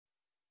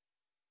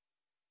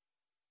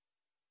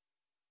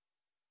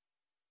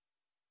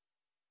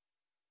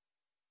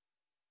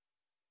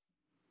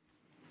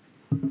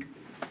Good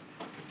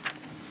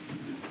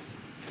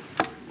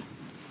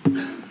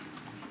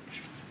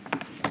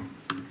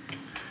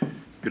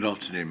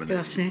afternoon, Madam. Good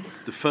afternoon.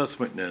 The first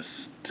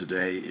witness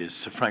today is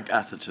Sir Frank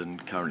Atherton,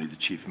 currently the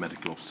Chief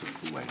Medical Officer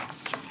for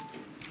Wales.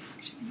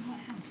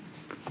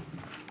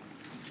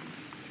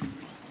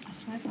 I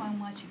swear by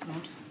Almighty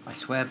God. I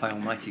swear by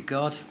Almighty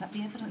God That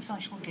the evidence I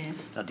shall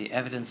give. that the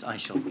evidence I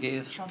shall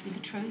give Shall be the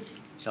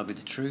truth. shall be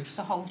the truth,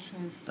 The whole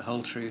truth. the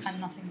whole truth, And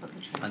nothing but the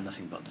truth. and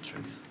nothing but the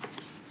truth.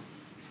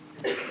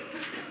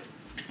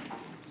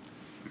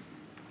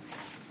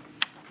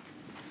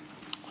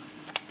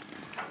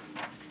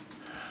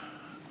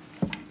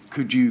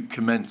 Could you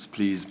commence,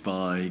 please,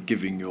 by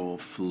giving your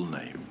full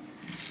name?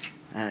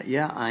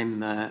 I'm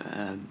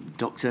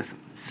Dr.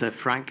 Sir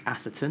Frank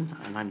Atherton,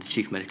 and I'm the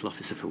Chief Medical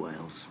Officer for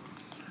Wales.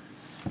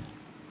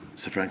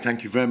 Sir Frank,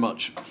 thank you very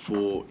much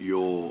for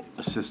your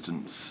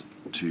assistance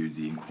to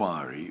the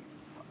inquiry.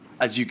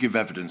 As you give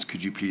evidence,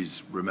 could you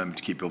please remember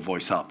to keep your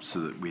voice up so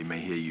that we may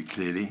hear you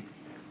clearly,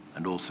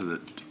 and also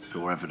that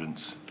your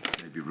evidence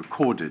may be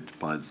recorded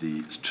by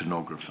the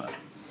stenographer?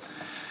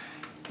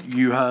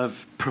 You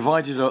have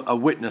provided a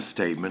witness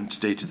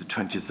statement dated the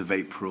 20th of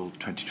April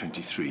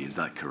 2023, is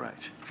that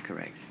correct? That's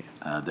correct,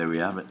 yeah. There we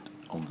have it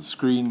on the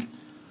screen,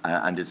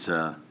 and it's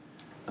a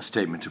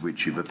statement to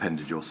which you've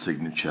appended your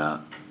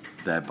signature,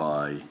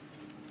 thereby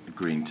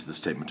agreeing to the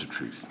statement of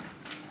truth.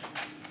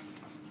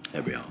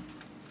 There we are.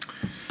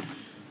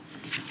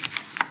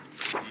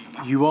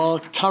 You are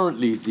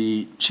currently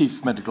the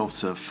Chief Medical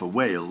Officer for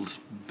Wales,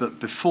 but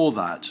before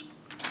that,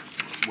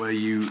 were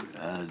you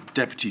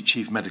Deputy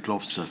Chief Medical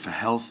Officer for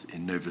Health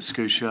in Nova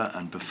Scotia,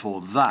 and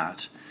before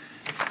that,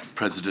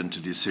 President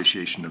of the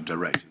Association of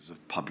Directors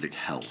of Public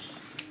Health.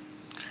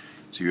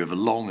 So you have a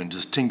long and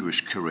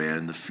distinguished career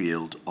in the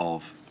field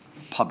of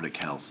public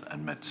health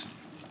and medicine.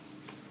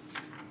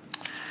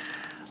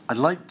 I'd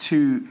like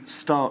to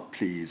start,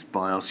 please,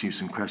 by asking you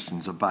some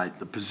questions about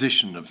the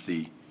position of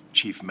the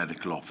Chief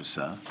Medical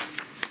Officer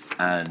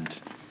and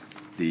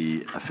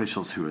the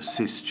officials who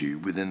assist you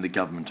within the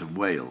Government of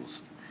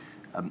Wales.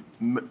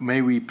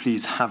 May we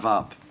please have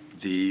up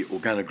the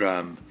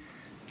organogram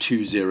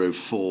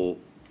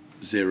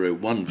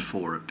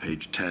 204014 at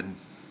page 10.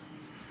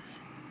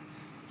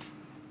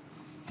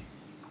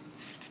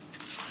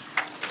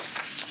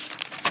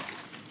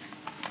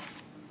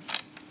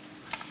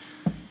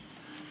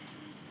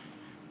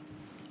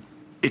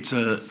 It's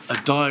a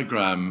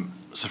diagram,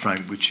 Sir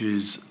Frank, which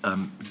is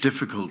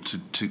difficult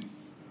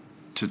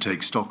to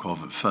take stock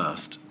of at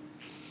first,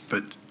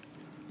 but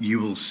you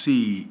will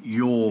see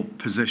your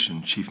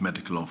position, Chief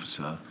Medical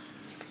Officer,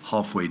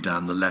 halfway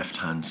down the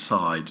left-hand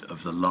side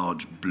of the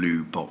large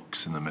blue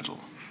box in the middle.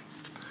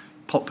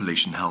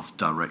 Population Health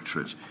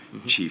Directorate,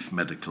 Chief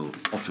Medical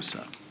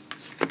Officer.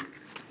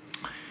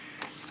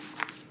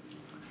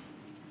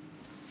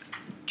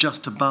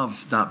 Just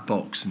above that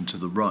box and to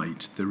the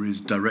right, there is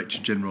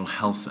Director General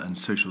Health and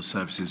Social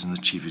Services and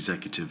the Chief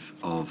Executive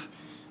of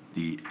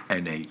the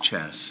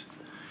NHS.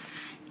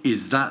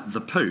 Is that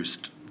the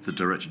post, the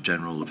Director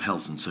General of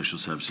Health and Social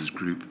Services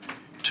Group,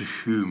 to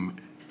whom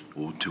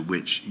or to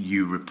which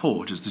you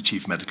report as the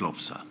Chief Medical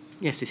Officer?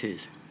 Yes, it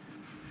is.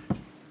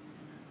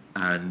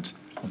 And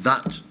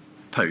that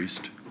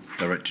post,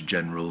 Director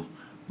General,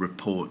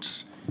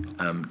 reports,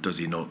 does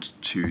he not,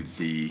 to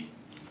the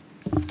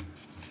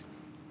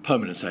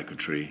Permanent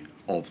Secretary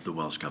of the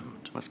Welsh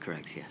Government? That's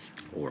correct, yes.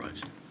 All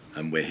right.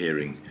 And we're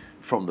hearing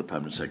from the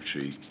Permanent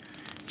Secretary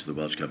to the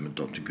Welsh Government,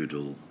 Dr.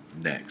 Goodall,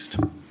 next.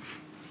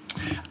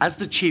 As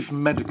the Chief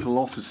Medical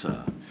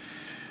Officer,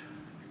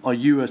 are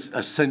you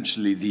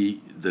essentially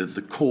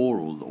the core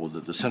or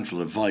the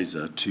central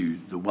advisor to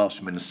the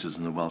Welsh ministers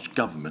and the Welsh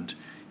Government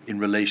in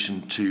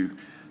relation to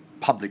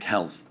public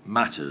health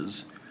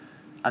matters,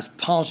 as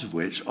part of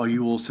which are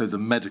you also the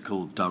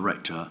medical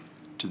director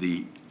to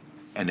the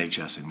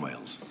NHS in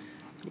Wales?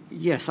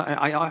 Yes,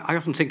 I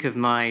often think of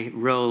my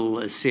role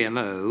as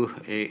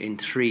CMO in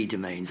three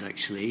domains,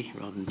 actually,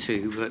 rather than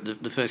two.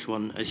 But the first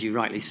one, as you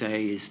rightly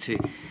say, is to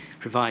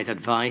provide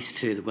advice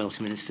to the Welsh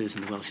ministers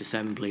and the Welsh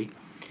Assembly.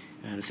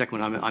 The second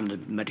one, I'm the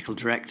medical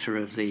director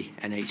of the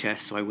NHS,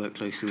 so I work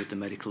closely with the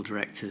medical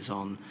directors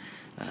on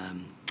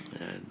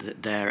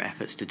their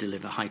efforts to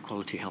deliver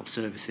high-quality health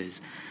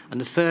services.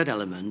 And the third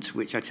element,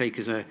 which I take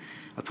as a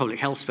public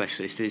health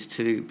specialist, is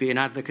to be an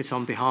advocate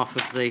on behalf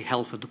of the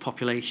health of the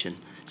population.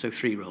 So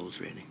three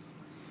roles, really.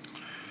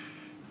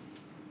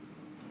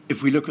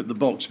 If we look at the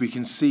box, we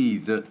can see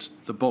that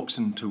the box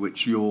into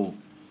which your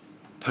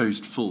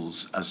post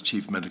falls as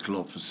Chief Medical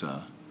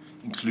Officer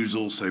includes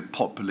also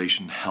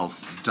Population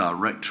Health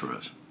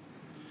Directorate.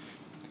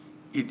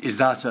 Is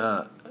that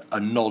a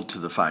nod to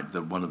the fact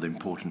that one of the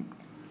important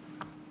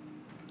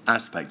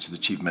aspects of the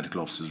Chief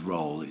Medical Officer's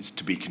role is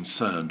to be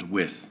concerned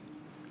with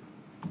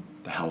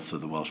the health of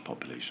the Welsh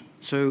population?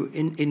 So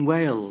in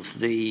Wales,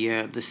 the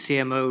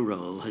CMO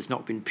role has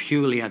not been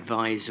purely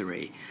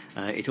advisory.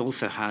 It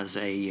also has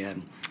a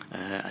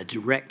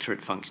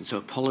directorate function, so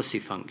a policy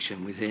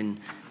function within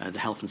the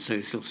Health and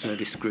Social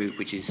Service Group,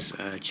 which is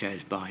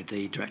chaired by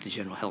the Director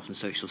General Health and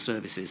Social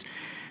Services.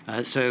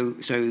 So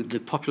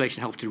the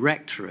Population Health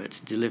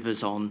Directorate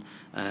delivers on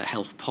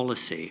health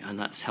policy, and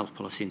that's health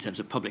policy in terms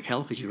of public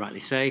health, as you rightly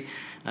say,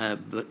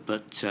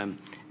 but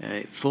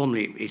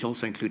formerly it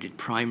also included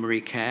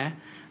primary care,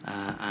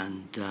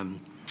 and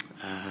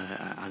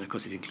of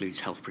course it includes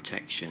health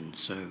protection,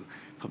 so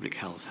public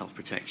health, health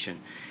protection.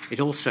 It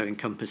also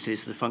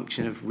encompasses the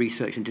function of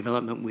research and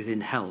development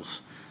within health,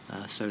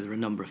 so there are a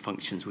number of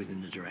functions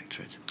within the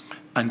Directorate.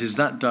 And is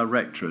that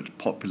Directorate,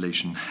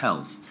 Population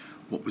Health,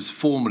 what was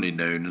formerly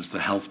known as the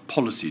Health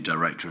Policy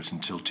Directorate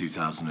until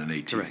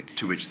 2018? Correct.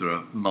 To which there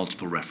are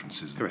multiple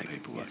references in Correct, the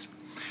paperwork. yes.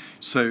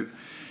 So,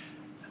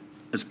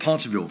 as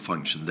part of your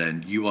function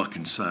then, you are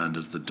concerned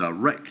as the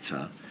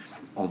Director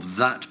of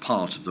that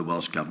part of the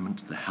Welsh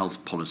Government, the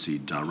Health Policy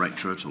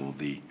Directorate or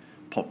the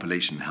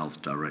Population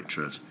Health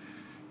Directorate,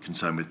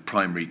 concerned with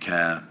primary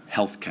care,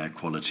 healthcare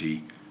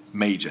quality,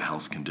 major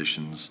health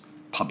conditions,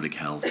 public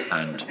health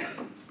and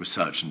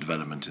research and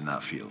development in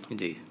that field.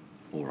 Indeed.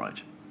 All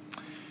right.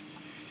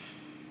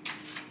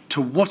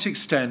 To what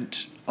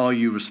extent are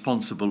you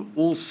responsible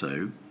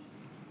also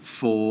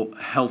for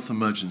health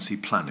emergency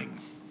planning?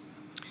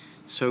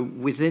 So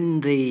within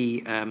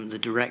the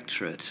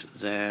Directorate,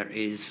 there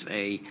is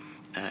a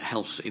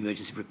Health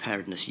Emergency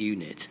Preparedness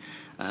Unit,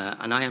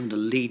 and I am the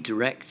lead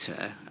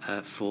director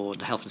for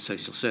the Health and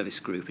Social Service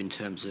Group in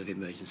terms of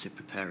emergency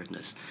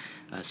preparedness.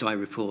 So I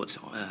report,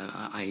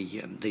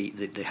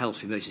 the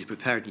Health Emergency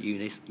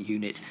Preparedness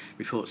Unit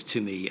reports to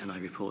me, and I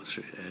report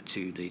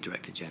to the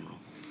Director General.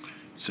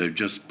 So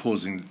just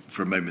pausing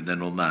for a moment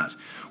then on that.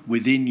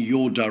 Within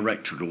your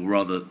directorate, or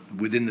rather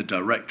within the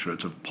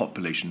Directorate of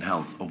Population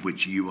Health, of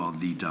which you are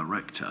the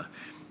director,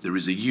 there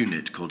is a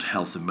unit called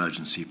Health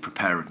Emergency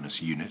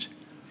Preparedness Unit,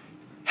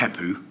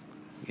 HEPU.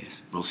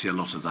 Yes. We'll see a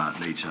lot of that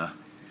later.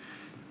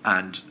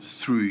 And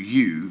through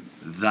you,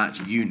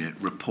 that unit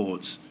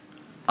reports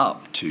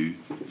up to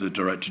the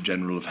Director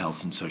General of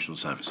Health and Social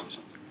Services.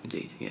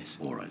 Indeed, yes.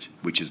 All right,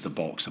 which is the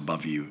box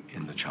above you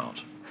in the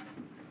chart.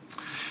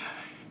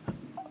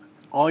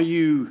 Are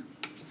you,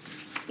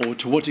 or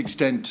to what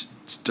extent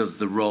does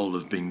the role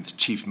of being the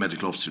Chief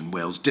Medical Officer in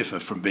Wales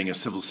differ from being a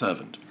civil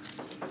servant?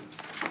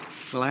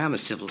 Well, I am a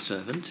civil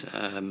servant,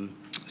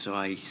 so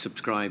I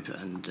subscribe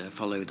and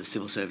follow the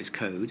Civil Service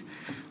Code.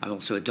 I'm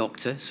also a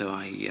doctor, so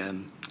I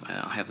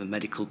have a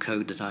medical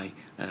code that I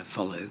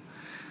follow.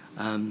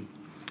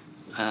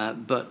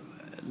 But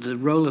the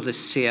role of the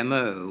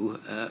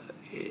CMO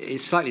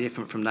is slightly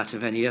different from that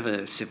of any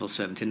other civil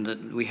servant in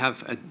that we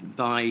have,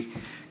 by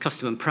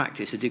custom and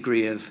practice, a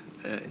degree of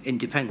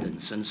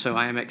independence, and so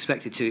I am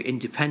expected to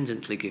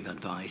independently give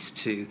advice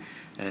to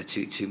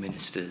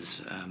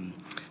ministers.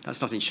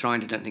 That's not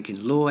enshrined, I don't think,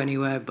 in law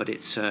anywhere, but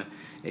it's a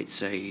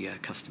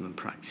custom and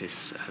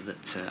practice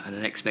and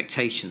an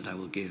expectation that I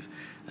will give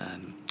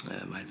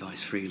my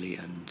advice freely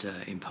and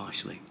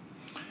impartially.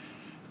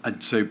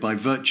 And so by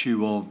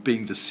virtue of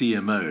being the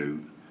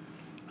CMO,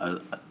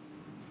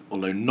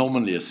 although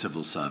nominally a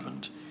civil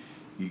servant,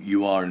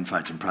 you are in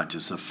fact in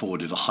practice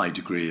afforded a high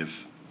degree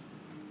of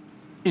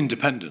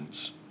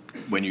independence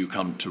when you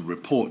come to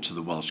report to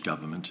the Welsh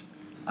Government,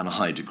 and a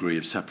high degree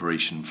of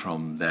separation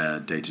from their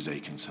day-to-day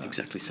concerns.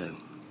 Exactly so.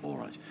 All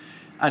right.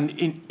 And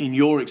in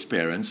your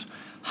experience,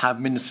 have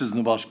ministers in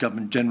the Welsh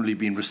Government generally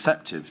been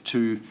receptive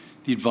to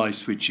the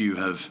advice which you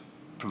have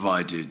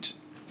provided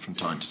from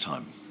time to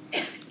time?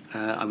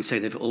 I would say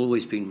they've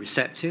always been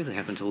receptive. They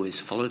haven't always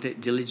followed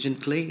it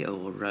diligently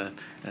or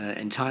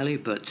entirely,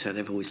 but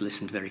they've always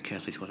listened very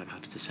carefully to what I've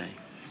had to say.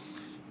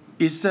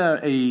 Is there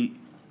a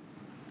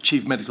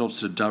Chief Medical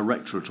Officer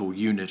Directorate or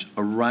unit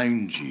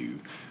around you?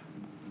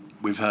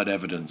 We've heard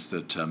evidence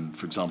that,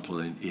 for example,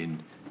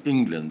 in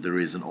England, there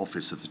is an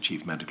Office of the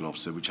Chief Medical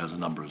Officer which has a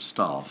number of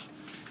staff,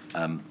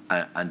 and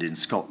in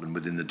Scotland,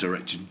 within the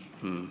Director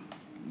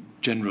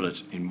General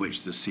in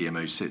which the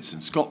CMO sits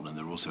in Scotland,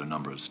 there are also a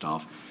number of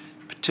staff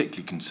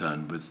particularly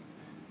concerned with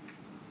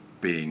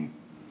being,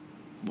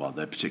 well,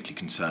 they're particularly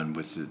concerned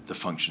with the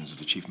functions of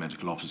the Chief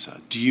Medical Officer.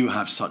 Do you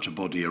have such a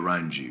body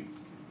around you?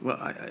 Well,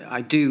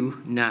 I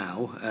do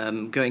now.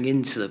 Going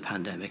into the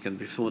pandemic and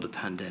before the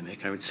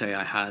pandemic, I would say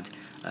I had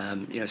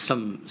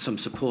some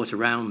support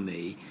around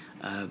me,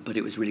 but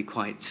it was really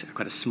quite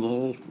a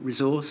small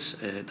resource.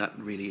 That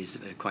really is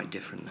quite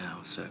different now.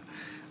 So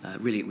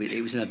really,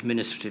 it was an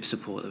administrative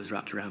support that was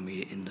wrapped around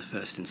me in the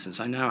first instance.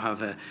 I now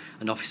have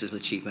an Office of the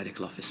Chief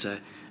Medical Officer,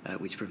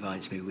 which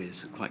provides me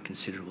with quite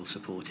considerable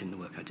support in the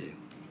work I do.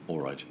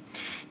 All right.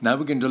 Now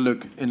we're going to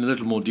look in a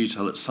little more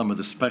detail at some of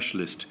the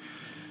specialist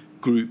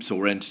groups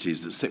or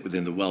entities that sit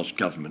within the Welsh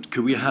Government.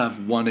 Could we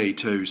have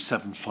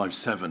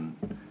 180757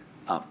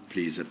 up,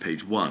 please, at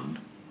page 1?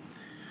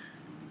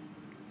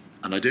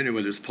 And I don't know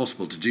whether it's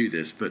possible to do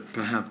this, but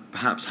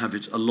perhaps have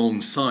it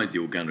alongside the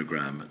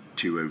organogram at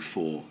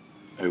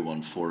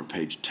 204014 at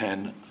page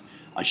 10.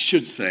 I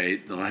should say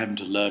that I haven't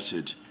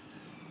alerted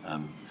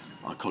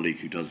our colleague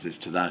who does this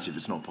to that. If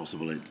it's not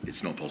possible,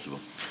 it's not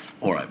possible.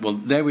 All right, well,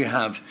 there we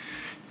have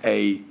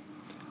a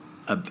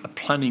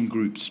planning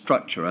group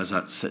structure as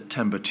at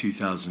September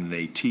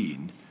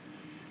 2018.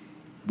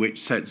 which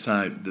sets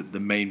out the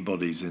main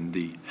bodies in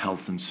the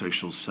Health and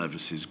Social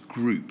Services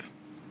group.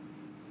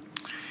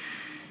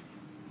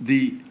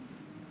 The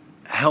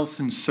Health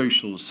and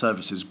Social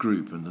Services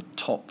group, and the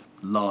top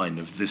line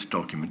of this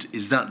document,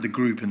 is that the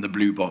group in the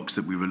blue box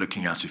that we were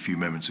looking at a few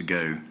moments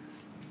ago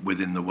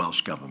within the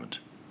Welsh Government?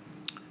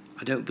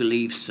 I don't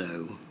believe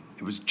so.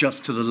 It was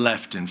just to the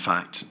left, in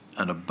fact,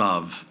 and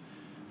above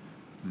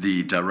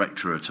the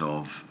Directorate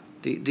of...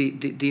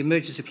 The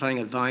Emergency Planning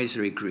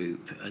Advisory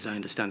Group, as I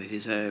understand it,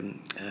 is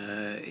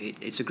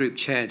it's a group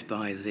chaired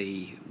by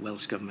the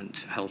Welsh Government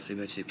Health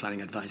Emergency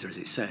Planning Advisor, as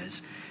it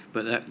says,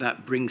 but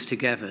that brings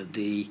together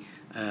the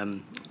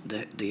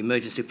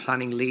emergency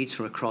planning leads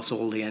from across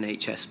all the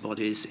NHS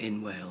bodies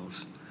in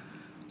Wales.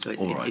 So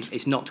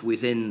it's not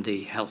within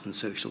the health and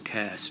social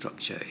care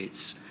structure. It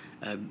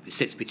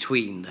sits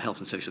between the health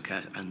and social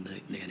care and the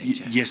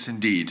NHS. Yes,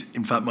 indeed.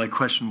 In fact, my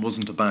question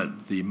wasn't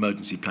about the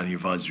Emergency Planning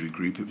Advisory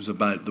Group. It was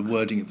about the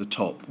wording at the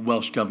top,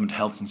 Welsh Government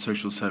Health and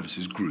Social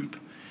Services Group.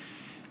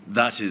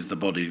 That is the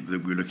body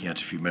that we were looking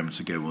at a few moments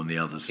ago on the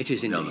others. It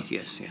is indeed,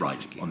 yes.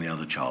 Right, on the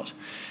other chart.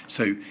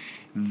 So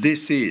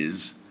this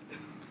is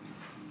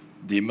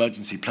the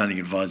Emergency Planning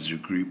Advisory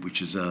Group,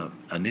 which is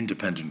an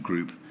independent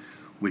group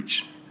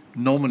which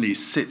normally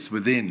sits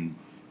within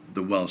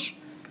the Welsh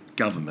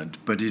Government,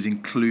 but it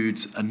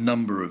includes a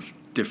number of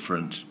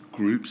different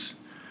groups.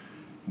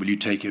 Will you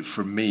take it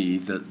from me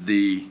that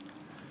the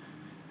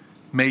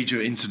Major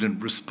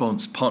Incident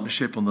Response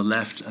Partnership on the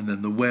left, and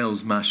then the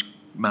Wales Mass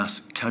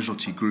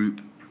Casualty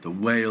Group, the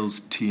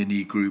Wales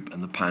T&E Group,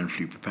 and the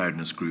Pan-Flu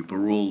Preparedness Group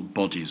are all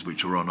bodies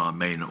which are on our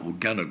main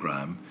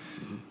organogram,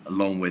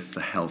 along with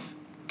the Health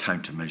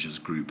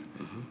Countermeasures Group,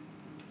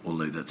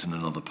 although that's in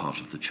another part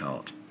of the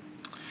chart.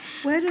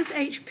 Where does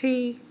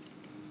HEPU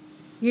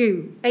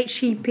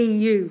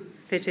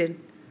fit in?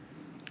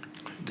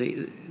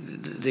 The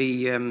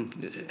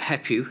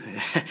HEPU,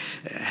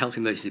 Health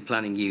Emergency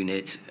Planning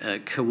Unit,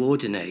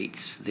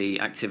 coordinates the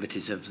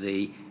activities of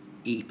the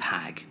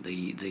EPAG.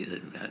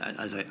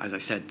 As I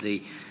said,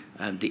 the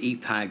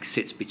EPAG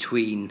sits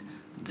between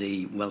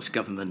the Welsh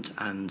Government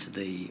and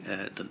the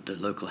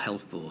local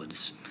health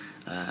boards,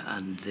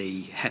 and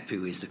the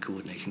HEPU is the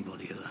coordinating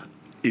body of that.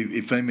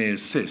 If I may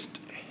assist,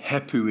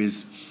 HEPU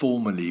is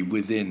formally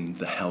within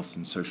the Health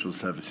and Social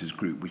Services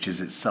Group, which is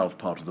itself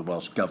part of the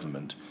Welsh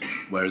Government,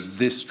 whereas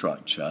this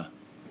structure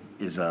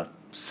is a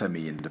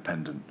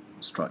semi-independent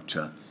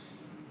structure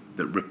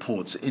that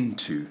reports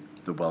into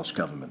the Welsh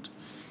Government.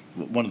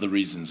 One of the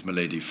reasons,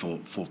 Milady, for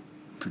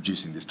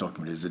producing this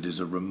document is it is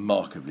a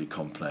remarkably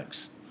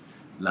complex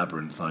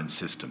labyrinthine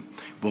system.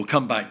 We'll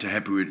come back to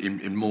HEPU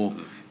in more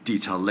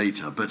detail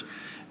later, but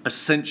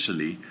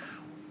essentially,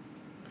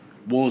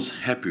 is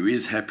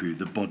HEPU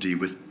the body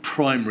with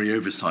primary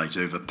oversight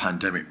over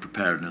pandemic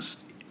preparedness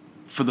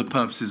for the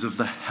purposes of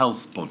the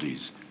health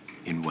bodies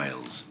in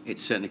Wales? It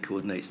certainly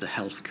coordinates the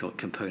health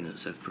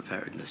components of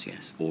preparedness,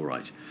 yes. All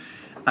right.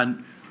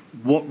 And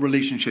what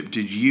relationship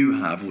did you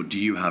have, or do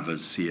you have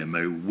as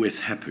CMO,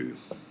 with HEPU?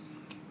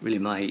 Really,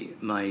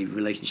 my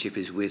relationship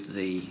is with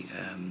the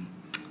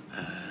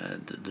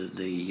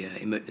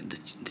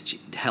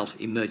Health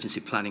Emergency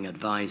Planning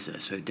Advisor.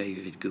 So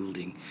David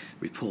Goulding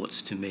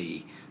reports to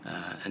me,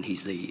 and he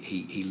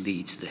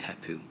leads the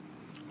HEPU.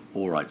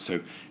 All right.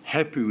 So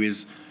HEPU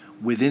is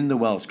within the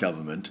Welsh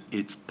Government.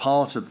 It's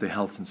part of the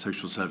Health and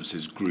Social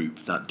Services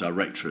Group, that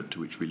directorate to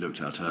which we looked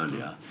at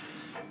earlier.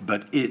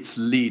 But its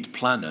lead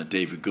planner,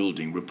 David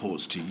Goulding,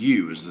 reports to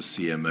you as the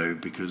CMO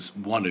because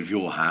one of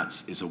your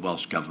hats is a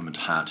Welsh Government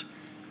hat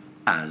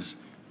as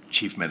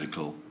Chief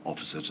Medical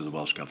Officer to the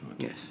Welsh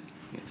Government. Yes.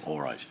 All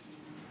right.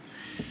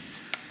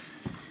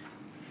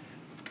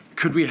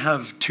 Could we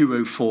have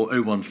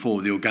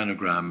 204014, the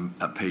organogram,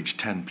 at page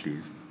 10,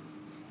 please?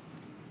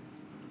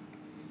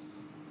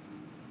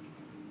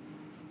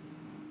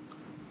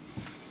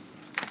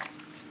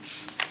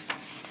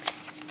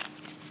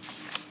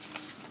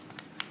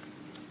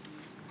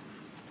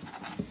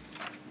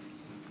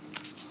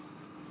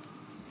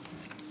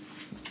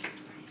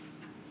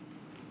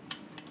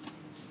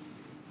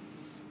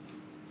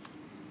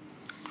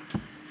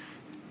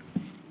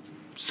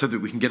 So that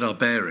we can get our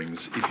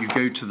bearings, if you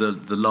go to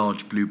the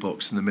large blue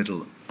box in the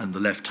middle and the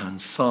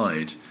left-hand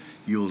side,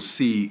 you'll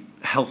see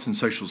Health and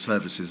Social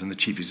Services and the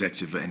Chief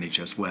Executive at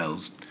NHS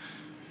Wales,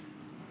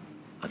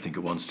 I think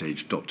at one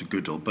stage Dr.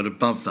 Goodall, but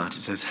above that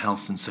it says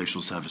Health and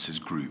Social Services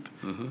Group.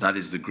 That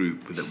is the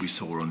group that we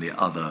saw on the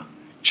other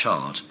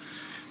chart.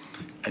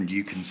 And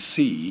you can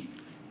see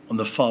on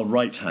the far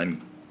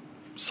right-hand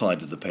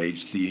side of the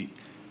page the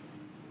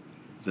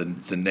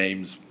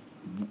names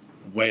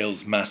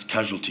Wales Mass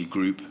Casualty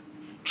Group,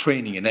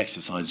 Training and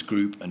Exercise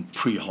Group, and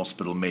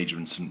Pre-Hospital Major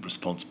Incident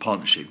Response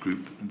Partnership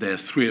Group. They're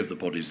three of the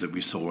bodies that we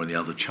saw on the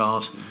other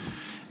chart.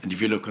 And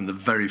if you look on the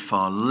very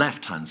far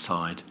left-hand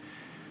side,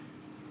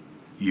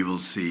 you will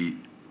see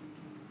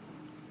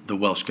the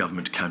Welsh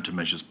Government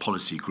Countermeasures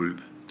Policy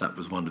Group. That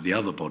was one of the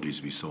other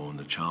bodies we saw on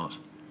the chart.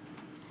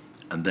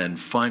 And then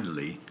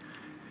finally,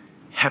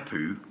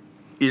 HEPU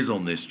is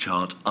on this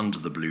chart under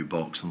the blue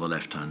box on the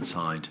left-hand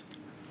side.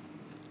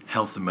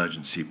 Health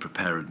Emergency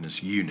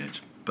Preparedness Unit,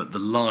 but the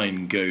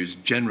line goes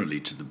generally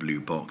to the blue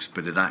box,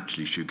 but it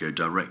actually should go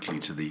directly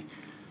to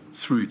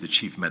through the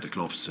Chief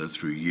Medical Officer,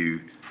 through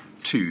you,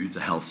 to the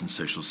Health and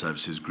Social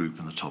Services group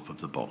in the top of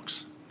the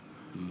box.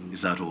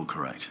 Is that all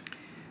correct?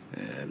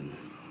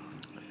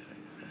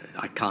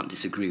 I can't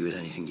disagree with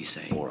anything you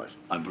say. All right.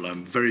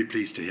 I'm very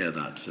pleased to hear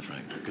that, Sir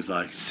Frank, because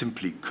I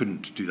simply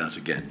couldn't do that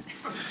again.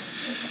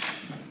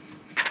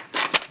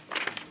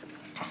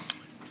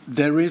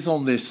 There is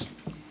on this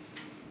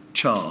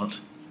chart,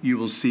 you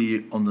will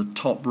see on the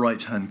top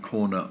right-hand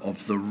corner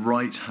of the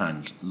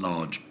right-hand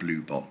large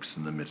blue box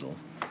in the middle,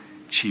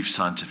 Chief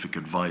Scientific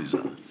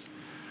Advisor.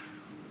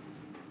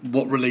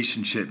 What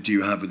relationship do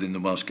you have within the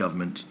Welsh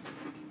Government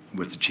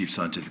with the Chief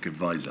Scientific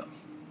Advisor?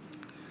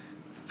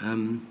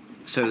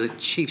 So the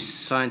Chief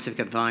Scientific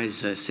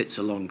Advisor sits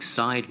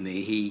alongside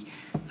me. He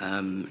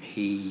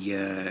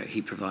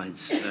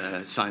provides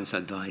science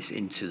advice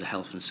into the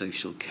health and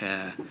social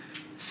care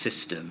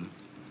system.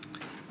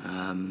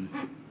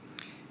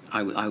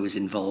 I was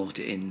involved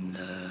in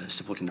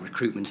supporting the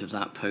recruitment of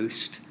that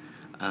post.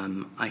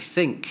 I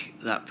think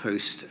that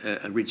post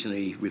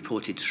originally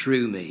reported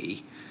through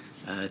me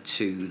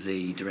to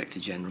the Director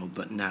General,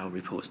 but now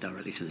reports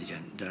directly to the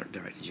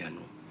Director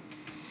General.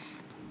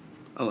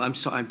 Oh, I'm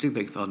sorry, I do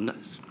beg your pardon.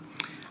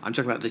 I'm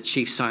talking about the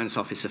Chief Science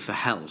Officer for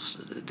Health.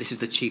 This is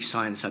the Chief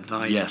Science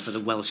Advisor for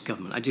the Welsh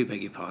Government. I do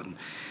beg your pardon.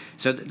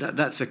 So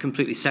that's a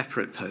completely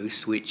separate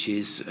post, which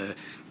is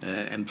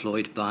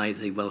employed by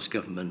the Welsh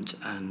Government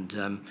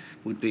and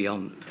would be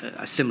on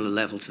a similar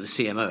level to the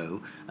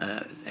CMO,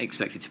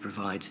 expected to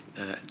provide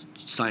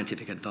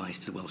scientific advice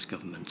to the Welsh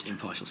Government,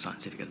 impartial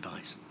scientific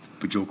advice.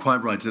 But you're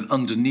quite right that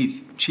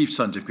underneath Chief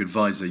Scientific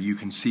Advisor, you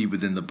can see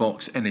within the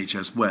box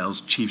NHS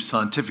Wales Chief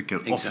Scientific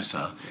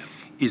Officer. Yeah.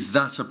 Is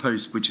that a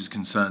post which is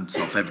concerned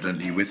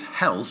self-evidently with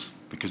health,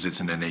 because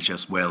it's an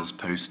NHS Wales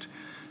post,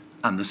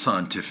 and the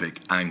scientific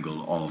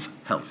angle of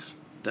health?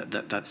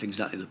 That's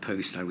exactly the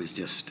post I was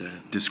just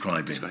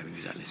describing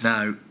exactly.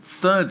 Now,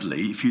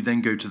 thirdly, if you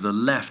then go to the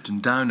left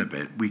and down a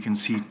bit, we can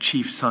see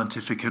Chief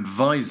Scientific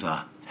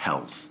Advisor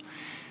Health.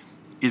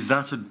 Is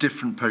that a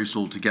different post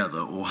altogether,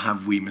 or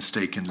have we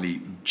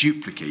mistakenly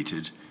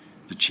duplicated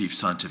the Chief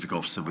Scientific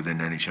Officer within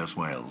NHS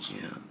Wales?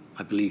 Yeah,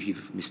 I believe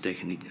you've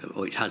mistakenly,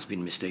 or it has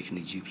been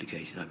mistakenly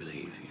duplicated, I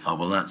believe. Yeah. Oh,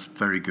 well, that's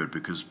very good,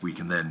 because we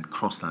can then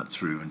cross that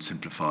through and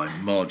simplify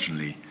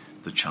marginally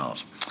the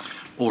chart.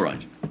 All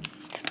right.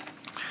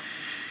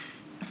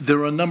 There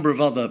are a number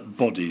of other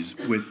bodies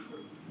with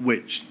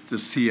which the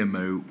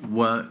CMO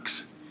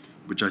works,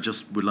 which I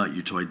just would like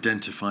you to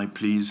identify,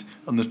 please.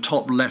 On the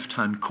top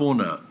left-hand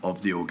corner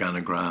of the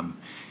organogram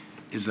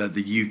is that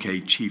the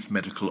UK Chief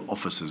Medical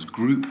Officers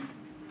Group.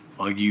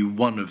 Are you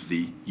one of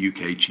the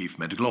UK Chief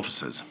Medical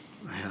Officers?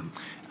 I am.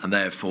 And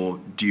therefore,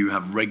 do you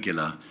have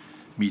regular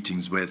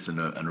meetings with and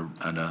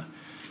a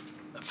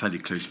fairly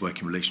close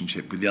working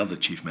relationship with the other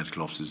Chief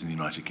Medical Officers in the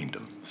United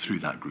Kingdom through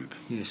that group?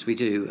 Yes, we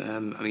do.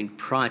 I mean,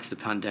 prior to the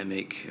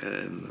pandemic,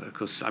 of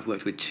course, I've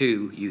worked with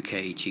two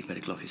UK Chief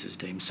Medical Officers,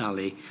 Dame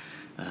Sally,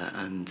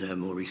 and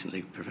more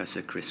recently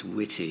Professor Chris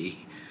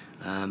Whitty,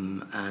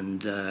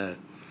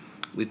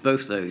 with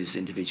both those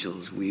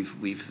individuals,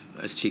 we've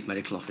as Chief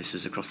Medical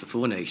Officers across the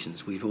four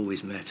nations, we've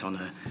always met on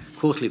a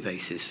quarterly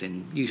basis,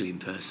 usually in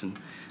person,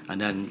 and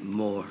then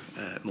more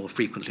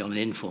frequently on an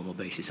informal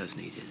basis as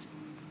needed.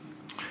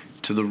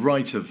 To the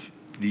right of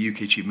the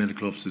UK Chief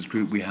Medical Officers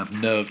Group, we have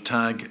Nerve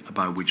Tag,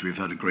 about which we've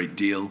heard a great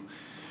deal.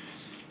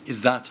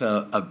 Is that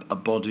a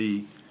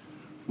body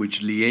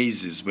which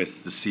liaises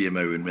with the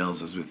CMO in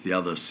Wales as with the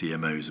other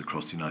CMOs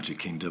across the United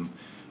Kingdom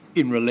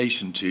in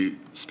relation to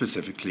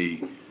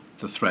specifically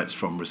the threats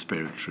from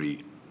respiratory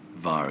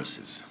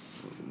viruses?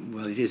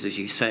 Well, it is, as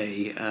you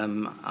say.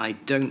 I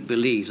don't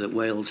believe that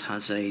Wales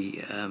has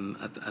a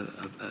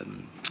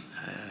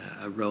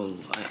role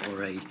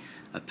or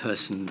a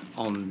person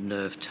on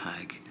Nerve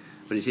Tag,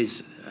 but it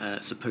is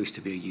supposed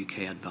to be a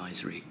UK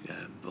advisory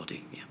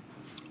body. Yeah.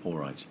 All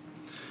right.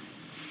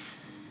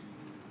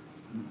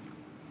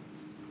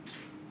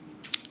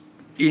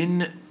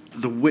 In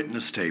the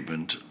witness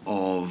statement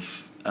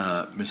of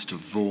Mr.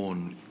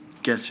 Vaughan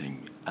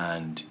Getting,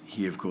 and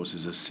he, of course,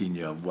 is a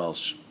senior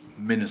Welsh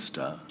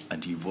minister,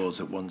 and he was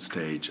at one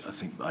stage,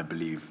 I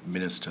believe,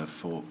 Minister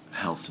for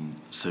Health and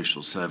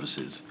Social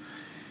Services.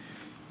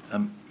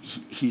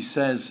 He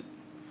says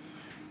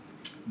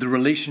the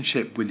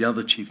relationship with the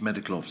other chief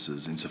medical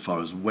officers,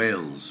 insofar as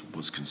Wales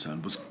was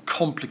concerned, was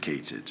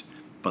complicated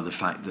by the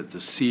fact that the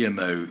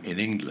CMO in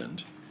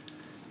England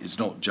is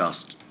not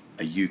just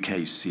a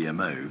UK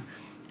CMO,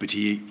 but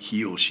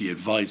he or she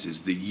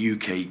advises the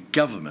UK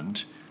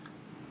government,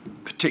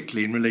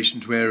 particularly in relation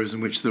to areas in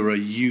which there are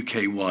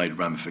UK-wide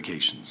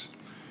ramifications.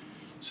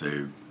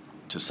 So,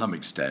 to some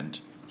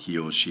extent, he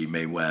or she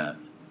may wear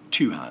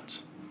two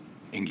hats,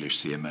 English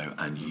CMO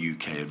and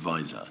UK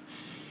advisor.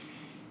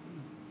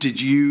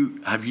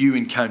 Have you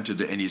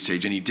encountered at any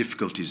stage any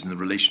difficulties in the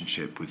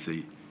relationship with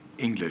the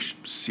English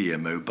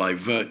CMO by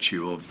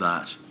virtue of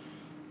that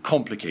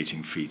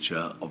complicating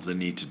feature of the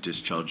need to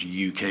discharge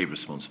UK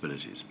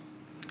responsibilities?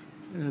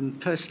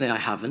 Personally, I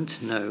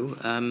haven't. No.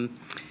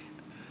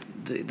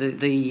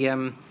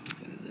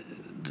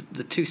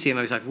 The two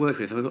CMOs I've worked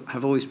with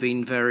have always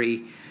been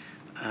very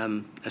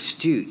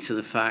alert to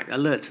the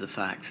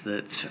fact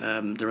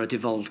that there are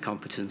devolved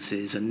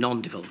competencies and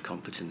non-devolved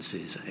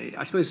competencies.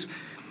 I suppose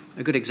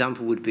a good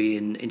example would be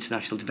in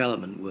international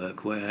development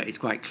work, where it's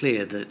quite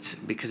clear that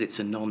because it's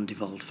a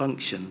non-devolved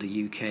function,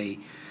 the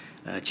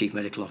UK Chief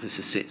Medical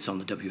Officer sits on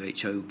the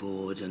WHO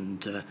board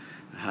and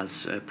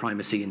has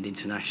primacy in the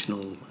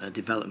international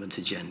development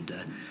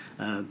agenda.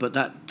 But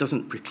that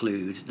doesn't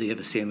preclude the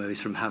other CMOs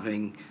from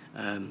having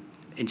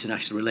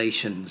international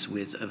relations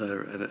with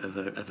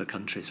other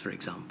countries, for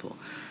example.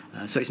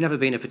 So it's never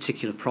been a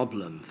particular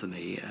problem for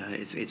me.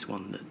 It's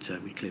one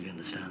that we clearly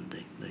understand,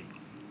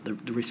 the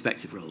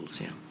respective roles,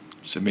 yeah.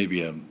 So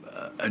maybe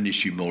an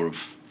issue more of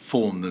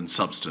form than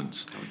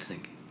substance. I would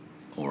think.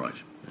 All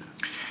right.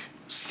 Yeah.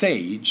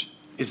 SAGE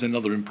is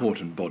another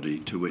important body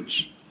to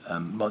which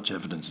much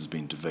evidence has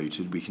been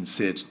devoted. We can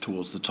see it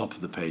towards the top of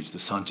the page, the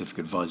Scientific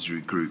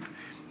Advisory Group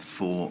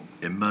for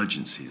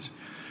Emergencies.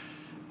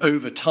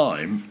 Over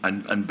time,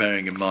 and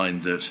bearing in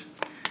mind that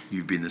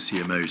you've been the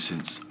CMO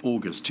since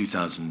August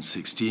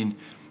 2016,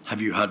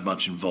 have you had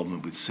much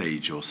involvement with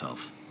SAGE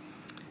yourself?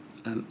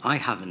 I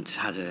haven't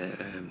had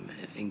an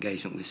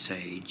engagement with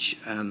SAGE.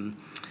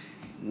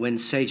 When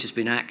SAGE has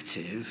been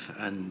active,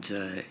 and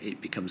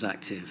it becomes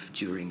active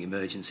during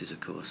emergencies,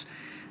 of course,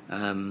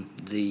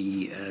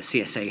 the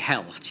CSA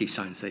Health, Chief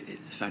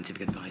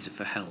Scientific Advisor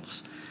for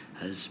Health,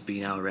 has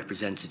been our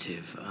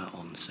representative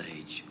on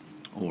SAGE.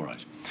 All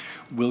right.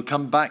 We'll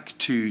come back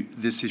to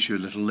this issue a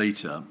little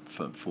later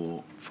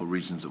for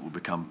reasons that will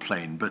become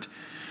plain, but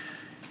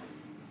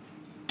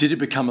did it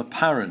become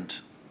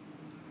apparent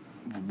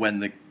when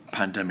the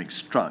pandemic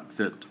struck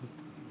that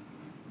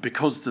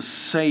because the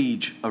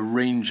SAGE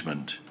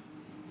arrangement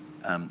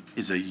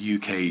is a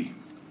UK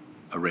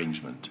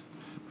arrangement,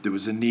 there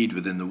was a need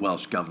within the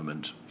Welsh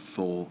Government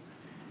for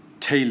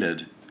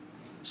tailored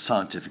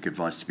scientific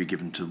advice to be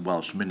given to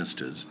Welsh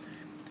ministers,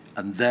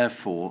 and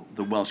therefore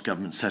the Welsh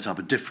Government set up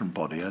a different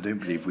body, I don't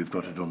believe we've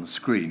got it on the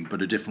screen,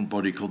 but a different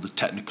body called the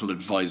Technical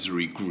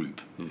Advisory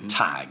Group,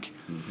 TAG,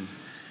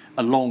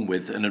 along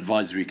with an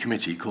advisory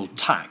committee called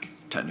TAC,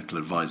 Technical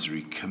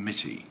Advisory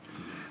Committee.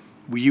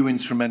 Were you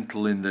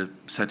instrumental in the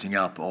setting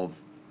up of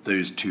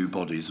those two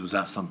bodies? Was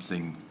that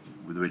something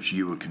with which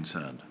you were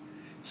concerned?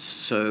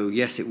 So,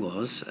 yes, it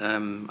was.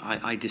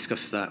 I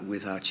discussed that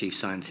with our Chief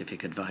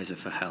Scientific Advisor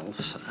for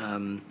Health.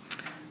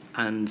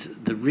 And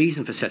the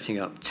reason for setting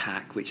up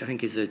TAC, which I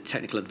think is a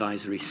Technical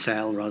Advisory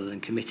Cell rather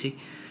than committee,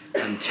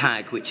 and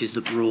TAG, which is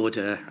the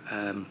broader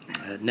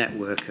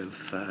network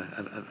of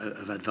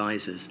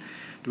advisors,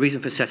 the reason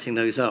for setting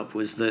those up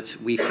was that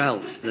we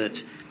felt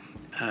that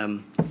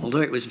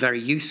although it was very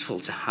useful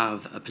to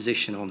have a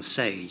position on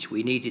SAGE,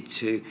 we needed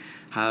to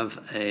have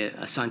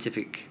a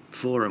scientific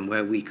forum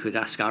where we could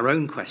ask our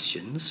own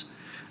questions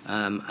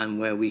and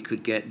where we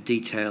could get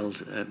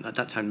detailed, at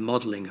that time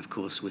modelling of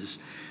course was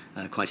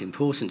quite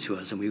important to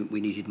us, and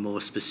we needed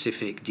more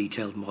specific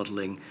detailed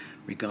modelling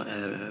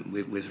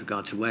with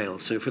regard to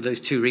Wales. So for those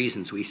two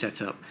reasons we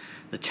set up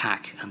the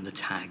TAC and the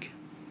TAG.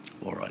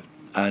 All right.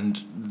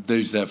 And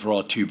those therefore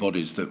are two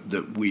bodies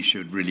that we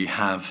should really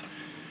have,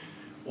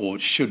 or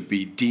should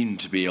be deemed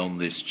to be on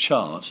this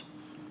chart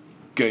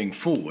going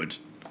forward.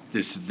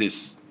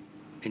 This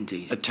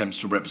indeed attempts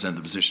to represent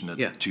the position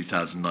at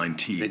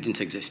 2019. It didn't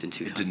exist in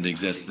 2019. It didn't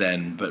exist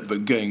then,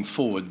 but going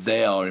forward,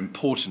 they are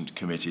important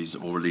committees,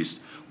 or at least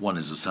one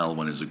is a cell,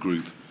 one is a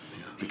group,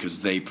 because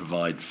they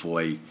provide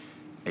for a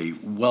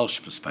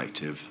Welsh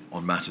perspective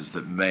on matters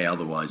that may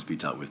otherwise be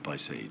dealt with by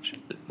SAGE.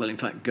 Well, in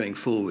fact, going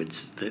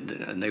forwards,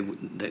 and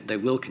they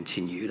will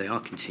continue, they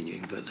are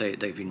continuing, but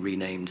they've been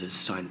renamed as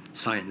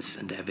Science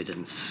and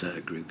Evidence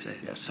Group,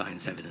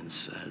 Science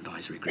Evidence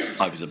Advisory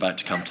Groups. I was about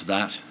to come to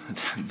that.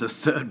 The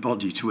third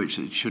body to which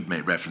it should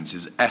make reference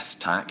is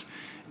STAC,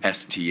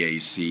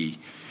 STAC.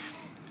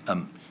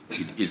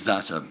 Is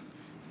that a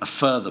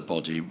further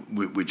body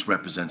which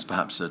represents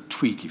perhaps a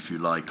tweak, if you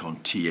like, on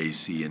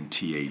TAC and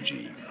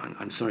TAG?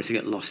 I'm sorry to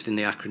get lost in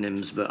the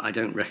acronyms, but I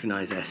don't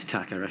recognise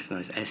STAC, I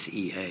recognise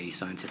SEA,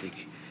 Scientific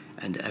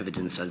and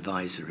Evidence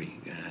Advisory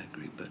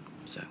Group. But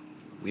so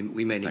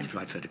we may need to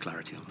provide further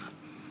clarity on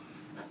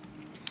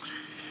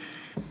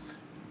that.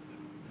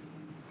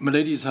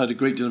 Milady has heard a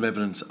great deal of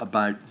evidence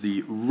about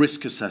the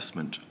risk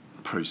assessment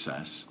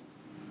process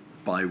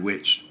by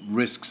which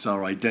risks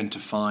are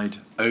identified,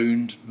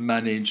 owned,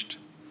 managed,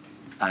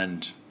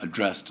 and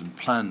addressed and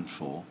planned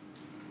for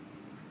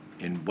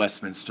in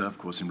Westminster, of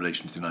course, in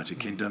relation to the United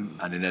Kingdom,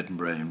 and in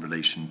Edinburgh in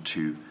relation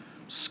to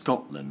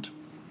Scotland.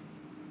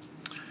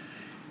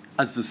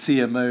 As the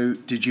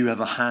CMO, did you have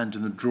a hand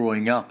in the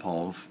drawing up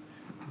of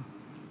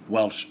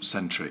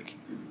Welsh-centric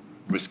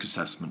risk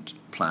assessment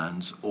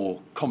plans,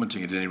 or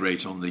commenting at any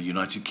rate on the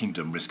United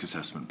Kingdom risk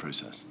assessment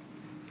process?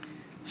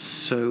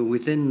 So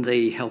within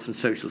the Health and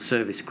Social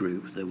Service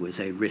Group, there was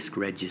a risk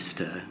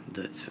register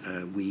that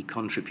we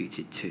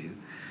contributed to.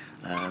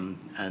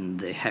 and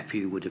the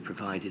HEPU would have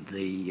provided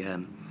the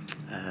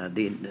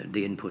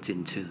input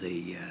into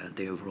the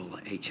overall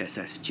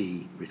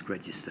HSSG risk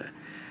register.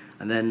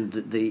 And then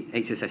the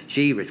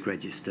HSSG risk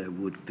register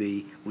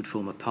would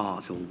form a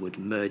part or would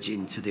merge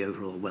into the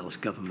overall Welsh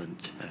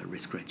Government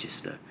risk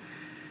register.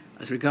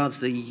 As regards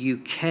the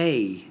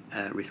UK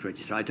risk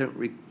register, I don't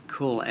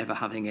recall ever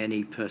having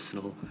any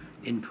personal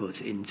input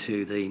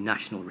into the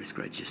national risk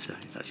register,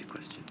 if that's your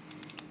question.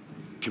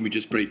 Can we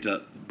just break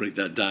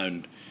that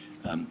down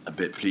a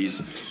bit,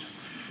 please?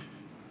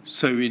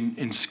 So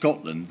in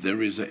Scotland,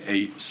 there is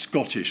a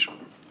Scottish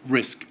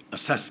risk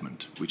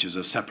assessment, which is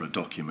a separate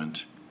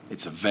document.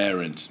 It's a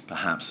variant,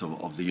 perhaps,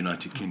 of the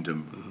United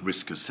Kingdom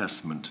risk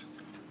assessment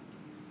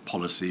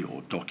policy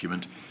or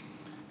document.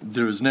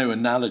 There is no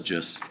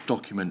analogous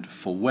document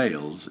for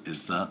Wales,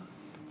 is there?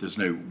 There's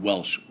no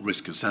Welsh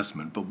risk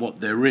assessment, but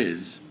what there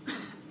is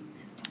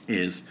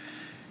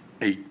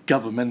a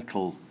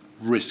governmental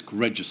risk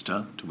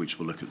register, to which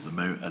we'll look at in a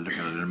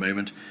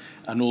moment,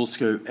 and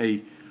also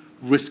a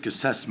risk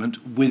assessment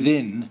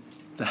within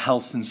the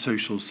Health and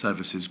Social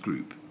Services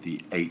Group, the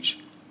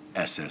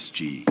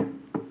HSSG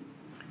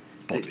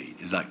body.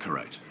 Is that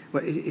correct?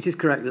 Well, it is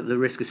correct that the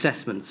risk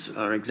assessments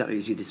are exactly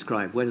as you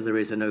described. Whether there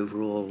is an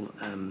overall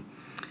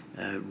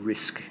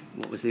risk,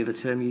 what was the other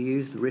term you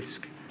used?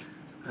 Risk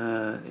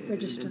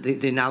register.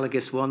 The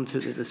analogous one to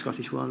the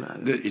Scottish one?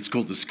 It's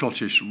called the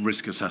Scottish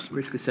Risk Assessment.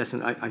 Risk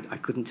assessment, I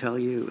couldn't tell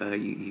you.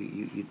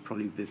 You'd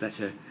probably be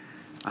better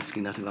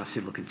asking that of our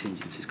civil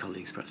contingencies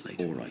colleagues perhaps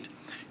later. All right.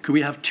 Could we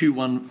have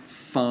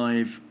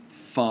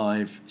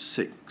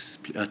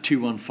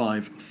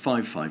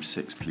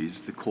 215556,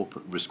 please, the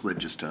Corporate Risk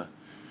Register?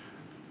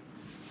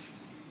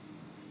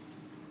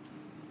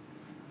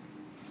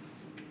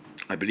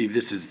 I believe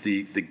this is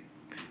the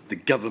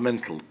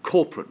governmental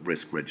corporate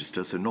risk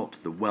register, so not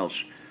the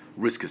Welsh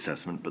risk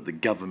assessment, but the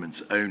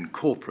government's own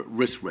corporate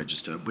risk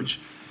register, which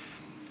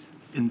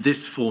in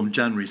this form,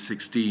 January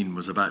 16,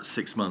 was about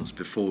 6 months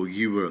before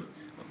you were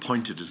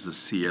appointed as the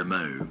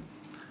CMO.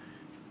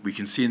 We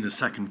can see in the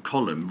second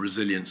column,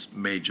 resilience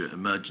major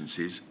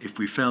emergencies. If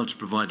we fail to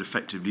provide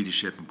effective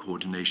leadership and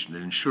coordination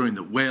in ensuring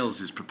that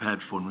Wales is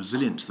prepared for and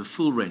resilient to the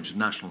full range of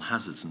national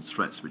hazards and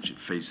threats which it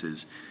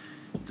faces,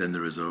 then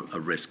there is a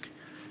risk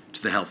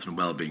to the health and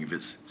well-being of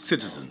its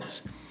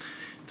citizens.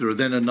 There are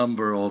then a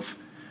number of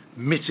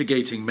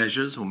mitigating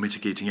measures or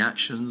mitigating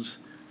actions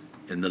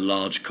in the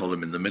large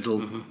column in the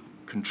middle,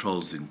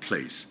 controls in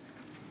place,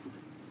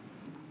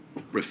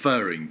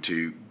 referring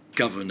to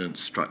governance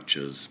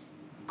structures,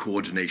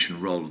 coordination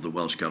role of the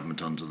Welsh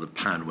Government under the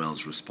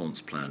Pan-Wales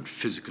Response Plan,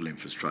 physical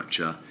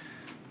infrastructure,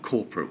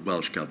 corporate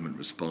Welsh Government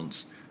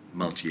response,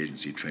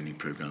 multi-agency training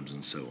programmes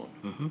and so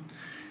on.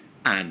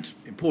 And,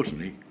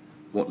 importantly,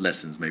 what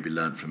lessons may be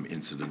learned from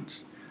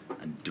incidents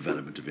and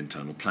development of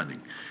internal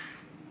planning.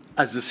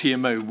 As the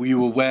CMO, were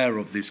you aware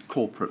of this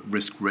corporate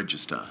risk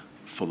register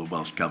for the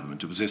Welsh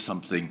Government? Was this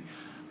something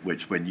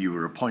which, when you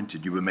were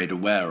appointed, you were made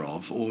aware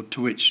of, or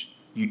to which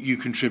you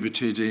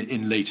contributed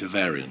in later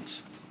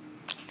variants?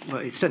 Well,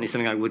 it's certainly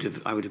something I would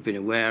have been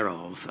aware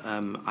of.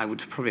 I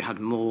would have probably had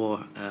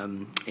more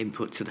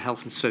input to the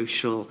Health and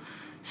Social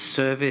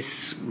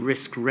Service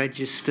risk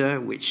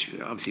register, which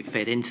obviously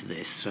fed into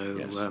this. So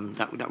yes.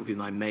 That would be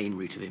my main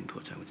route of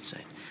input, I would say.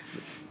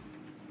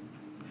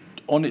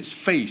 On its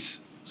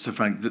face, Sir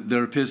Frank,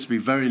 there appears to be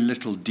very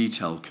little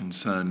detail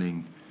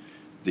concerning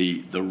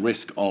the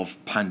risk of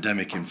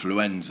pandemic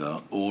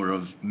influenza or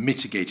of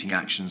mitigating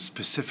actions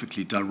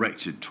specifically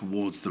directed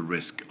towards the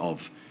risk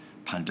of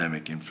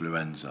pandemic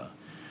influenza.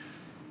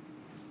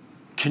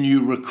 Can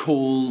you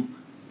recall,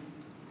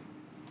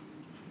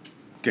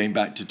 going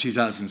back to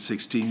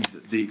 2016,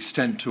 the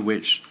extent to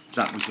which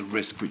that was a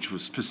risk which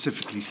was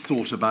specifically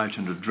thought about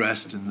and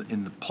addressed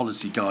in the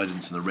policy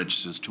guidance and the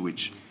registers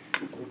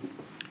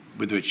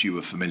with which you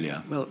were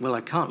familiar? Well,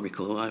 I can't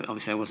recall.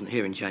 Obviously, I wasn't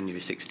here in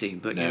January 16,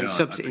 but no,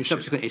 in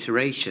subsequent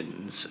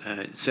iterations,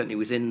 certainly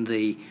within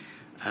the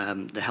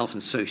Health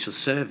and Social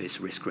Service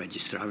risk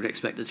register, I would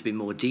expect there to be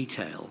more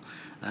detail.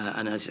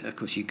 And as, of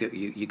course, you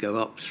go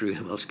up through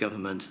the Welsh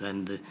Government,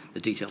 then the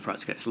detail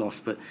perhaps gets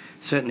lost. But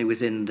certainly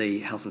within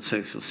the Health and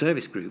Social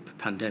Service group,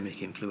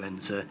 pandemic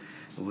influenza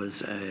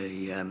was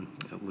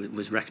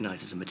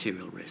recognised as a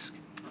material risk.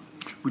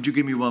 Would you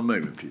give me one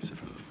moment, please?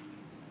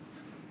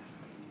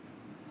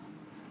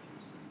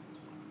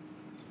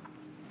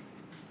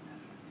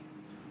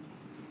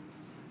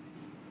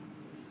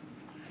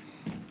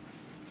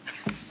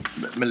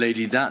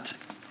 Milady, that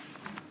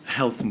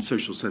Health and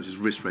Social Services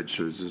Risk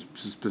Register is a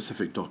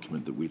specific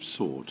document that we've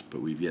sought,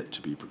 but we've yet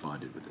to be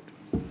provided with it.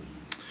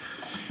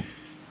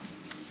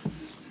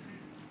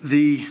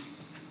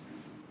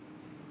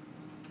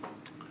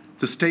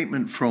 The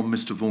statement from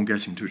Mr. Vaughan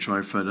Getting, to which I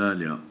referred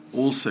earlier,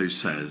 also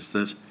says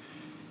that,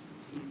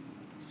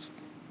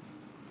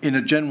 in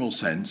a general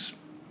sense,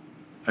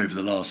 over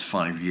the last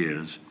 5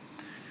 years,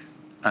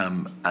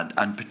 and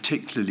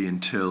particularly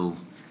until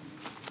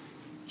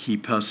he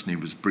personally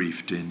was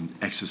briefed in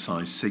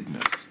Exercise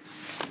Cygnus,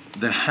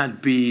 there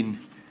had been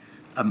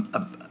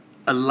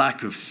a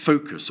lack of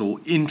focus or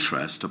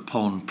interest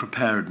upon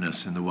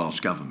preparedness in the Welsh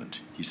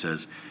Government. He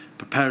says,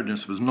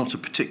 preparedness was not a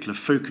particular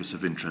focus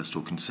of interest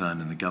or concern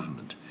in the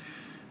government.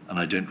 And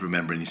I don't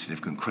remember any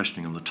significant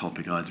questioning on the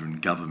topic either in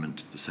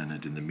government, the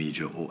Senate, in the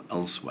media or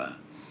elsewhere.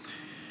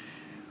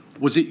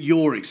 Was it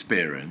your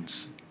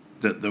experience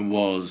that there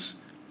was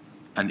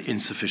an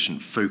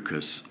insufficient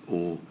focus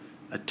or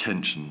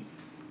attention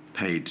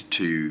paid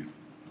to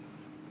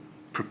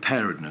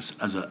preparedness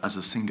as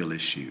a single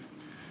issue?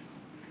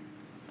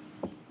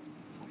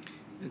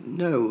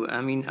 No,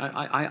 I mean,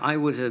 I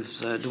would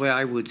have, the way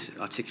I would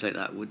articulate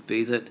that would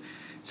be that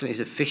certainly at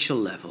official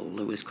level,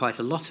 there was quite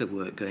a lot of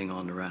work going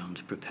on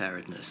around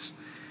preparedness.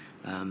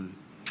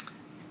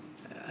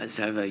 As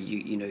ever,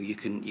 you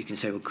can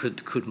say, well,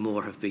 could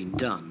more have been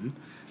done?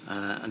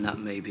 And that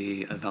may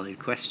be a valid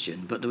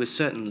question. But there was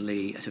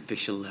certainly at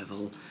official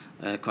level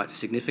quite a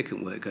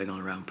significant work going on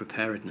around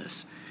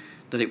preparedness.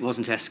 That it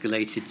wasn't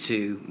escalated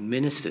to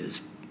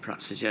ministers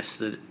perhaps suggests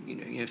that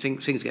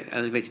things get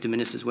elevated to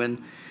ministers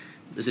when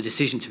there's a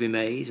decision to be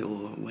made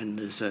or when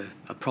there's a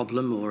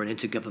problem or an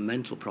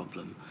intergovernmental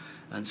problem.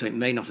 And so it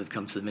may not have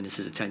come to the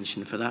minister's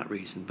attention for that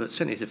reason. But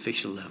certainly at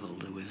official level,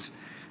 there was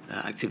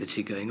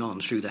activity going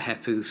on through the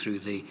HEPU, through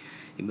the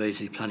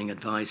Emergency Planning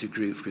Advisory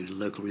Group, through the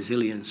Local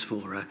Resilience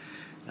Fora.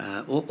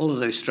 All of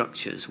those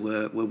structures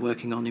were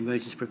working on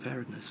emergency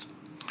preparedness.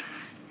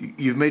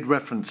 You've made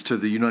reference to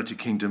the United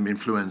Kingdom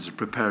Influenza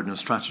Preparedness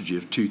Strategy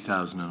of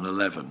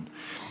 2011.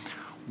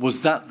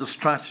 Was that the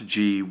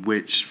strategy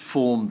which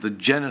formed the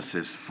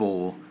genesis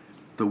for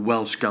the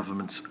Welsh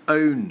Government's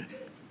own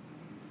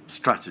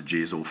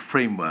strategies or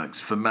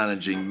frameworks for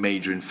managing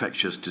major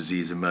infectious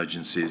disease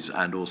emergencies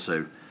and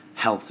also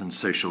health and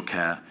social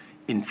care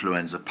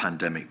influenza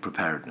pandemic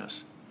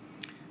preparedness?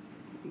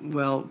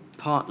 Well,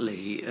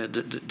 partly.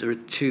 There are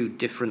two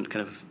different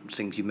kind of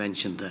things you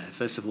mentioned there.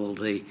 First of all,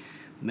 the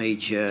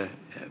major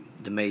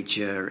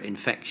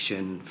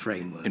infection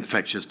framework.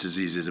 Infectious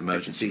diseases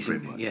emergency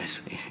framework. Yes.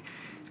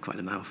 Quite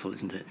a mouthful,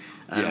 isn't it?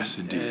 Yes,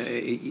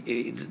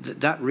 indeed.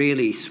 That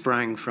really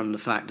sprang from the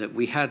fact that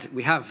we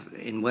have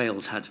in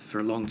Wales had for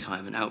a long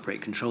time an outbreak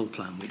control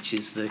plan, which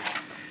is the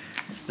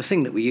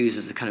thing that we use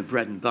as the kind of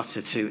bread and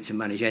butter to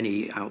manage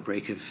any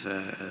outbreak of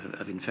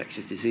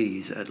infectious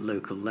disease at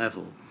local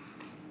level.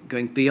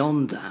 Going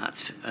beyond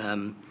that,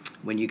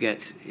 when you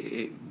get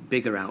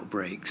bigger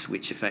outbreaks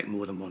which affect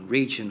more than one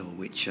region or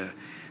which are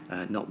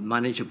not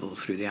manageable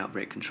through the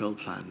outbreak control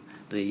plan,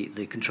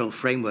 the control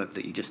framework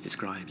that you just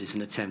described is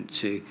an attempt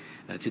to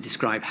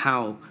describe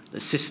how the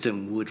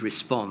system would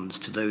respond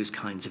to those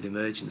kinds of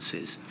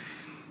emergencies.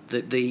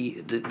 The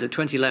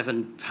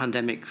 2011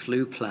 pandemic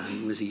flu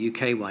plan was a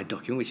UK-wide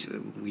document which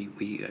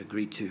we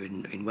agreed to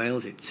in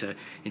Wales. It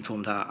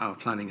informed our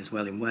planning as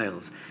well in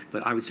Wales.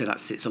 But I would say that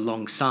sits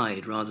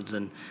alongside rather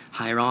than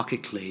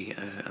hierarchically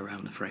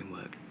around the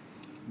framework.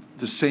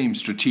 The same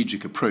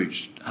strategic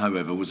approach,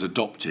 however, was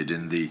adopted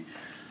in the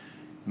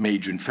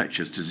Major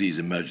Infectious Disease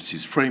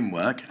Emergencies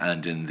Framework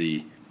and in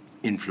the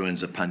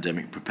Influenza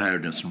Pandemic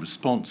Preparedness and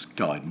Response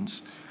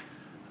Guidance,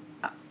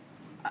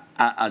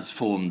 as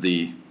formed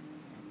the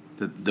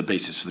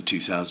basis for the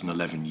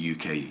 2011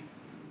 UK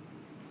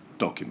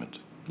document,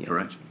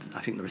 correct?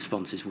 I think the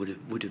responses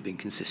would have been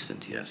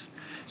consistent. Yes.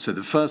 So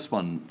the first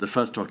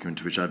document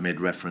to which I've made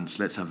reference,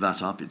 let's have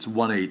that up. It's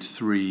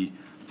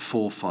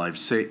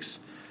 183456.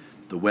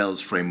 The Wales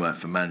Framework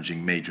for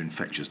Managing Major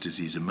Infectious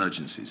Disease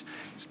Emergencies.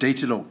 It's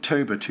dated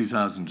October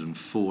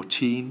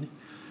 2014.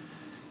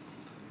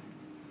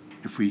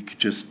 If we could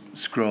just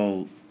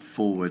scroll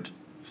forward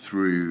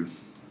through,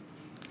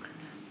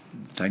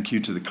 thank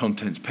you, to the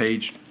contents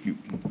page,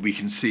 we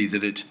can see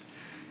that it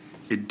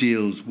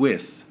deals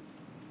with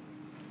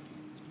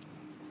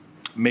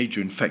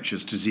major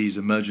infectious disease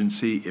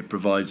emergency. It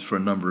provides for a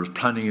number of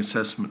planning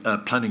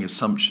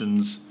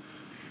assumptions,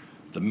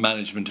 the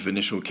management of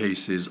initial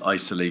cases,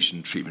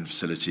 isolation, treatment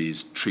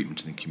facilities,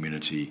 treatment in the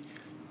community,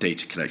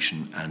 data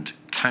collection, and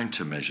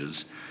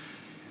countermeasures.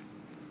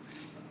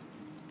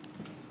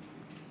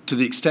 To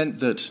the extent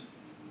that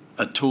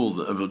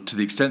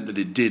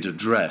it did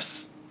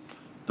address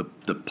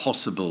the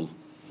possible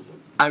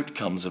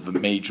outcomes of a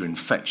major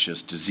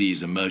infectious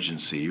disease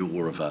emergency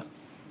or of a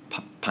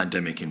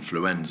pandemic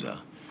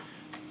influenza,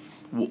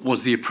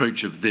 was the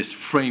approach of this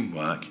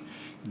framework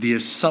the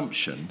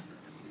assumption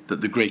that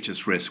the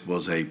greatest risk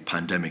was a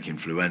pandemic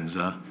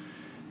influenza,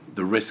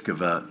 the risk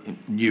of a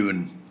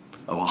new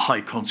or a high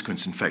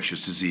consequence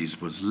infectious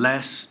disease was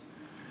less,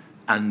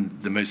 and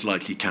the most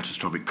likely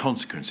catastrophic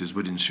consequences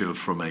would ensue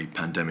from a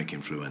pandemic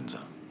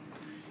influenza.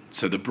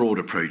 So the broad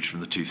approach from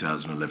the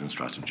 2011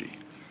 strategy.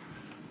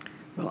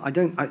 Well, I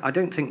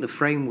don't think the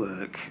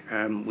framework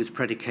was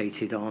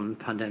predicated on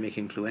pandemic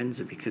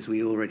influenza because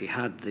we already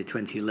had the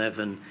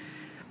 2011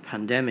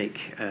 pandemic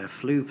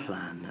flu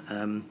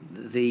plan.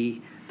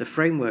 The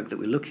framework that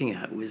we're looking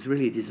at was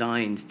really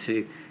designed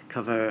to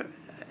cover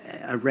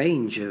a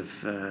range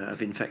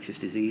of infectious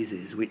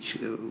diseases which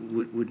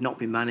would not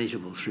be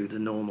manageable through the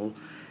normal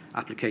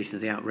application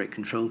of the outbreak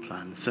control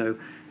plan. So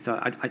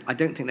I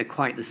don't think they're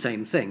quite the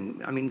same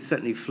thing. I mean,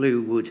 certainly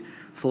flu would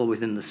fall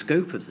within the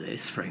scope of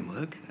this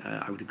framework.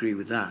 I would agree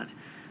with that.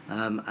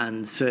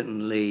 And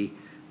certainly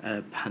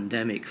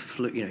pandemic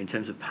flu, in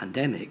terms of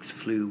pandemics,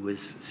 flu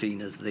was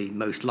seen as the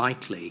most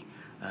likely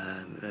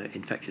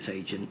infectious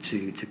agent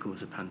to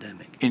cause a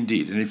pandemic.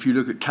 Indeed, and if you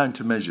look at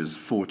countermeasures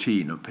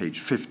 14 on page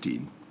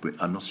 15,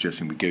 I'm not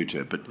suggesting we go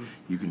to it, but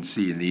you can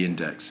see in the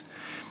index,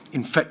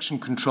 infection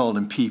control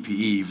and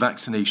PPE,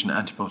 vaccination,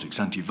 antibiotics,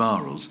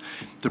 antivirals,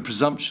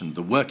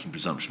 the working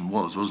presumption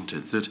wasn't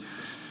it, that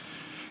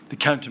the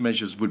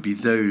countermeasures would be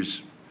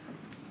those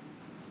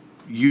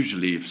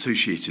usually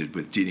associated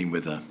with dealing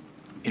with an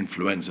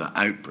influenza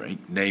outbreak,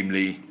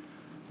 namely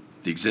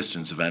the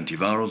existence of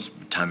antivirals,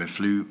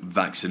 Tamiflu,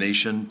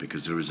 vaccination,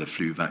 because there is a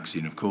flu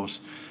vaccine, of course,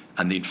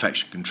 and the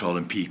infection control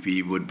and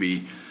PPE would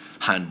be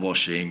hand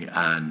washing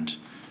and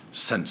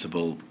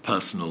sensible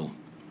personal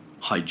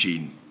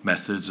hygiene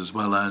methods, as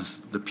well as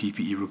the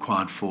PPE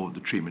required for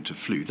the treatment of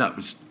flu. That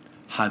was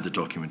how the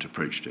document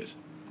approached it.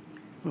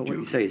 Well, what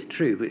you say is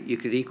true, but you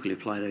could equally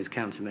apply those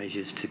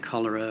countermeasures to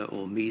cholera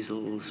or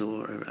measles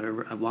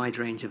or a wide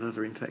range of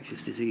other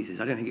infectious diseases.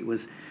 I don't think it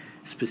was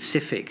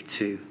specific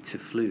to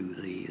flu,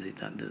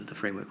 the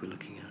framework we're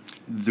looking at.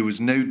 There was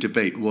no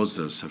debate, was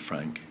there, Sir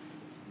Frank,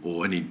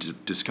 or any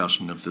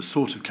discussion of the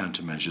sort of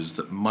countermeasures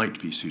that might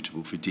be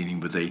suitable for dealing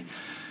with a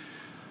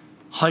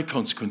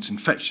high-consequence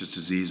infectious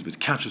disease with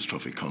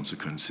catastrophic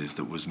consequences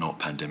that was not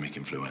pandemic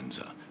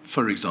influenza.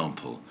 For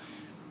example,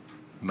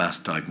 mass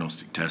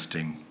diagnostic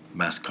testing,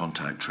 mass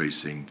contact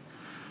tracing,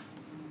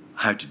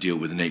 how to deal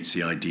with an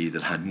HCID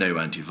that had no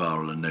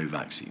antiviral and no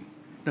vaccine.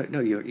 No,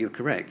 you're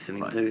correct. I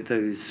mean, Right.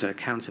 those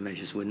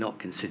countermeasures were not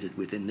considered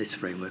within this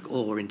framework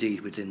or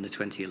indeed within the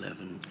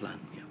 2011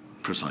 plan. Yeah.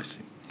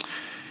 Precisely.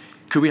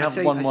 Could we have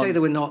I say they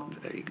were not.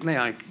 May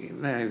I?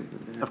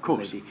 Of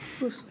course. Maybe?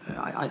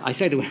 I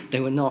say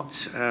they were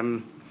not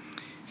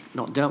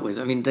dealt with.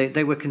 I mean,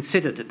 they were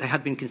considered. They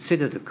had been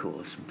considered, of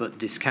course, but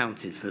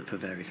discounted for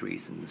various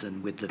reasons,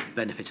 and with the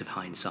benefit of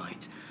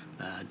hindsight,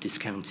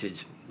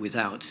 discounted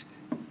without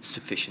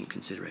sufficient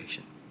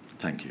consideration.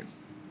 Thank you.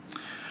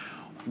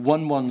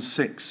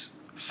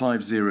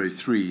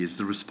 116503 is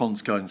the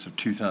response guidance of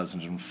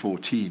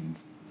 2014.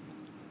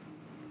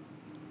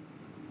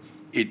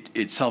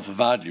 It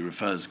self-avowedly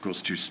refers, of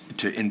course,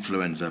 to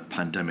influenza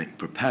pandemic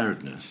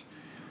preparedness.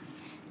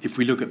 If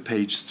we look at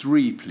page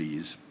 3,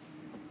 please.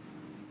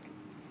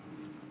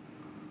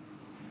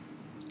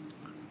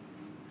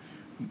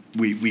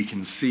 We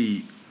can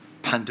see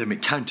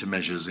pandemic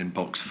countermeasures in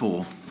box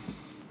 4.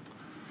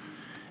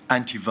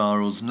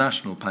 Antivirals,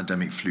 National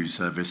Pandemic Flu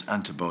Service,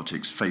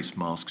 antibiotics, face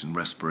masks and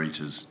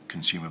respirators,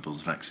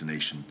 consumables,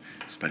 vaccination,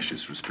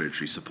 specialist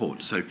respiratory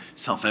support. So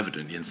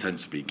self-evidently and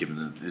sensibly, given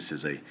that this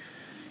is a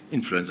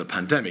influenza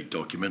pandemic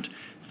document,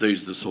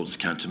 those are the sorts of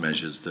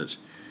countermeasures that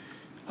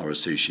are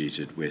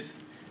associated with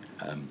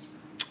an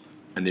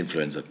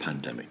influenza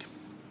pandemic.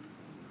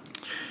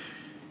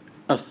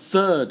 A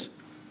third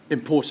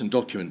important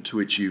document to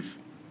which you've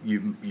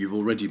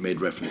already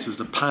made reference is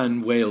the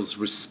Pan Wales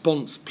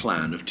Response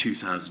Plan of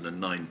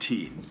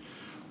 2019.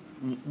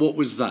 What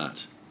was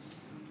that?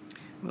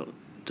 Well,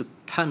 the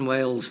Pan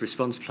Wales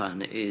Response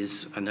Plan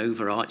is an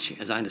overarching,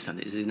 as I understand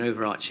it, is an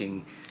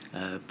overarching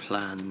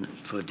plan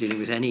for dealing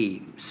with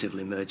any civil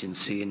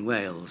emergency in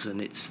Wales,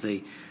 and it's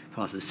the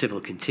part of the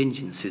civil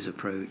contingencies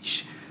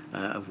approach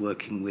of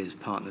working with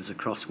partners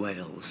across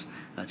Wales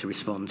to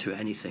respond to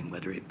anything,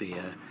 whether it be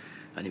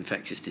an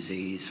infectious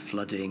disease,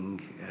 flooding,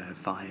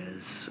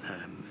 fires,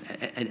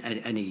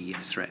 any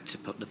threat to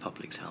the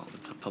public's health,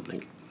 the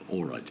public.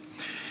 All right.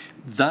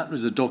 That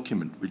was a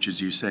document which, as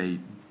you say,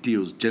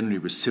 deals generally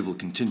with civil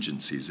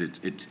contingencies.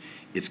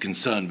 It's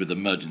concerned with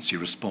emergency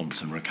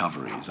response and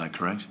recovery. Is that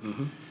correct?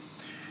 Mm-hmm.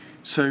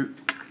 So,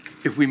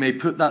 if we may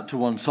put that to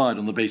one side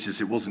on the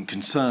basis it wasn't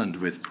concerned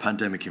with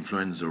pandemic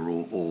influenza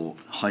or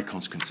high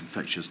consequence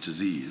infectious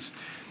disease,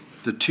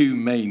 the two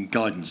main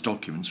guidance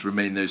documents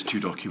remain those two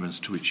documents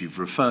to which you've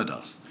referred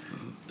us,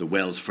 the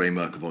Wales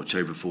Framework of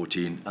October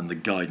 14 and the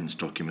guidance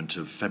document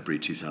of February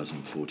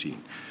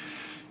 2014.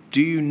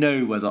 Do you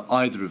know whether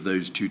either of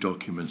those two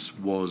documents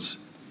was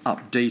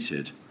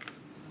updated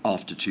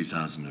after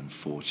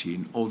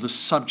 2014 or the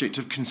subject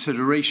of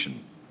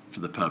consideration for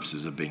the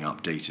purposes of being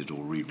updated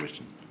or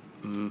rewritten?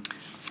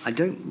 I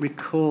don't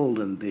recall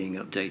them being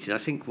updated. I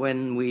think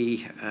when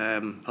we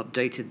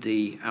updated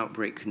the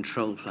outbreak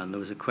control plan, there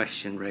was a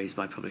question raised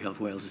by Public Health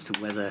Wales as to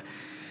whether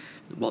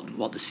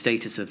what the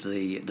status of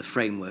the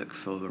framework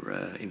for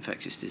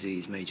infectious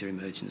disease major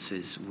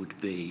emergencies would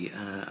be,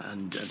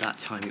 and at that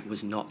time it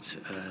was not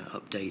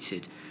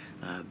updated.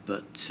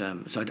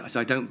 So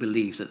I don't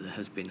believe that there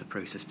has been a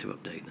process to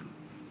update them.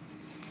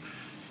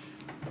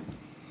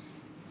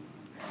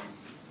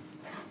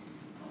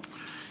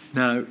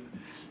 Now,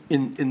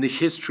 in the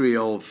history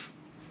of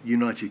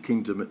United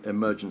Kingdom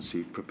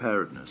emergency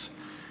preparedness,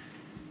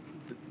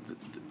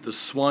 the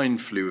swine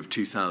flu of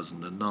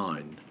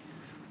 2009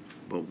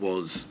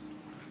 was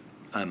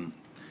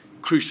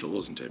crucial,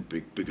 wasn't it?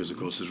 Because, of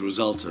course, as a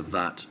result of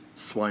that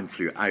swine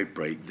flu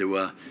outbreak, there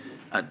were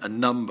a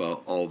number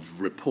of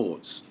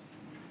reports,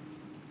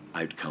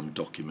 outcome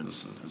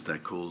documents, as they're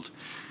called,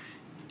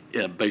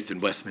 both in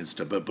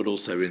Westminster but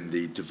also in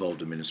the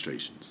devolved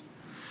administrations.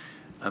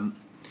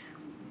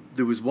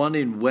 There was one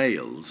in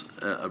Wales,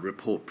 a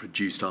report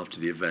produced after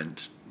the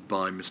event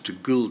by Mr.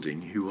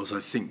 Goulding, who was, I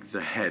think,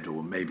 the head,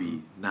 or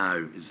maybe now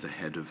is the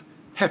head of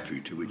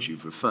HEPU, to which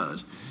you've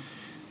referred.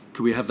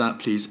 Could we have that,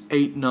 please?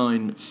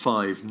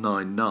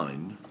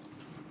 89599,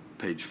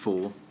 page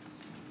 4.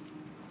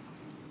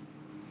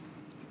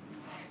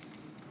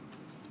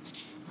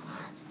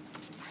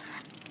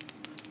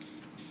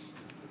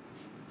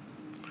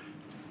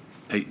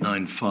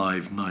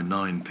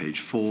 (89599) page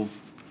 4,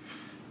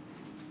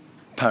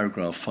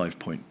 paragraph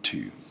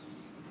 5.2.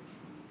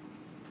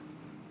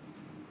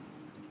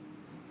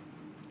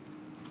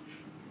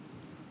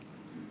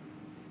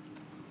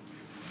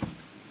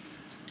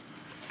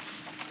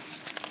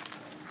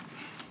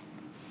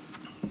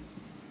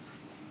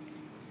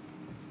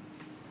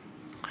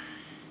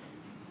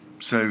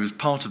 So, as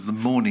part of the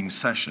morning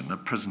session, a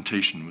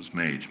presentation was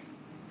made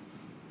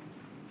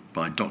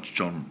by Dr.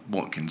 John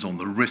Watkins on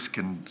the risks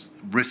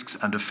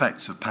and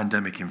effects of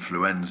pandemic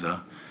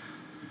influenza.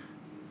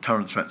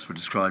 Current threats were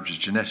described as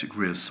genetic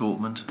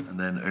reassortment, and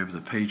then over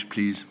the page,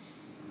 please.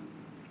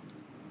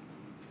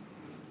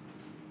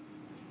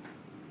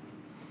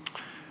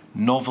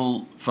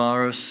 Novel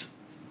virus,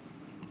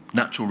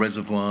 natural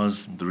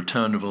reservoirs, the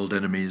return of old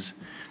enemies,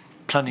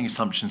 planning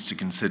assumptions to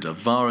consider.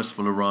 Virus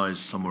will arise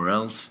somewhere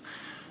else.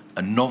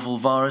 A novel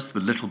virus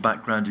with little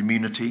background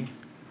immunity.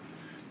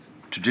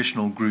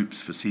 Traditional groups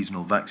for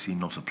seasonal vaccine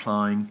not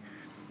applying.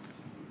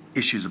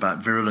 Issues about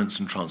virulence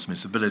and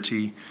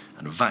transmissibility,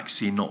 and a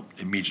vaccine not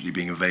immediately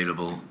being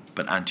available,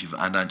 but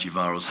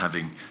antivirals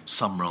having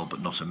some role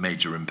but not a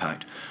major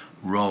impact.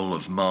 Role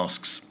of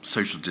masks,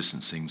 social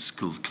distancing,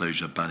 school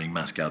closure, banning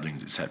mass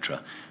gatherings,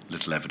 etc.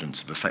 Little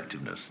evidence of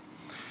effectiveness.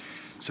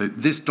 So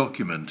this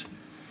document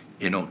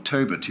in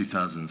October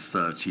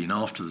 2013,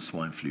 after the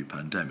swine flu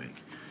pandemic,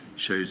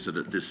 shows that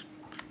at this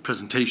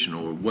presentation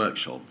or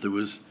workshop there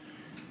was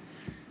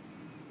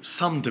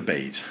some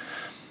debate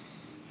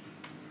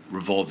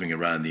revolving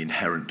around the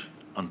inherent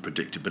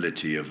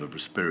unpredictability of a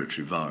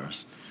respiratory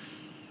virus,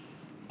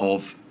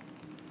 of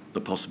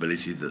the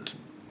possibility that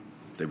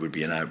there would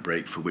be an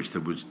outbreak for which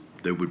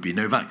there would be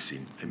no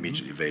vaccine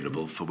immediately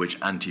available, for which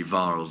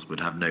antivirals would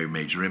have no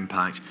major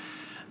impact,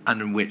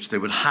 and in which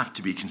there would have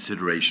to be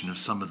consideration of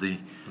some of the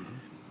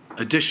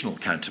additional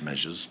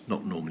countermeasures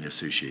not normally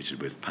associated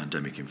with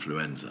pandemic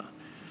influenza,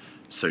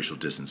 social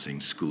distancing,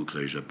 school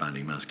closure,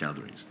 banning mass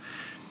gatherings.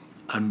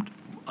 And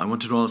I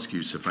wanted to ask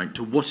you, Sir Frank,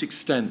 to what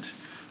extent,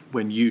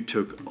 when you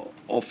took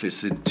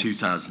office in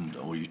 2000,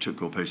 or you took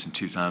your post in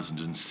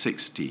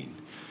 2016,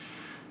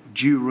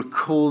 do you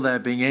recall there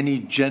being any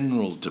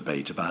general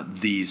debate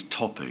about these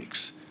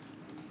topics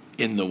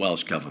in the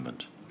Welsh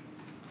Government?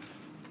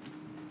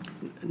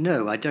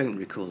 No, I don't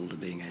recall there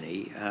being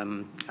any.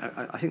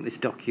 I think this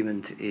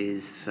document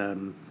is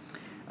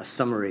a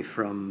summary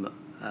from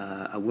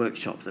a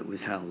workshop that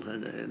was held.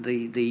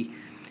 The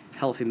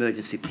Health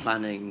Emergency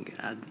Planning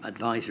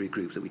Advisory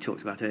Group that we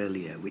talked about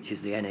earlier, which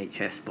is the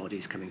NHS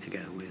bodies coming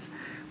together with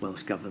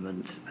Welsh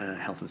Government,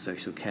 Health and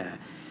Social Care,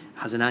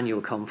 has an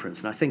annual conference.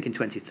 And I think in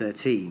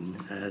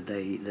 2013,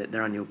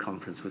 their annual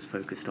conference was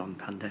focused on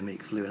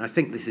pandemic flu. And I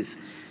think this is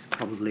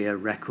probably a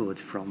record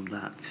from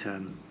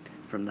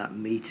that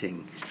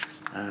meeting.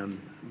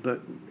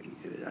 But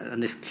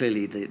this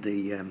clearly,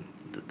 the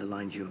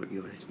lines you're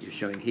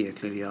showing here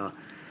clearly are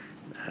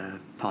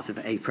part of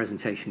a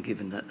presentation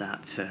given at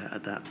that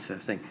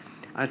thing.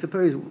 I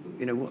suppose,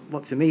 you know,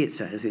 what to me it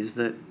says is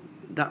that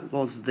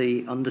was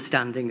the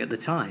understanding at the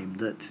time,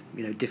 that,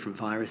 you know, different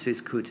viruses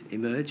could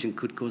emerge and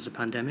could cause a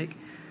pandemic.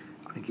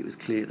 I think it was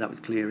clear, that was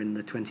clear in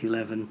the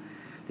 2011,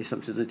 the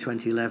assumption of the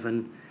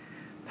 2011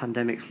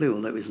 pandemic flu,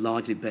 although it was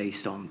largely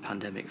based on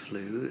pandemic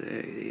flu.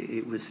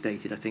 It was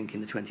stated, I think,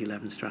 in the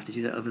 2011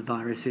 strategy that other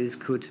viruses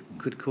could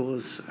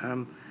cause,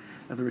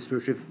 other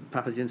respiratory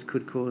pathogens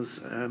could cause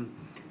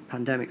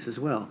pandemics as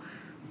well.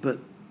 But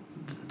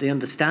the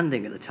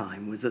understanding at the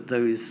time was that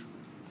those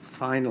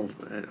final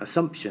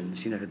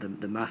assumptions, you know,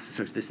 the mass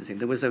social distancing,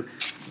 there was a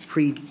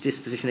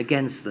predisposition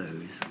against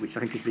those, which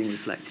I think is being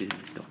reflected in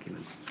this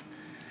document.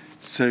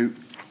 So,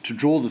 to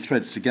draw the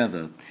threads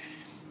together,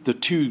 the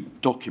two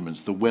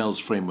documents, the Wales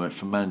Framework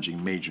for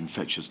Managing Major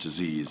Infectious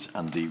Disease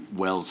and the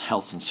Wales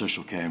Health and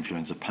Social Care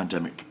Influenza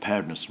Pandemic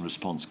Preparedness and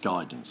Response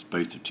Guidance,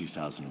 both of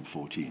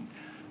 2014,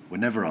 were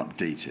never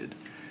updated.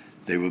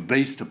 They were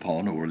based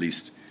upon, or at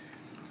least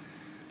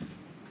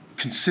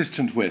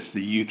consistent with,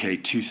 the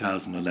UK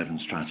 2011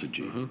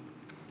 strategy. Mm-hmm.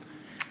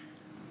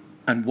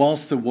 And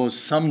whilst there was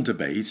some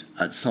debate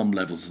at some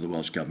levels of the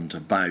Welsh Government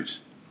about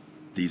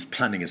these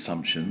planning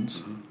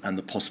assumptions, mm-hmm, and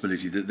the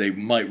possibility that they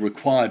might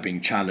require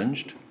being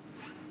challenged,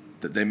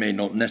 that they may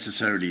not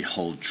necessarily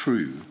hold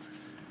true,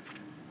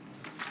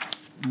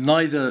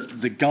 neither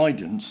the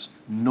guidance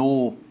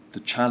nor the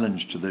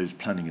challenge to those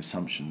planning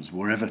assumptions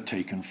were ever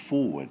taken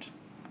forward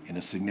in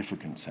a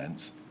significant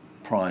sense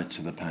prior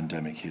to the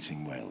pandemic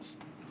hitting Wales.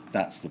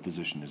 That's the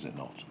position, is it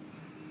not?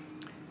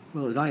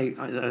 Well, as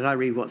I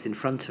read what's in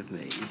front of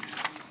me,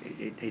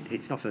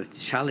 it's not a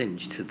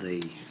challenge to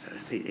the.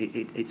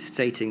 It's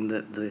stating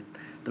that the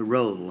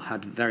role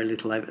had very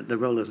little. The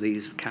role of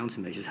these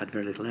countermeasures had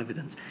very little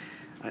evidence.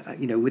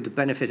 With the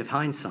benefit of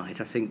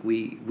hindsight, I think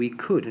we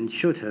could and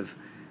should have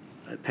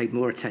paid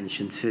more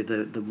attention to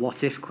the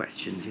what if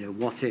questions.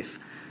 What if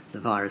the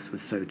virus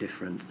was so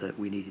different that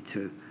we needed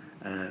to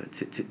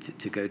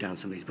go down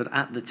some of these? But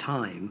at the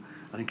time,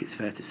 I think it's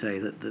fair to say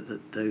that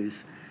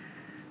those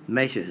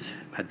measures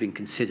had been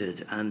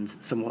considered and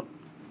somewhat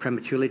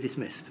prematurely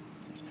dismissed.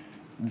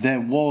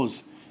 There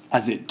was,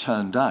 as it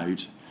turned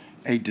out,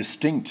 a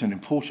distinct and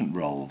important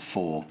role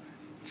for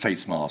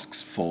face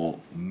masks, for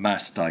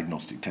mass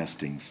diagnostic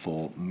testing,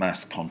 for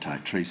mass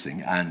contact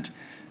tracing, and,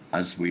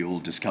 as we all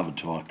discovered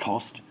to our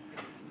cost,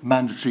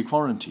 mandatory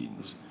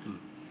quarantines.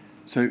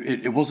 So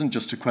it wasn't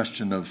just a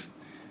question of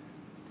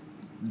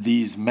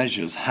these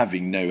measures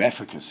having no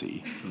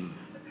efficacy.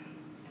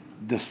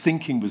 The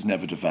thinking was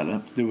never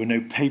developed. There were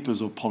no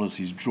papers or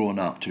policies drawn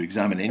up to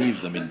examine any of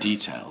them in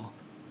detail.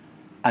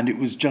 And it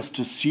was just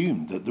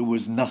assumed that there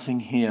was nothing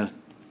here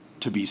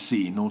to be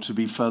seen or to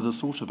be further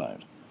thought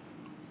about.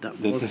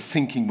 The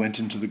thinking went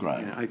into the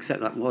ground. Yeah, I accept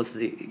that was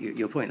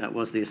your point. That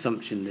was the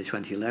assumption in the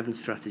 2011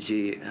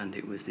 strategy, and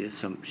it was the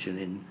assumption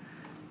in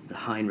the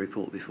Hine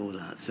report before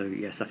that. So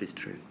yes, that is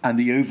true. And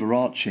the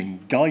overarching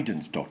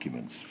guidance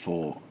documents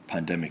for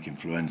pandemic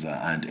influenza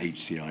and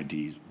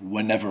HCIDs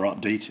were never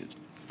updated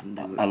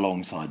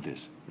alongside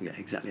this. Yeah,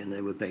 exactly, and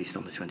they were based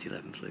on the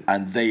 2011 flu.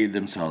 And they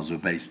themselves were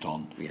based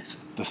on yes,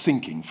 the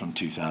thinking from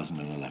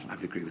 2011. I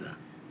would agree with that.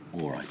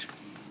 All right.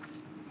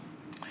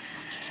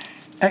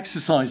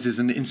 Exercises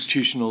and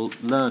institutional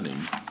learning.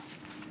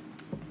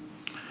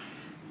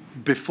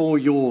 Before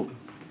your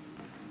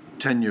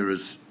tenure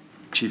as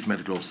Chief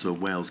Medical Officer of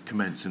Wales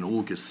commenced in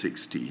August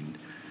 16,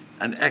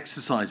 an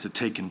exercise had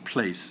taken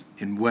place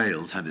in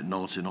Wales, had it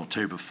not, in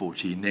October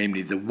 14,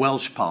 namely the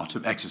Welsh part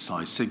of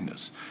Exercise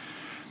Cygnus.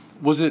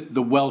 Was it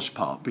the Welsh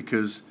part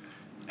because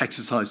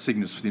Exercise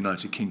Cygnus for the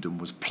United Kingdom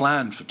was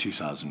planned for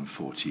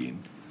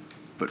 2014,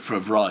 but for a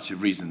variety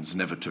of reasons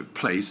never took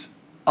place,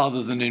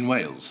 other than in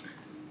Wales?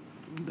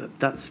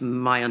 That's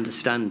my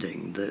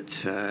understanding,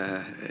 that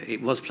it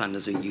was planned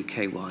as a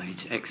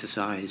UK-wide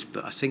exercise,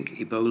 but I think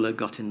Ebola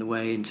got in the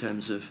way in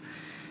terms of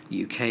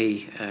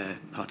UK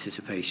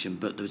participation,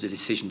 but there was a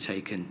decision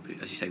taken,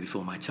 as you say,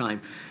 before my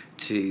time,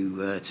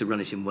 to run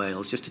it in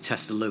Wales, just to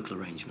test the local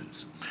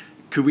arrangements.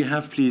 Could we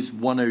have, please,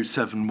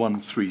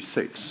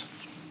 107136?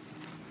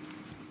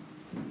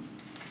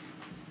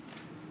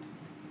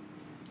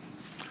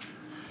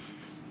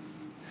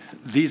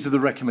 These are the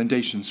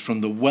recommendations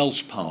from the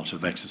Welsh part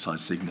of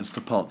Exercise Cygnus,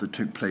 the part that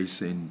took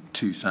place in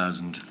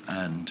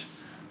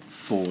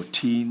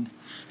 2014.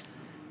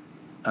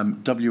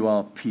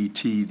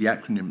 WRPT, the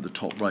acronym at the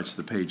top right of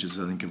the page, is,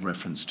 I think, in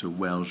reference to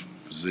Welsh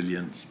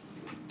Resilience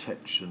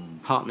Protection...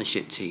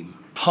 Partnership Team.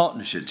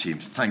 Partnership Team.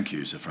 Thank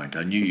you, Sir Frank.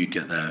 I knew you'd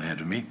get there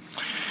ahead of me.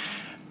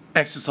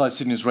 Exercise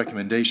Cygnus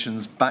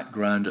recommendations,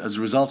 background. As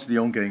a result of the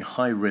ongoing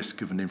high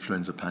risk of an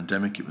influenza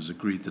pandemic, it was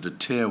agreed that a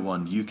Tier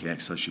 1 UK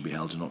exercise should be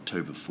held in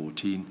October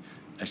 14.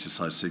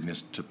 Exercise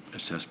Cygnus to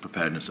assess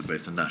preparedness at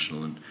both a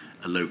national and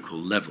a local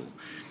level.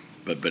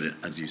 But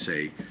as you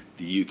say,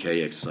 the UK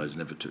exercise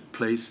never took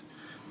place.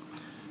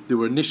 There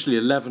were initially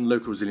 11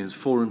 local resilience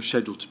forums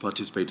scheduled to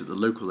participate at the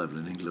local level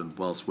in England,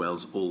 whilst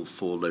Wales, all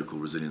 4 local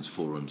resilience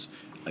forums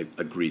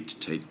agreed to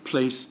take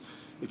place.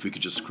 If we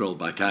could just scroll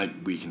back out,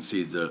 we can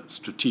see the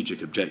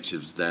strategic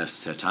objectives there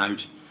set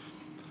out.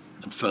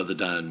 And further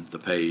down the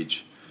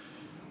page,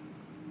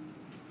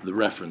 the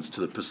reference to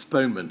the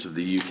postponement of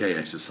the UK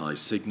exercise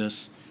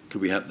Cygnus.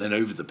 Could we have then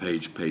over the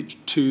page, page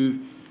 2,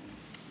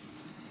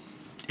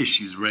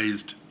 issues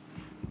raised.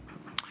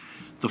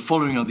 The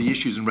following are the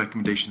issues and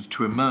recommendations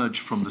to emerge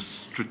from the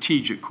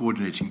strategic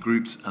coordinating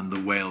groups and the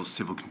Wales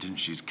Civil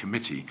Contingencies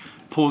Committee.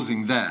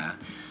 Pausing there,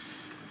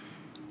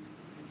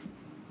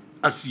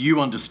 as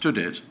you understood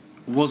it,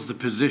 was the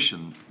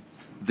position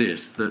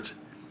this, that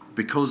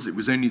because it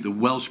was only the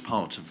Welsh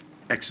part of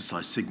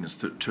Exercise Cygnus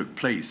that took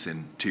place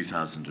in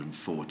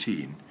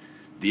 2014,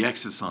 the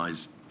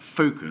exercise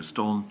focused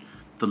on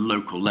the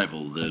local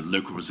level, the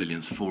local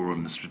resilience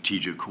forum, the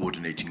strategic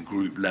coordinating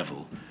group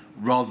level,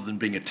 rather than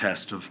being a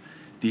test of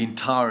the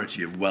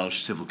entirety of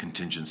Welsh civil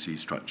contingency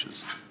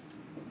structures?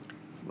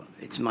 Well,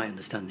 it's my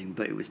understanding,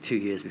 but it was 2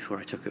 years before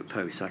I took up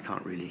post, so I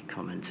can't really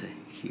comment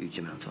a huge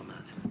amount on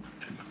that.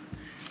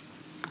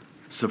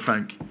 So,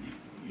 Frank,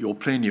 you're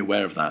plainly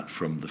aware of that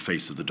from the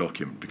face of the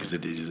document, because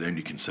it is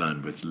only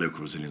concerned with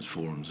local resilience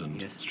forums and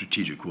yes,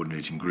 strategic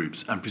coordinating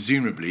groups. And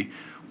presumably,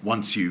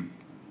 once you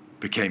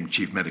became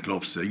Chief Medical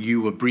Officer,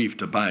 you were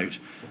briefed about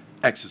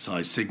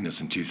Exercise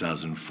Cygnus in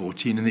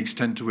 2014 and the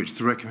extent to which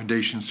the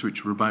recommendations to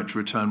which we're about to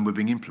return were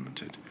being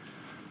implemented.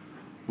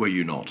 Were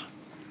you not?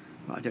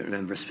 I don't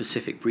remember a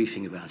specific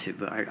briefing about it,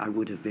 but I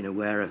would have been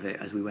aware of it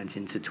as we went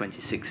into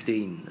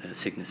 2016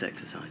 Cygnus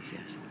exercise,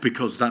 yes.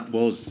 Because that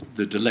was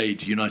the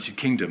delayed United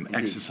Kingdom Indeed.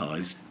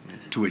 exercise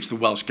Yes. to which the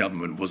Welsh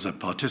Government was a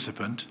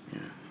participant. Yeah.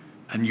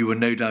 And you were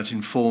no doubt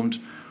informed,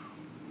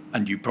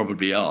 and you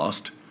probably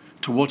asked,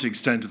 to what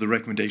extent have the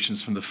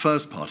recommendations from the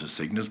first part of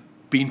Cygnus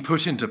been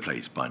put into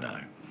place by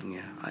now?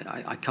 Yeah,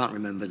 I can't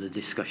remember the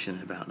discussion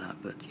about that,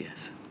 but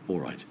yes. All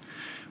right.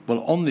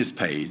 Well, on this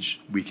page,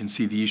 we can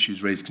see the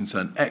issues raised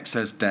concern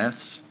excess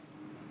deaths,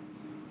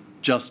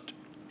 just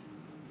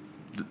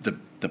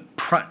the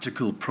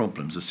practical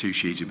problems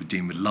associated with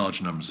dealing with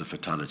large numbers of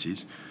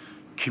fatalities,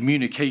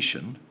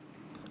 communication,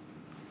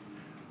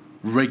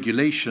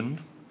 regulation,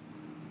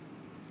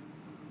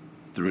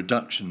 the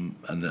reduction,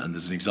 and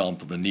there's an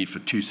example, the need for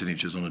 2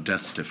 signatures on a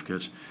death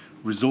certificate,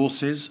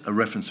 resources, a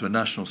reference to a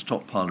national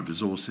stockpile of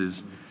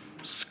resources,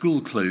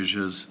 school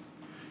closures,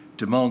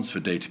 demands for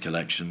data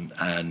collection,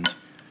 and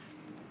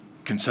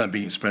concern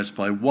being expressed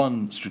by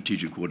one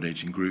strategic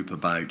coordinating group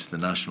about the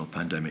National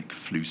Pandemic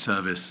Flu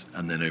Service.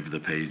 And then over the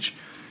page,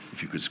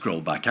 if you could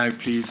scroll back out,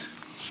 please.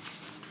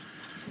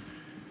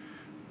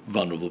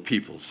 Vulnerable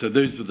people. So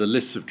those were the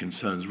lists of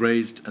concerns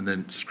raised, and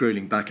then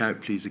scrolling back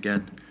out, please,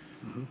 again.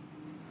 Mm-hmm.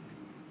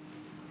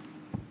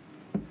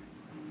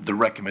 The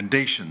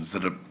recommendations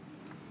that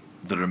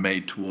are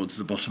made towards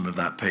the bottom of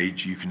that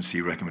page, you can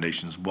see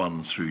recommendations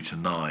 1 through to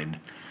 9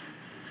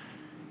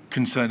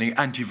 concerning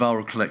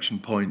antiviral collection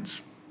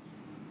points,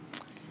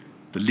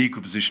 the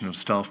legal position of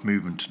staff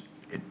movement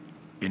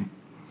in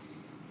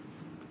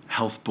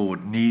health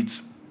board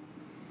needs,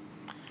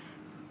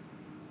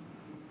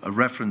 a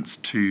reference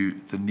to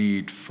the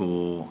need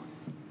for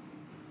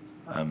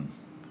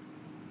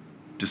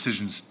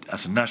decisions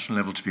at a national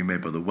level to be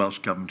made by the Welsh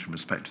Government in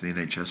respect to the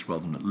NHS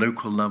rather than at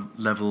local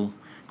level,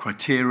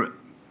 criteria,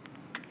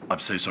 I'm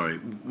so sorry,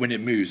 when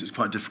it moves it's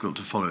quite difficult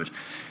to follow it,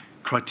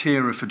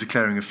 criteria for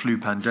declaring a flu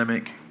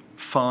pandemic,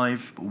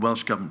 5,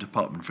 Welsh Government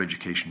Department for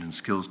Education and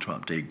Skills to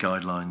update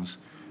guidelines,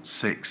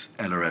 6,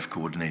 LRF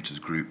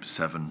Coordinators Group,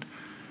 7,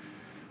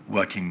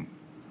 working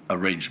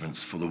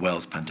arrangements for the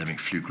Wales Pandemic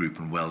Flu Group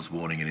and Wales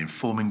Warning and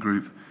Informing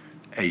Group,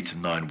 8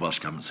 and 9, Welsh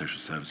Government Social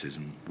Services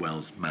and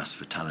Wales Mass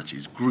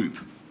Fatalities Group.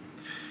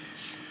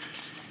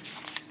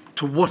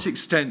 To what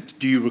extent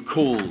do you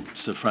recall,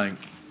 Sir Frank,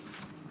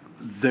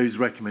 those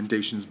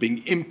recommendations being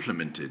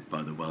implemented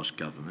by the Welsh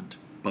Government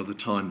by the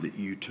time that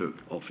you took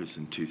office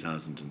in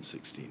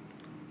 2016?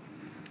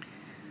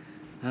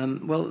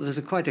 Well, there's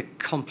quite a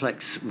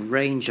complex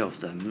range of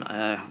them.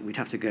 We'd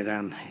have to go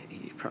down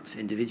perhaps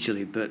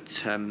individually, but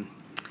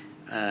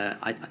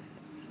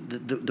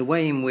the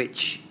way in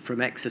which,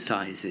 from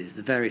exercises,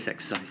 the various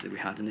exercises that we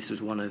had, and this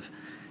was one of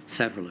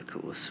several, of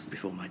course,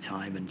 before my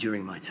time and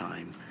during my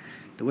time,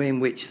 the way in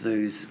which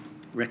those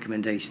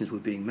recommendations were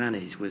being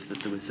managed was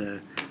that there was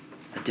a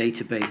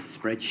database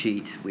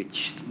spreadsheet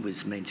which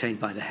was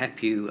maintained by the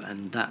HEPU,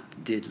 and that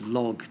did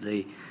log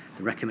the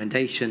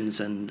recommendations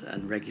and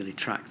regularly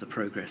track the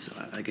progress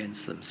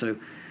against them. So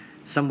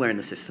somewhere in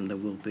the system there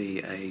will be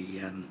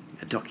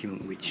a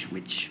document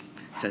which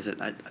says at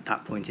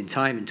that point in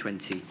time in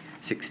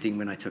 2016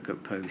 when I took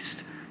up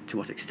post to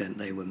what extent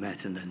they were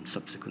met, and then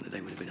subsequently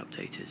they would have been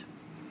updated.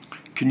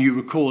 Can you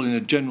recall in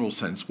a general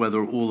sense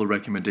whether all the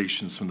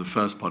recommendations from the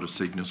first part of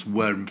Cygnus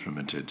were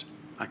implemented?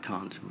 I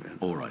can't.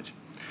 All right.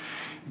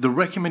 The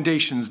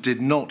recommendations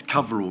did not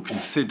cover or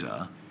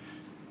consider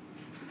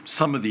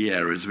some of the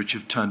areas which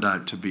have turned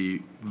out to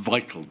be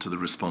vital to the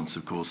response,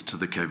 of course, to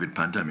the COVID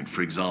pandemic.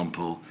 For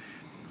example,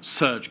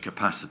 surge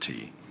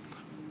capacity,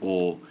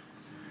 or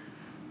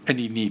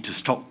any need to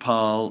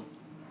stockpile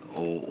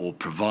or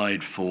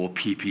provide for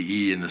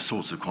PPE in the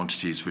sorts of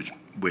quantities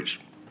which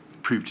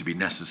proved to be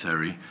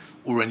necessary,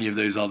 or any of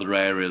those other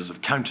areas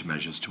of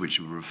countermeasures to which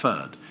you were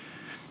referred.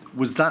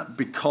 Was that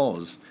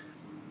because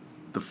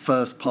the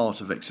first part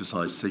of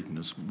exercise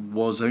Cygnus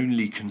was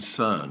only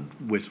concerned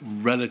with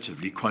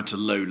relatively quite a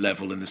low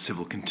level in the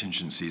civil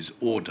contingencies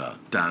order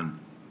down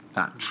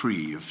that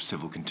tree of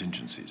civil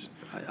contingencies?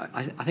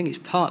 I think it's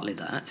partly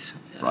that,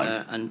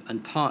 right.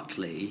 and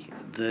partly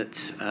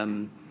that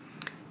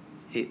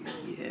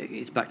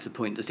it's back to the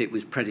point that it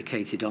was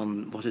predicated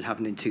on what had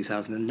happened in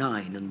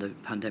 2009 and the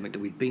pandemic that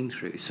we'd been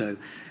through. So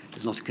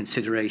there's a lot of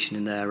consideration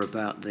in there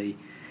about the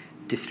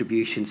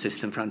distribution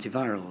system for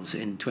antivirals.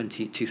 In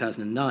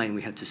 2009,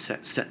 we had to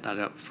set that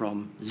up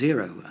from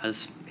zero,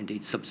 as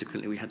indeed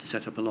subsequently we had to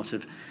set up a lot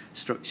of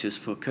structures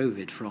for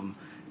COVID from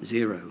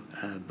zero.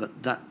 But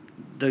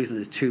those are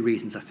the two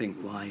reasons, I think,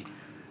 why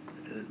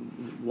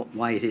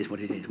it is what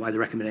it is, why the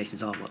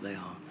recommendations are what they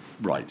are.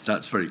 Right,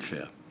 that's very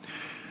clear.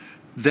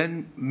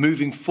 Then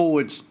moving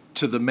forward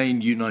to the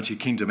main United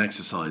Kingdom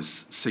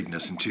exercise,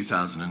 Cygnus, in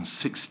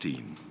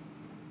 2016.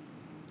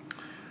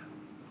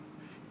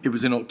 It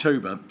was in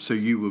October, so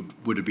you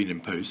would have been in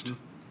post.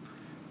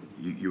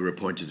 You were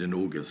appointed in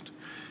August.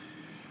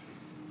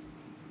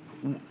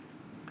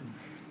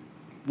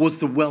 Was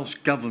the Welsh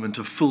Government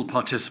a full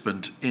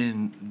participant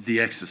in the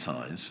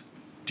exercise?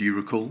 Do you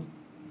recall?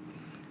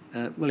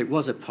 Well, it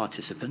was a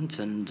participant,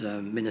 and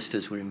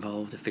ministers were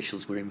involved,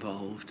 officials were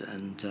involved,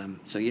 and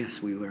so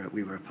yes, we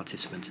were a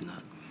participant in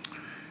that.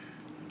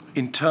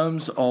 In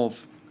terms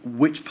of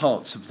which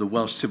parts of the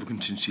Welsh civil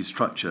contingency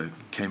structure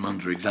came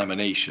under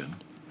examination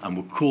and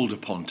were called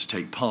upon to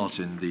take part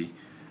in the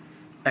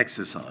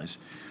exercise,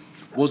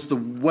 was the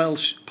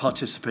Welsh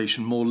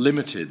participation more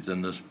limited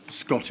than the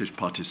Scottish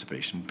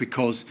participation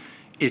because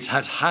it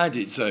had had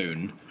its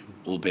own,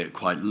 albeit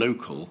quite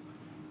local,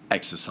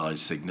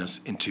 exercise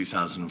Cygnus in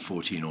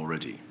 2014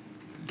 already?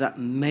 That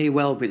may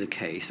well be the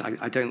case.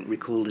 I don't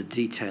recall the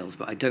details,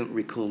 but I don't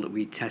recall that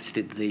we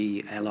tested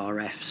the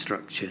LRF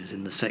structures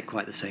in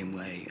quite the same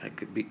way. It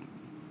could be,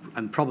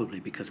 and probably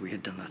because we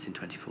had done that in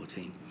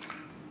 2014.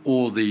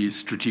 Or the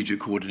strategic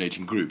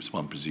coordinating groups,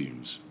 one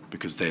presumes,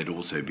 because they had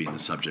also been the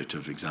subject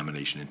of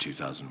examination in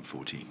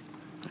 2014.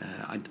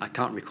 I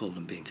can't recall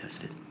them being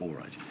tested. All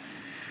right.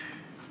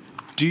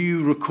 Can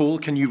you recall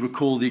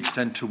the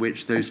extent to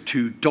which those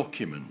two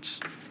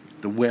documents,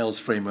 the Wales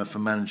Framework for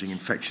Managing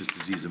Infectious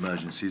Disease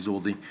Emergencies or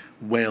the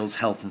Wales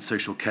Health and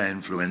Social Care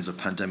Influenza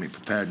Pandemic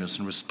Preparedness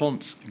and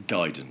Response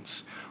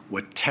Guidance,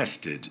 were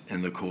tested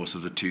in the course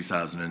of the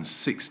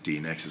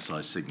 2016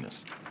 exercise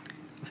Cygnus?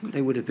 I think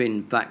they would have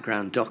been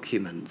background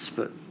documents,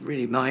 but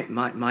really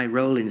my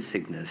role in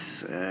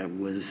Cygnus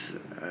was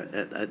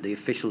at the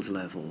officials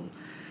level,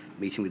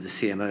 meeting with the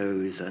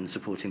CMOs and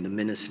supporting the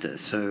minister.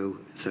 So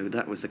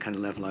that was the kind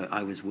of level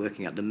I was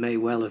working at. There may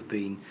well have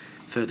been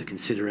further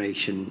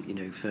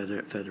consideration,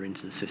 further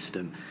into the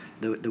system.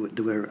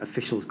 There were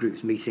officials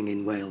groups meeting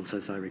in Wales,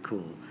 as I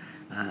recall,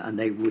 and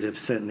they would have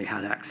certainly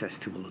had access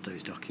to all of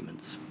those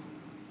documents.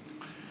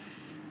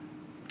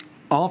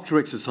 After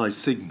exercise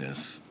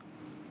Cygnus,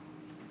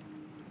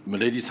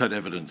 Milady's had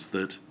evidence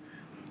that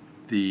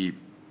the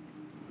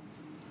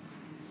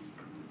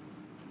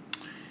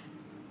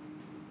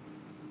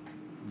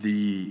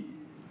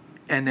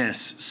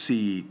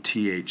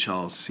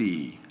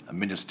NSC-THRC, a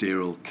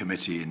ministerial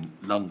committee in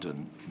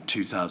London in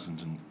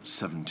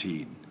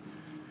 2017,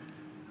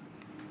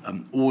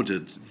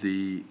 ordered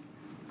the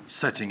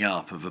setting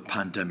up of a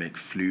pandemic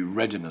flu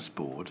readiness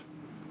board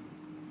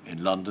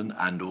in London,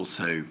 and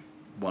also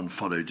one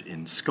followed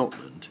in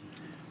Scotland.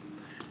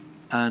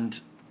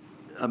 And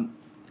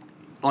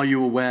are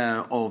you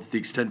aware of the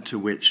extent to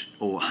which,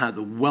 or how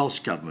the Welsh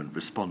Government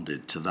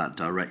responded to that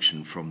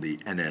direction from the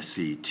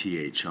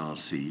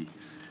NSC-THRC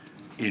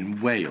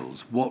in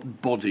Wales?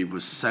 What body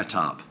was set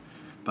up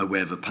by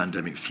way of a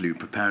pandemic flu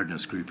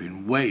preparedness group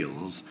in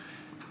Wales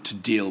to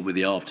deal with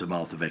the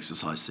aftermath of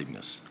exercise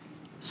Cygnus?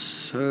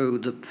 So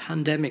the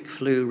pandemic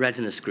flu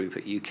readiness group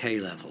at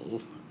UK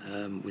level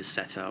was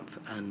set up,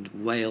 and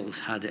Wales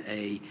had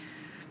an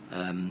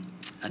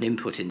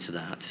input into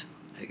that,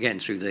 again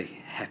through the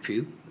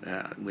HEPU,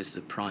 was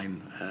the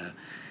prime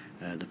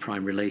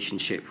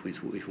relationship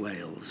with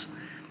Wales.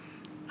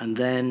 And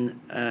then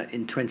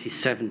in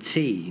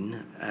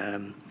 2017,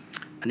 an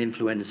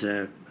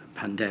influenza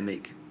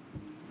pandemic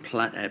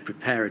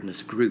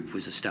preparedness group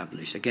was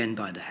established, again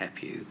by the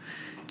HEPU,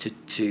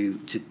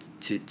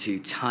 to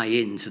tie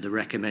into the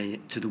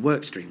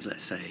work streams,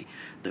 let's say,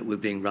 that were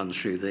being run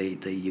through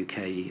the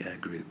UK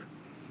group.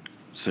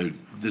 So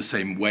the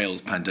same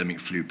Wales Pandemic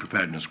Flu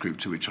Preparedness Group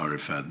to which I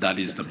referred, that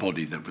is the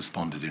body that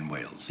responded in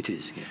Wales? It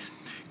is, yes.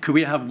 Could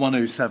we have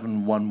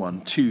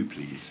 107112,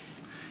 please?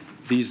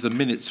 These are the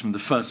minutes from the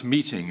first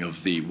meeting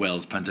of the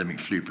Wales Pandemic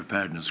Flu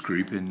Preparedness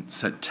Group in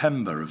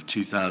September of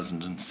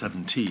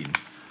 2017.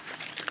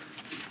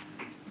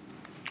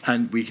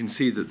 And we can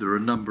see that there are a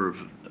number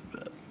of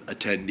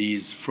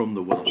attendees from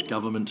the Welsh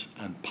Government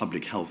and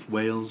Public Health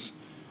Wales.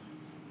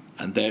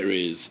 And there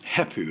is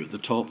HEPU at the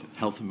top,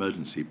 Health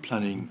Emergency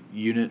Planning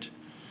Unit.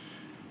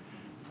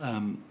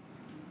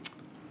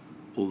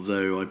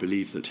 Although I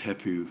believe that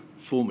HEPU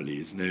formally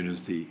is known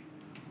as the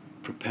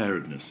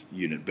Preparedness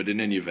Unit, but in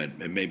any event,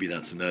 maybe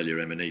that's an earlier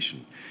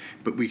emanation.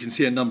 But we can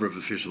see a number of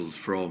officials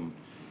from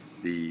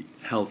the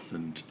Health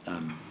and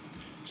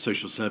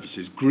Social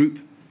Services Group,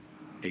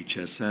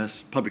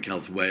 HSS, Public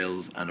Health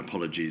Wales, and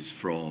apologies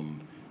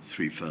from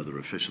 3 further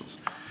officials.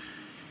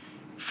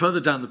 Further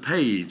down the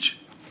page,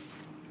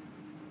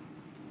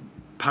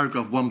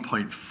 paragraph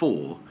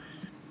 1.4,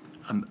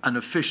 an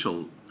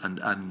official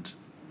and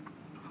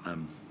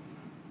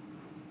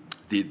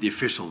the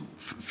official,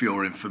 for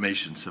your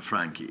information, Sir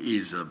Frank,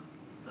 is a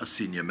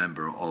senior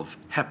member of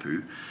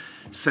HEPU,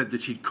 said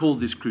that he'd called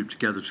this group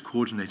together to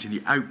coordinate any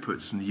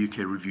outputs from the UK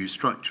review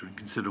structure and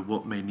consider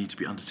what may need to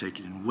be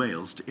undertaken in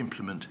Wales to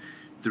implement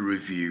the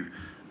review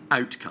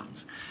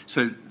outcomes.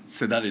 So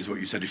that is what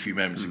you said a few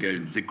moments ago.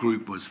 The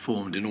group was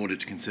formed in order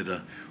to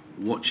consider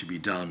what should be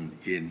done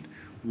in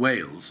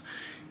Wales.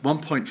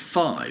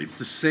 1.5,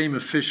 the same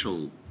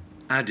official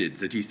added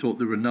that he thought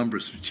there were a number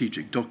of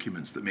strategic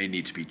documents that may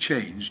need to be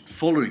changed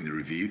following the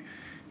review,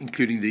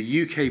 including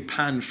the UK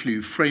Pan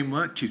Flu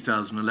Framework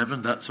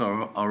 2011, that's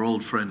our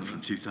old friend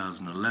from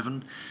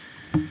 2011,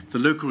 the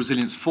Local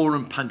Resilience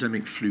Forum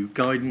Pandemic Flu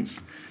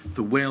Guidance,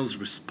 the Wales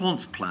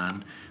Response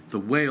Plan, the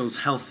Wales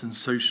Health and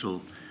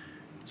Social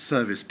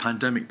Service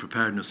Pandemic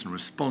Preparedness and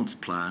Response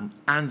Plan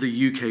and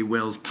the UK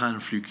Wales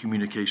Pan-Flu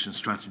Communication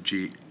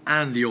Strategy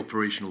and the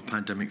Operational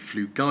Pandemic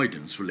Flu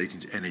Guidance relating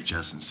to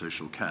NHS and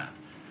social care.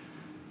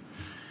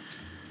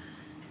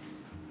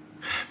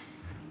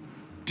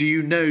 Do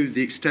you know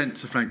the extent,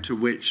 Sir Frank, to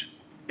which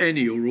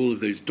any or all of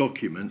those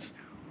documents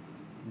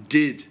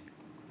did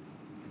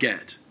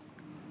get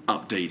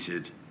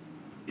updated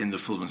in the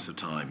fullness of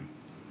time?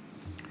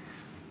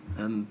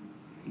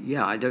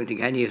 Yeah, I don't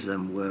think any of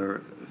them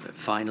were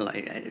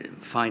finally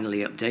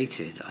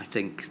updated. I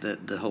think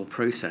that the whole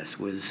process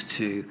was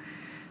to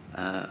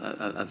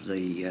of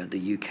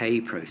the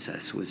UK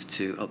process was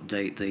to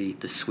update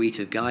the suite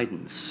of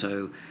guidance.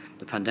 So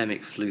the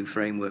pandemic flu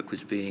framework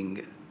was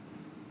being,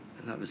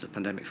 that was the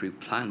pandemic flu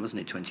plan,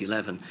 wasn't it?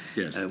 2011.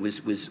 Yes.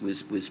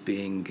 Was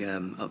being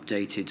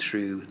updated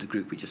through the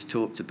group we just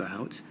talked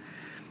about.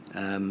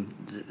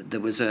 There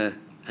was an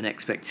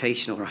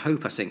expectation or a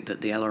hope, I think,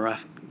 that the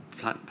LRF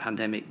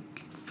pandemic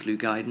flu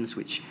guidance,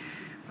 which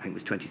I think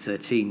was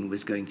 2013,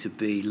 was going to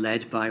be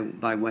led by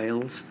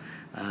Wales,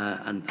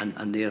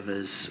 and the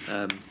others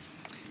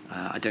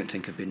I don't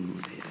think have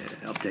been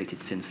updated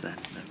since then.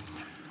 No.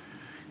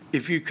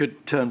 If you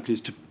could turn, please,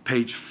 to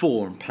page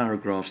 4 and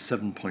paragraph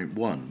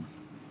 7.1,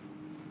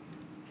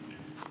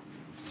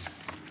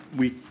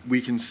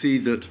 we can see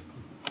that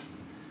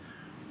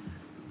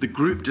the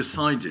group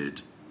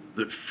decided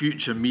that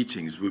future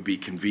meetings would be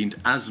convened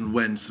as and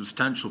when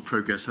substantial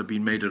progress had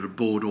been made at a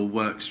board or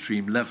work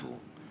stream level.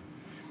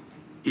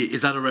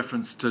 Is that a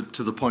reference to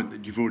the point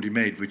that you've already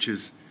made, which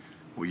is,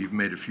 or you've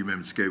made a few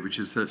moments ago, which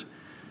is that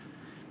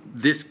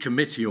this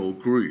committee or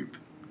group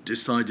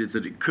decided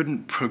that it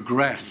couldn't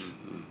progress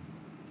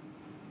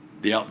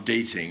the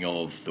updating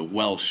of the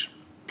Welsh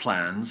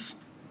plans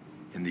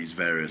in these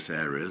various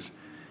areas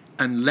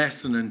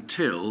unless and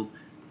until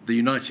the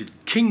United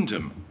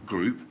Kingdom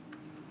group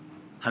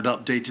had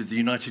updated the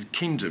United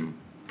Kingdom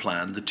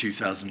plan, the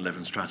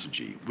 2011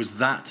 strategy? Was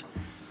that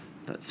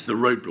the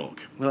roadblock?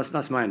 Well,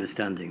 that's my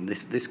understanding.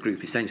 This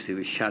group essentially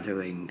was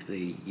shadowing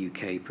the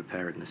UK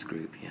preparedness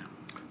group, yeah.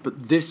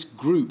 But this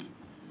group,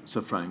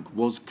 Sir Frank,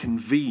 was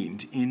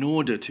convened in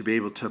order to be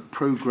able to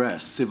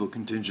progress civil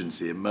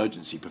contingency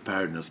emergency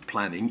preparedness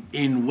planning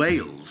in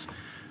Wales.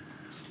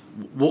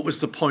 What was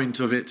the point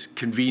of it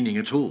convening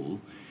at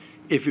all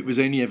if it was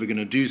only ever going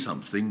to do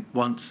something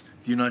once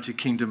the United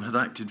Kingdom had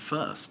acted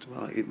first?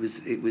 Well, it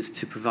was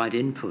to provide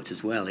input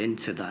as well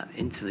into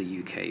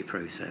the UK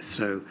process.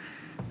 So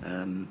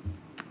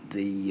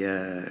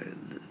the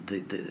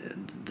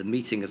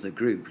meeting of the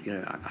group, you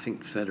know, I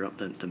think further up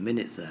the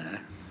minute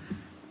there,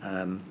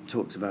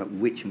 talks about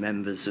which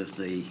members of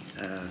the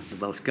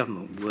Welsh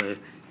Government were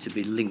to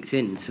be linked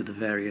in to the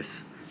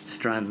various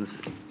strands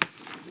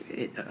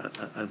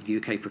of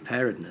UK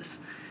preparedness.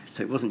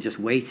 So it wasn't just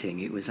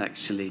waiting, it was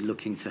actually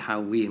looking to how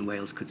we in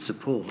Wales could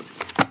support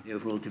the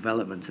overall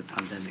development of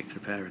pandemic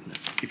preparedness.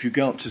 If you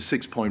go up to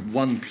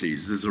 6.1,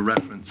 please, there's a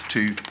reference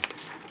to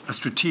a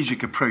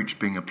strategic approach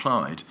being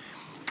applied.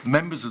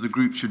 Members of the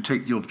group should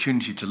take the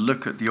opportunity to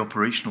look at the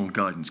operational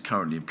guidance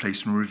currently in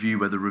place and review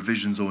whether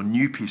revisions or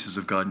new pieces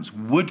of guidance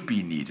would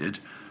be needed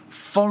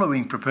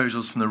following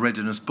proposals from the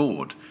Readiness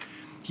Board.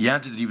 He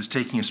added that he was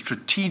taking a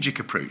strategic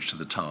approach to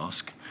the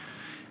task,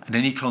 and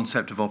any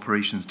concept of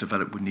operations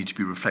developed would need to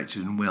be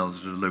reflected in Wales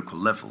at a local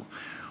level.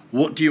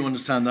 What do you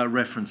understand that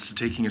reference to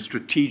taking a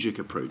strategic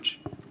approach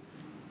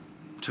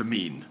to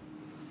mean?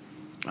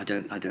 I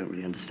don't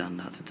really understand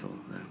that at all,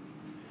 no.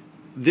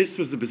 This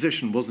was the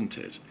position, wasn't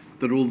it?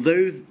 That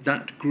although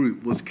that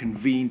group was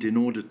convened in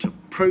order to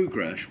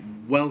progress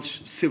Welsh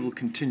civil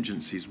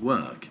contingencies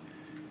work,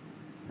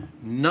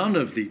 none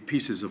of the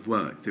pieces of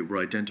work that were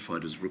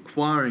identified as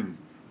requiring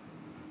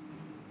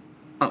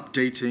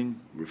updating,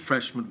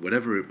 refreshment,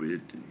 whatever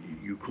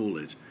you call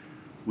it,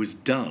 was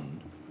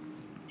done,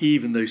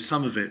 even though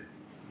some of it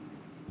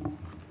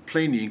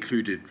plainly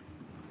included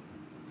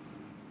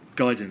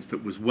guidance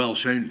that was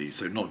Welsh only,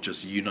 so not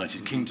just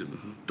United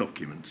Kingdom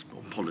documents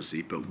or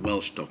policy, but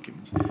Welsh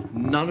documents.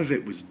 None of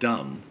it was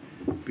done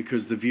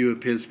because the view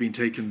appears to have been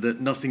taken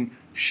that nothing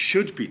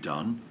should be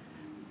done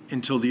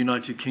until the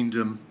United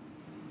Kingdom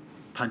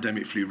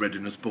Pandemic Flu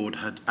Readiness Board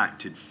had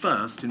acted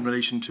first in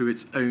relation to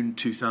its own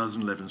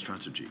 2011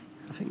 strategy.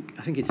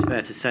 I think it's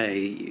fair to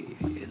say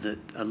that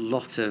a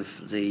lot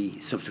of the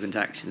subsequent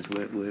actions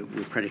were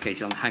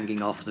predicated on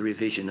hanging off the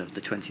revision of the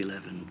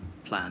 2011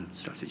 plan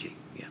strategy.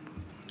 Yeah.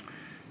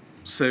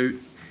 So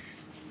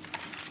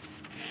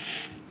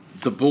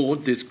the board,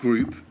 this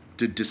group,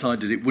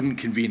 decided it wouldn't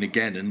convene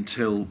again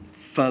until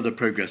further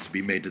progress had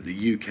been made at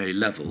the UK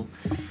level.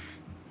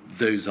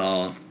 Those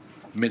are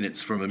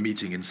minutes from a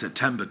meeting in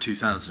September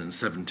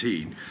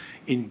 2017.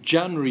 In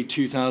January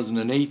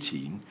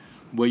 2018,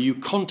 were you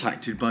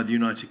contacted by the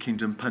United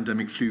Kingdom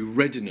Pandemic Flu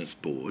Readiness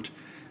Board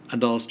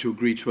and asked to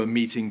agree to a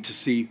meeting to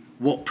see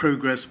what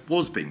progress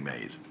was being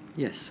made?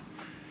 Yes.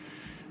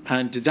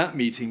 And did that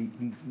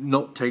meeting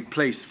not take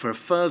place for a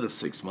further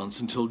 6 months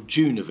until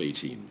June of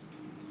 18?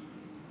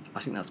 I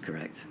think that's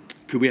correct.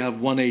 Could we have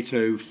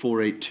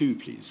 180482,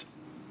 please?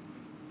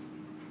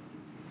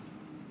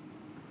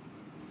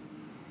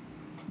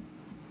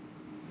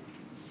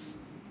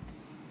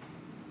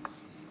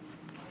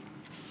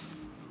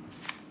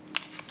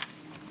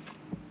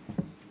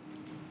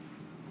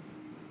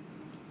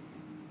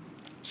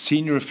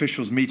 Senior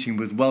officials meeting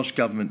with Welsh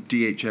Government,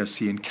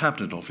 DHSC and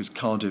Cabinet Office,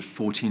 Cardiff,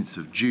 14th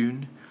of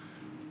June.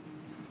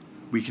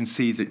 We can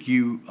see that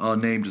you are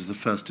named as the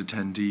first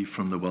attendee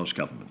from the Welsh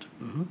Government.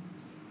 Mm-hmm.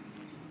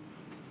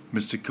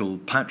 Mr.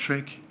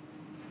 Kilpatrick,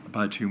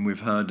 about whom we've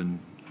heard and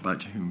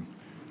about whom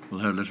we'll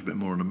hear a little bit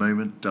more in a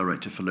moment,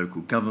 Director for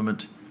Local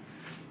Government,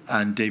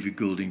 and David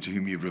Goulding, to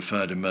whom you've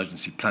referred,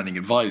 Emergency Planning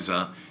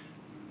Advisor,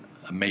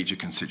 a major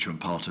constituent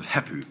part of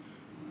HEPU.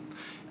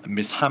 And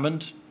Miss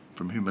Hammond,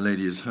 from whom a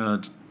lady has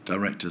heard,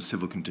 Director,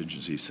 Civil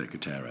Contingency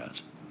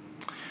Secretariat.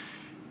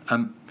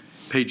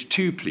 Page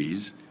 2,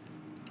 please.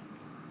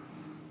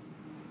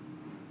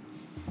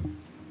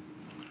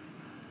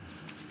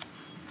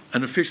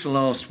 An official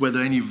asked whether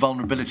any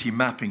vulnerability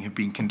mapping had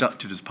been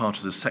conducted as part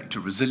of the sector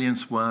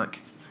resilience work.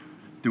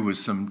 There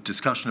was some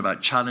discussion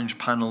about challenge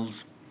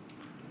panels.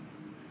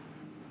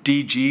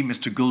 DG,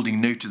 Mr. Goulding,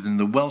 noted that in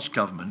the Welsh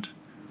Government,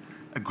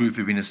 a group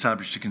had been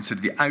established to consider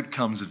the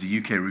outcomes of the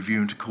UK review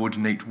and to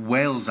coordinate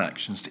Wales'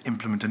 actions to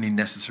implement any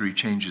necessary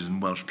changes in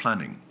Welsh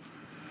planning.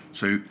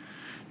 So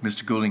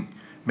Mr. Goulding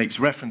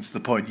makes reference to the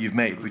point you've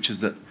made, which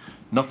is that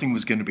nothing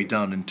was going to be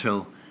done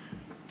until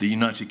the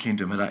United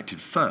Kingdom had acted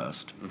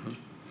first. Mm-hmm.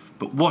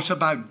 But what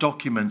about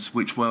documents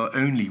which were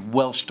only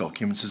Welsh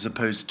documents as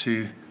opposed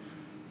to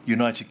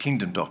United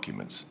Kingdom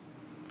documents?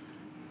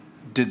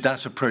 Did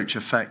that approach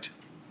affect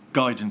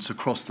guidance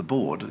across the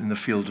board in the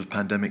field of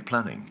pandemic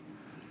planning?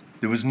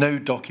 There was no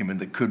document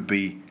that could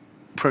be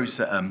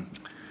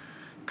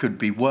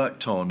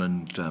worked on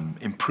and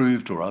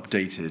improved or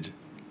updated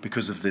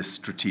because of this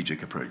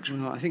strategic approach.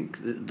 Well, I think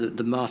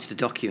the master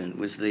document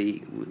was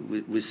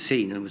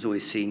seen and was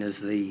always seen as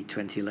the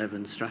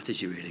 2011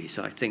 strategy, really.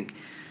 So I think,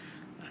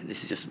 and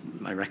this is just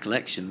my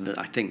recollection, that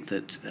I think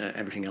that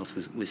everything else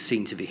was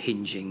seen to be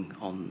hinging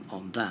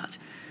on that.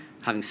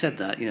 Having said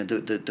that,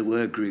 there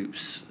were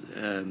groups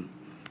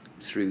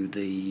through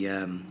the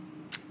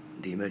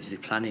Emergency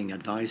Planning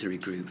Advisory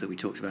Group that we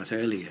talked about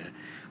earlier,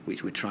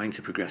 which were trying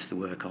to progress the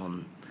work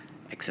on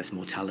excess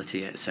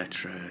mortality,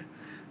 etc.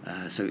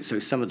 So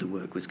some of the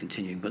work was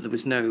continuing, but there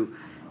was no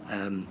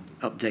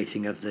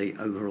updating of the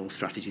overall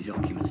strategy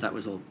documents. That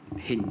was all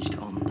hinged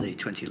on the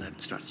 2011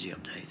 strategy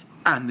update.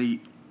 And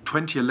the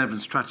 2011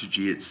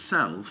 strategy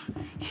itself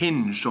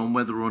hinged on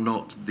whether or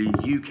not the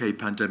UK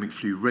Pandemic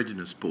Flu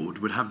Readiness Board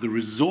would have the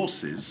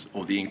resources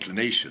or the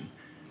inclination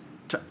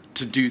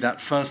to do that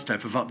first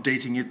step of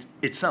updating it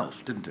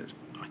itself, didn't it?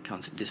 I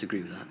can't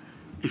disagree with that.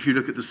 If you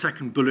look at the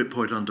second bullet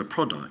point under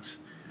products,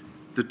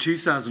 the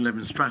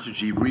 2011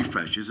 strategy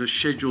refresh is a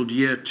scheduled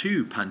Year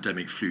 2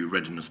 Pandemic Flu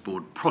Readiness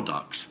Board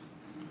product.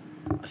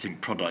 I think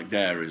product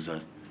there is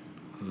a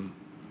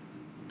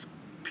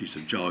piece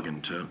of jargon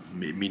to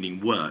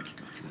meaning work.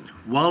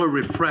 While a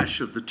refresh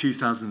of the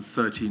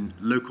 2013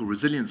 Local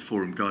Resilience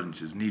Forum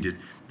guidance is needed,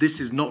 this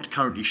is not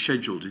currently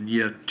scheduled in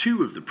Year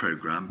 2 of the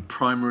programme,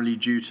 primarily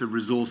due to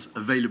resource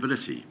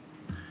availability.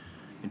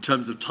 In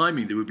terms of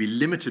timing, there would be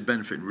limited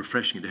benefit in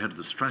refreshing it ahead of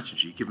the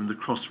strategy, given the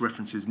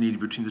cross-references needed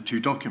between the two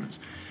documents.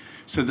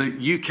 So the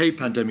UK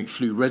Pandemic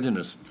Flu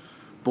Readiness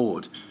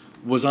Board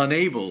was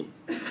unable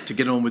to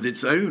get on with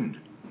its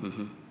own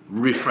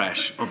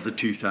refresh of the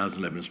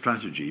 2011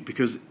 strategy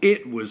because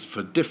it was,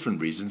 for different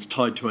reasons,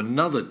 tied to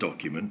another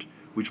document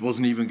which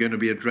wasn't even going to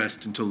be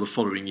addressed until the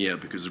following year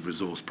because of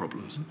resource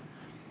problems.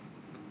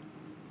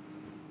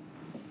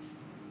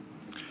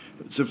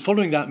 So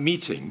following that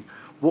meeting,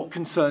 what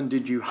concern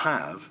did you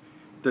have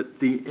that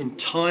the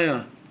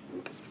entire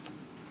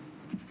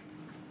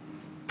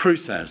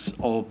process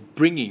of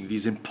bringing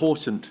these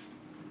important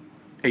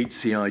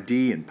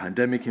HCID and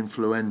pandemic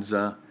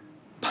influenza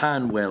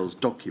Pan-Wales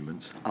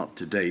documents up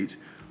to date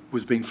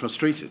was being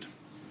frustrated?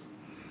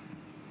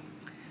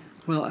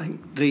 Well, I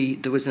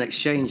think there was an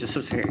exchange, a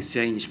sort of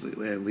exchange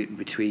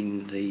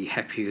between the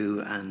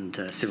HEPU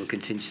and Civil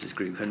Contingencies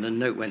Group, and a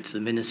note went to the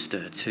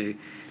Minister to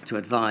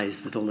advise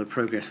that although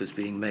progress was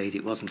being made,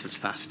 it wasn't as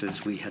fast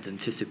as we had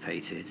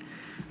anticipated,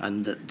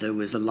 and that there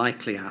was a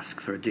likely ask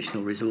for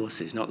additional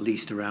resources, not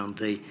least around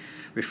the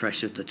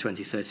refresh of the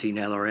 2013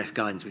 LRF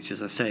guidance, which,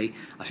 as I say,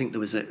 I think there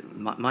was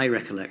my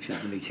recollection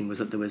of the meeting was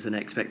that there was an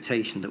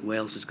expectation that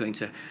Wales was going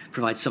to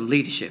provide some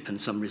leadership and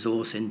some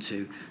resource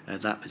into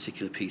that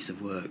particular piece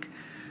of work.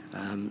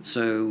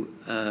 So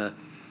the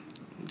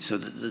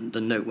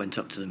note went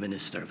up to the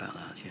Minister about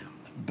that, yeah.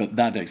 But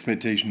that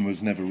expectation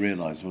was never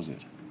realised, was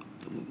it?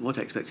 What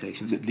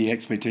expectations? The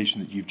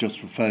expectation that you've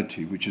just referred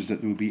to, which is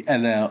that there would be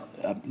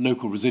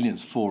Local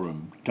Resilience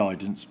Forum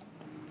guidance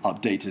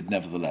updated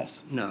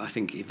nevertheless. No, I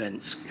think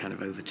events kind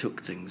of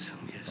overtook things,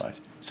 yes. Right.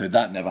 So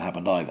that never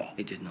happened either?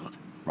 It did not.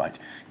 Right.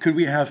 Could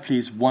we have,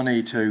 please,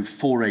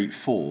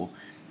 180484?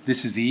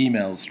 This is the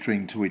email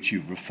string to which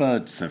you've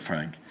referred, Sir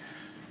Frank.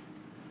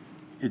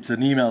 It's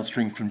an email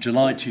string from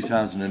July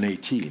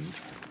 2018.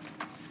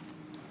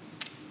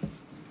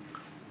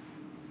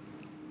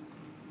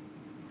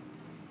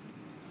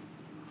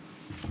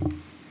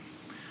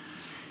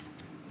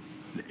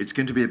 It's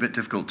going to be a bit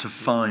difficult to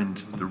find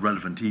the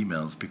relevant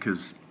emails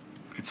because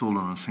it's all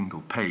on a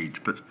single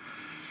page, but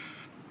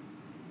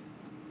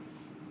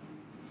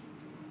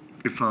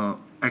if our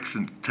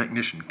excellent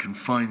technician can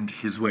find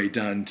his way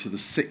down to the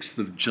 6th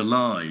of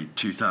July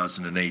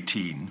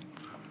 2018,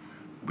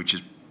 which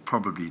is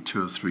probably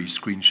 2 or 3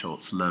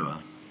 screenshots lower.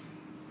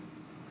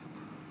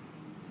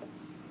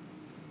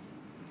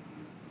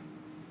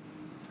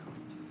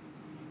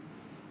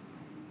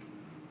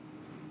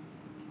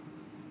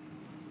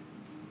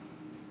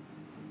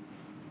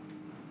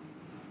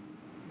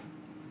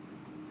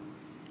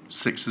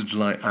 Sixth of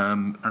July,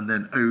 and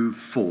then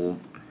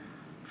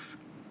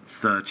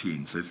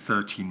 04:13, so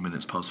 13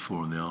 minutes past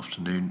 4 in the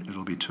afternoon.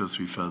 It'll be 2 or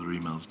 3 further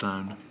emails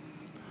down.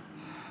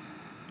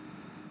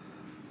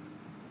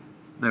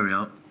 There we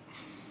are.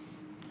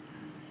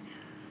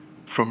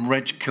 From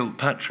Reg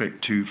Kilpatrick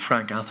to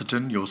Frank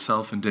Atherton,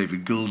 yourself and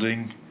David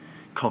Goulding,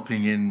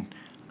 copying in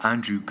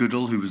Andrew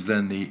Goodall, who was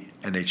then the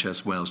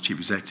NHS Wales Chief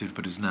Executive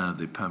but is now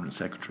the Permanent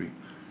Secretary.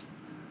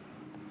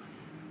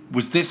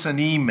 Was this an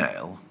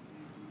email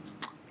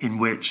in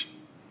which,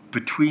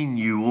 between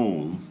you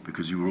all,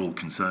 because you were all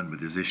concerned with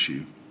this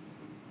issue,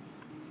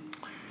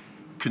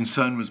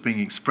 concern was being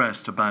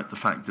expressed about the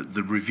fact that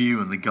the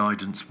review and the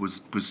guidance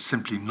was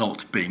simply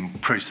not being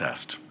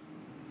processed?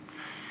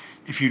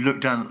 If you look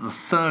down at the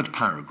 3rd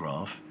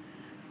paragraph,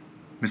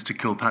 Mr.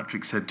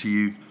 Kilpatrick said to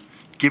you,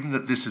 given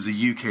that this is a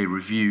UK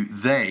review,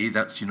 they,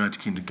 that's the United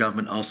Kingdom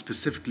government, asked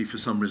specifically for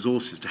some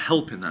resources to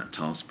help in that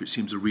task, which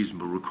seems a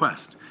reasonable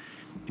request.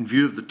 In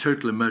view of the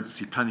total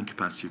emergency planning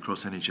capacity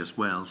across NHS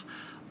Wales,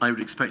 I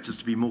would expect us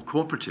to be more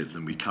cooperative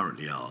than we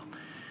currently are.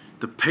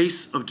 The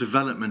pace of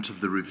development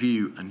of the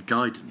review and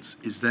guidance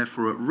is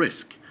therefore at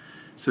risk,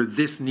 so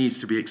this needs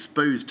to be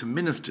exposed to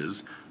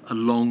ministers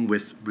along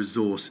with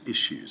resource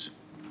issues.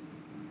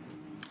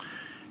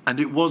 And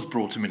it was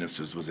brought to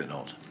ministers, was it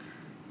not?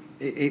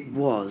 It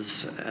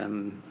was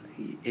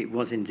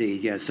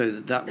indeed, yeah. So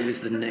that was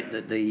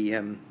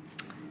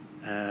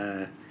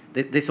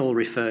this all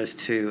refers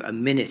to a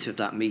minute of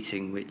that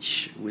meeting,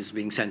 which was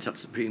being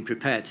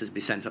prepared to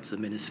be sent up to the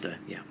minister.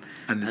 Yeah.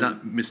 And is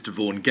that Mr.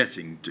 Vaughan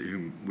Getting, to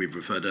whom we've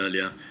referred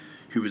earlier,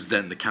 who was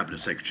then the Cabinet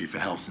Secretary for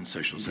Health and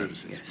Social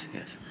Services? Yes,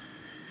 yes.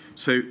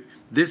 So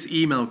this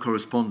email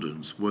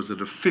correspondence was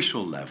at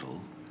official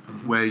level,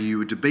 where you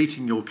were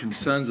debating your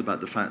concerns about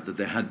the fact that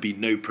there had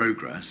been no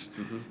progress,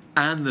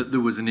 and that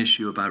there was an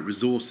issue about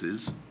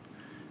resources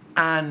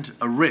and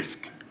a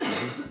risk,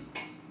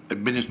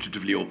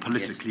 administratively or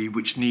politically,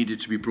 which needed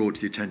to be brought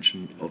to the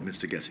attention of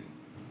Mr. Getting.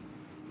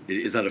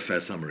 Is that a fair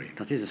summary?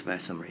 That is a fair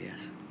summary,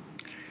 yes.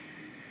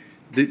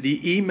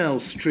 The email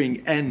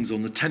string ends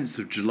on the 10th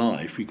of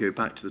July, if we go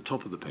back to the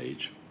top of the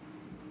page.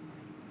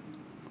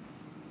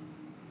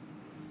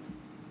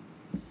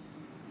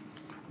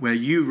 Where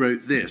you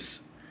wrote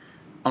this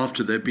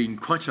after there'd been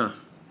quite a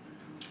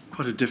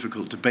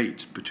difficult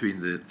debate between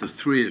the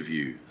three of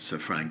you, Sir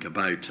Frank,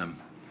 about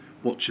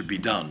what should be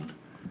done.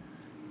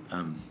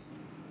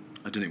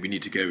 I don't think we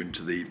need to go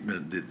into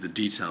the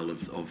detail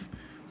of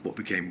what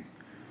became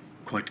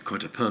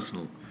quite a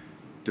personal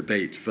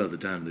debate further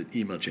down the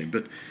email chain.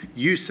 But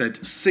you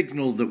said,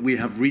 signal that we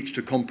have reached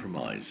a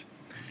compromise.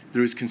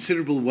 There is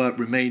considerable work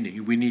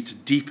remaining. We need to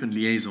deepen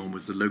liaison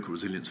with the Local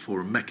Resilience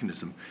Forum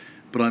mechanism,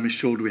 but I'm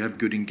assured we have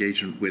good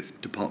engagement with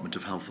Department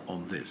of Health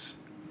on this.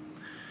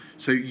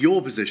 So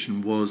your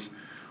position was,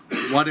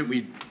 why don't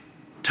we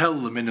tell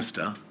the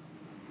Minister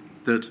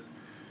that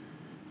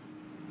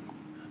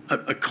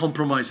a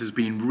compromise has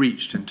been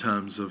reached in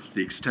terms of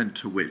the extent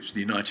to which the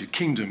United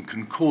Kingdom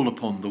can call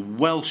upon the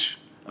Welsh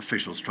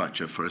official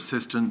structure for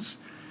assistance,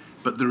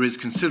 but there is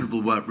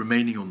considerable work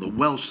remaining on the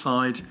Welsh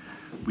side.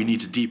 We need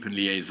to deepen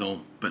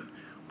liaison, but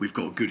we've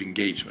got good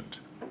engagement.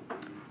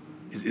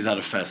 Is that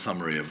a fair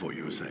summary of what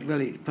you were saying? Well,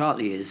 it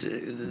partly is.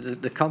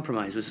 The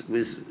compromise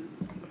was,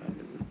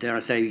 dare I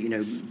say,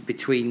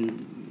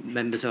 between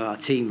members of our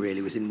team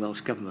really within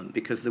Welsh Government,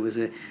 because there was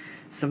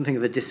something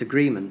of a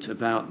disagreement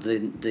about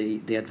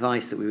the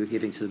advice that we were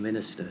giving to the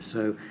Minister.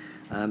 So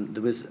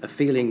there was a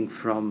feeling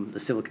from the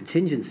civil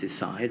contingency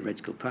side,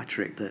 Reg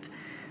Kilpatrick, that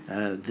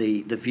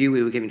the view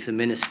we were giving to the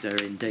Minister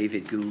in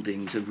David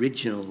Goulding's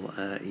original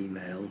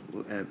email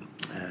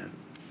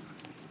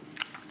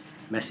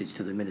message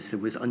to the Minister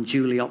was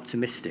unduly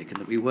optimistic, and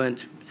that we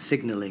weren't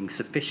signalling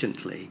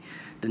sufficiently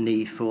the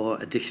need for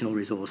additional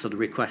resource, or the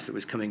request that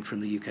was coming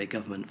from the UK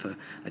government for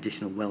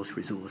additional Welsh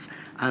resource,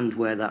 and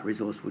where that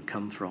resource would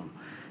come from.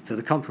 So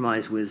the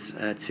compromise was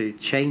to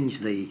change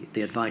the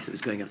advice that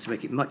was going up to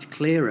make it much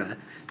clearer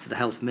to the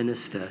Health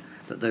Minister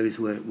that those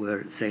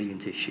were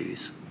salient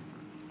issues.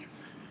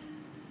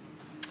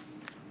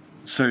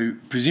 So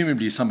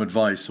presumably some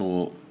advice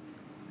or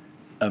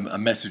a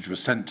message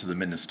was sent to the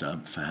Minister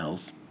for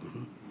Health.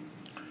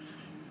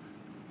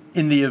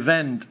 In the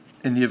event,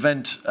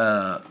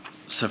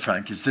 Sir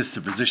Frank, is this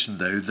the position,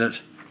 though,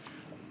 that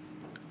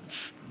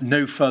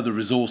no further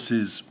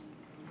resources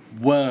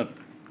were,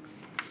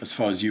 as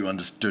far as you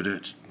understood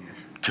it,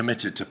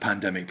 committed to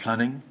pandemic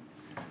planning?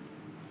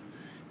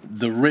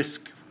 The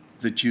risk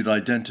that you'd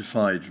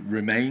identified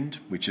remained,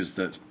 which is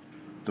that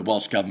the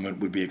Welsh Government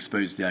would be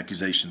exposed to the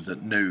accusation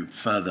that no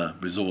further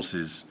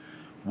resources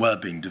were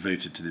being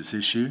devoted to this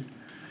issue.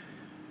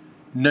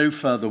 No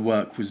further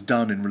work was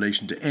done in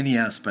relation to any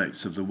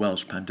aspects of the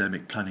Welsh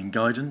pandemic planning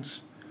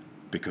guidance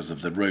because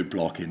of the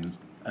roadblock in,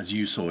 as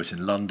you saw it,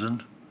 in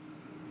London.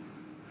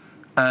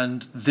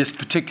 And this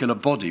particular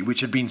body,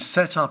 which had been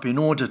set up in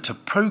order to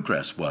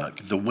progress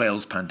work, the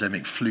Wales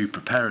Pandemic Flu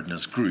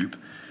Preparedness Group,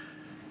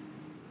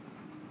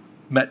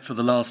 met for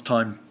the last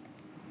time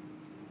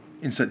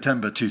in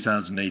September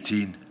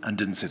 2018 and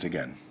didn't sit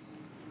again.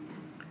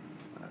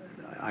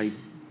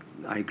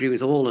 I agree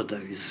with all of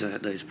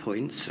those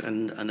points,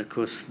 and of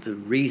course the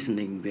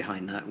reasoning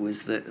behind that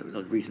was that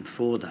the reason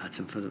for that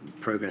and for the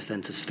progress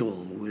then to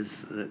stall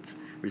was that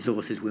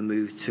resources were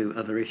moved to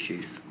other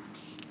issues.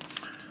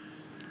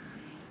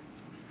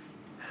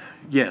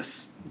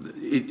 Yes,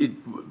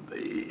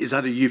 is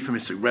that a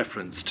euphemistic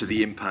reference to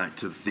the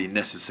impact of the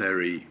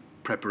necessary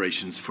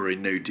preparations for a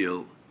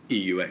no-deal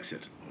EU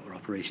exit? Or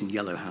Operation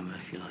Yellowhammer,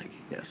 if you like.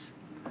 Yes.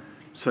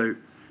 So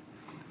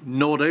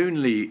not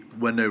only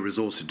were no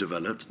resources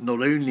developed,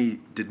 not only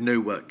did no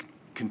work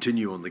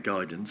continue on the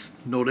guidance,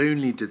 not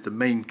only did the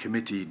main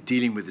committee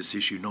dealing with this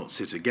issue not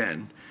sit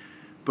again,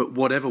 but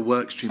whatever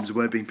work streams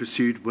were being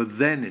pursued were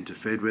then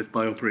interfered with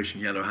by Operation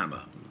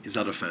Yellowhammer. Is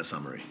that a fair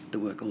summary? The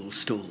work all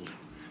stalled.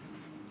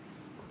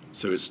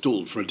 So it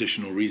stalled for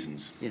additional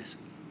reasons? Yes.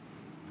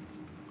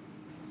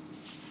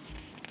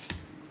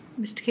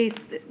 Mr. Keith,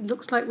 it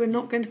looks like we're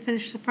not going to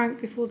finish Sir Frank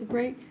before the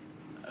break.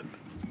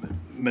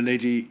 My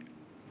lady,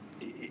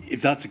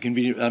 if that's a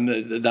convenient,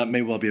 that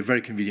may well be a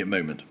very convenient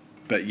moment.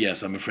 But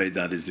yes, I'm afraid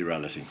that is the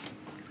reality.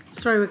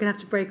 Sorry, we're going to have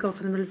to break off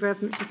in the middle of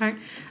everything, Sir Frank.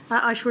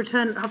 I shall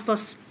return at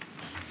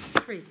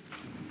 3:30.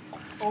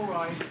 All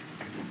right.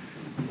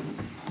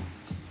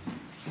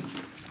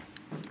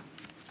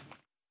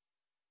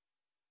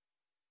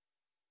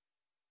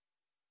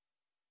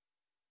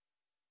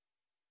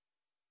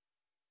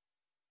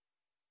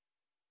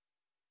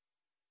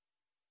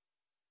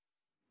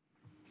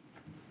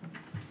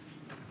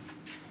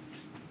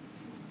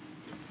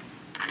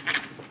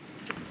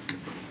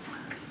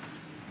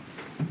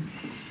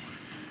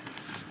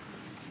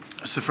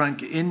 Sir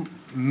Frank, in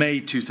May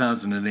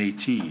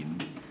 2018,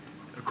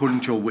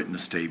 according to your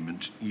witness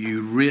statement,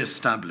 you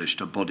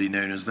re-established a body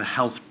known as the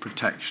Health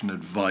Protection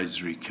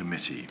Advisory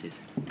Committee.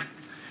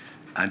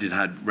 And it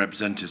had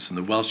representatives from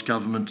the Welsh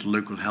Government,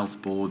 local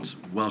health boards,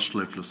 Welsh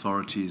local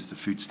authorities, the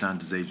Food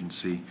Standards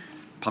Agency,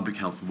 Public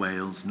Health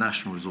Wales,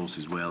 National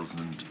Resources Wales,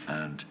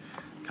 and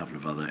a couple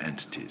of other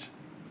entities.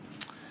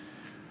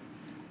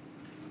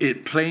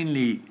 It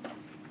plainly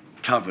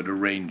covered a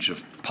range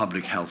of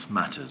public health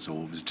matters,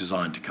 or was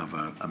designed to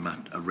cover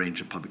a range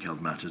of public health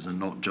matters, and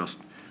not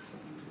just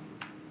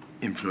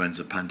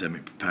influenza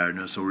pandemic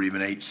preparedness or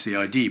even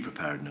HCID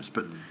preparedness.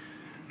 But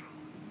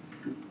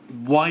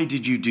why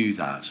did you do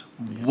that?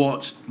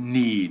 What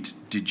need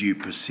did you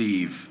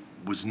perceive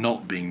was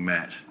not being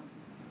met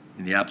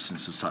in the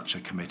absence of such a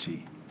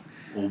committee?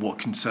 Or what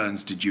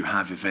concerns did you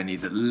have, if any,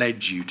 that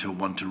led you to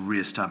want to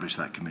re-establish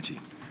that committee?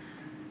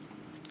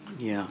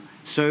 Yeah.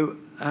 So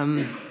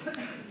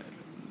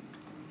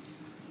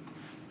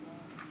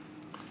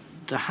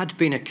there had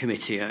been a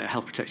committee, a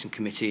health protection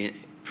committee,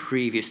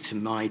 previous to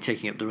my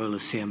taking up the role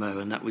of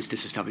CMO, and that was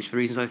disestablished for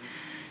reasons I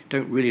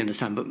don't really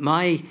understand. But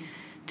my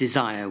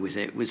desire with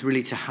it was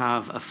really to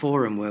have a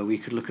forum where we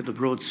could look at the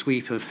broad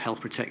sweep of health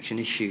protection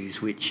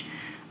issues which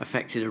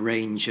affected a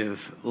range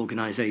of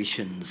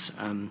organisations.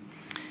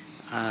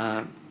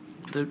 The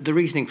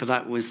reasoning for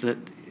that was that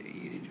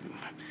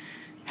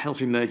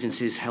health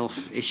emergencies,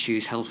 health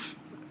issues, health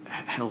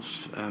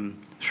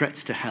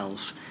threats to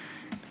health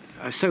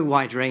are so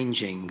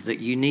wide-ranging that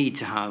you need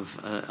to have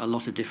a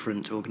lot of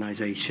different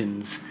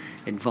organisations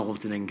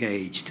involved and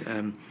engaged.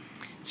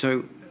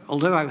 So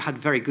although I had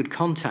very good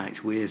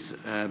contact with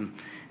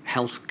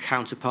health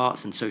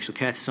counterparts and social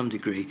care to some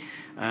degree,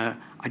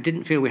 I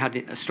didn't feel we had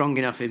a strong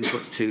enough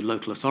input to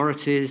local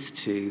authorities,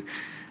 to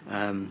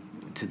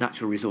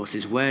Natural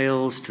Resources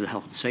Wales, to the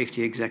Health and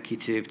Safety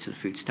Executive, to the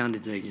Food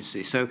Standards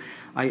Agency. So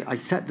I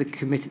set the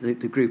committee,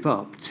 the group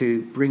up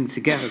to bring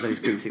together those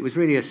groups. It was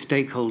really a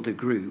stakeholder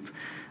group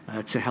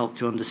to help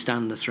to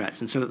understand the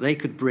threats, and so that they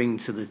could bring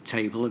to the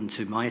table and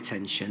to my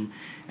attention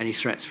any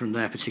threats from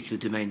their particular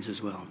domains as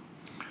well.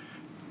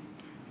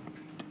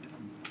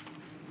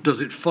 Does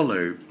it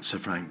follow, Sir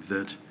Frank,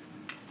 that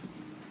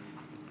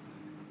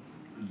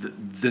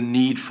the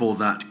need for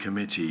that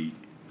committee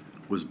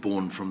was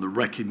born from the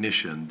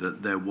recognition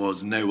that there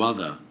was no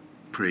other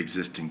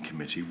pre-existing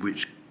committee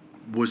which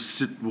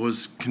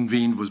was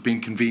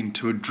being convened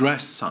to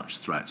address such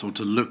threats or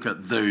to look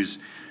at those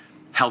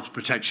health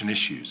protection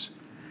issues?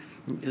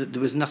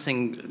 There was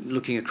nothing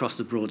looking across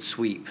the broad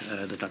sweep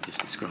that I've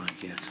just described,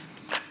 yes.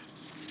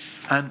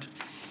 And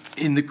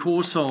in the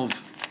course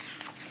of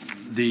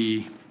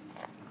the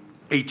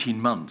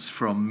 18 months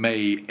from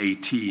May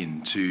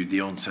 18 to the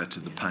onset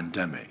of the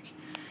pandemic,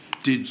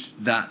 did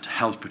that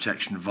Health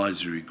Protection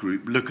Advisory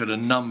Group look at a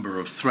number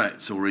of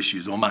threats or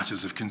issues or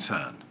matters of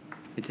concern?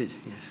 It did,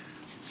 yes.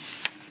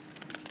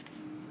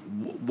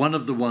 One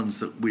of the ones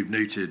that we've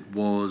noted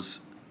was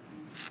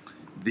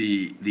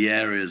the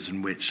areas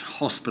in which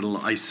hospital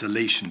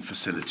isolation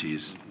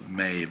facilities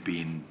may have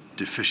been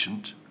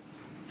deficient.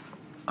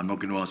 I'm not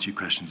going to ask you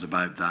questions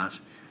about that,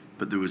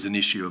 but there was an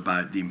issue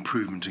about the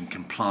improvement in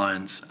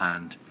compliance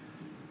and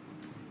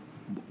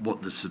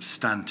what the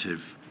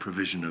substantive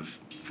provision of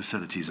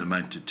facilities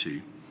amounted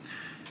to.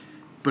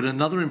 But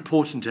another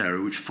important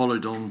area which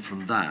followed on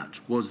from that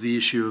was the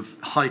issue of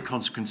high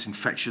consequence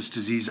infectious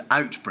disease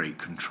outbreak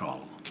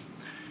control.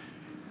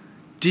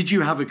 Did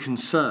you have a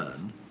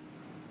concern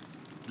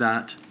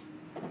that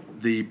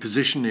the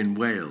position in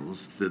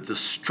Wales, that the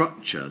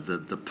structure,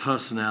 the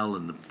personnel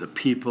and the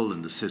people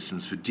and the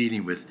systems for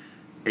dealing with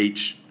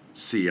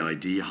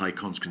HCID, high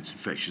consequence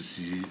infectious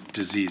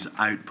disease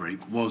outbreak,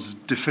 was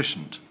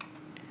deficient?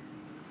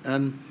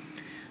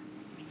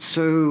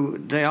 So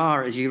they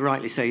are, as you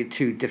rightly say,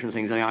 two different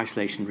things. The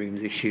isolation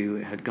rooms issue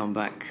had gone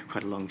back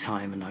quite a long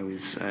time, and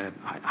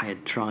I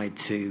had tried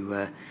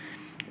to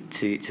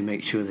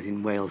make sure that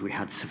in Wales we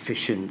had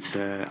sufficient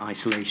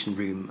isolation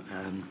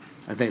room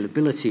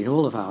availability in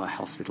all of our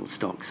hospital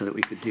stock so that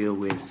we could deal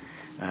with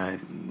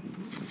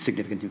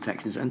significant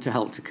infections and to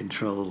help to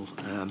control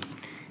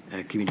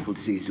communicable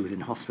diseases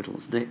within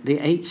hospitals. The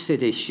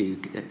HCID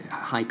issue,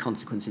 high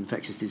consequence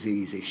infectious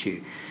disease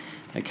issue,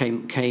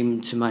 came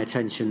to my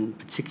attention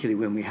particularly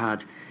when we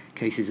had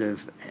cases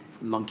of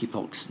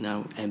monkeypox,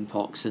 now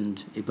Mpox,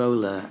 and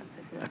Ebola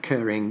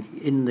occurring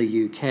in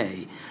the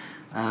UK.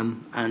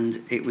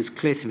 And it was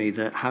clear to me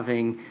that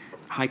having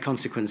high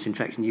consequence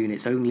infection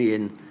units only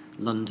in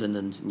London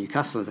and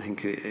Newcastle, as I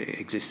think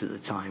existed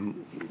at the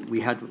time, we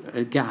had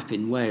a gap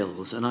in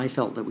Wales, and I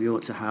felt that we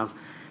ought to have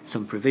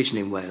some provision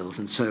in Wales,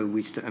 and so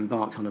we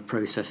embarked on a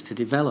process to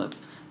develop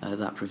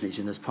that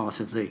provision as part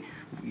of the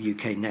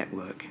UK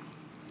network.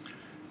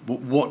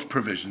 What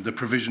provision? The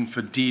provision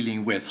for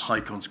dealing with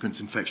high consequence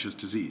infectious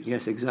disease?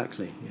 Yes,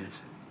 exactly,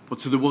 yes.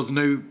 So there was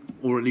no,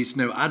 or at least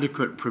no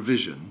adequate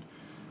provision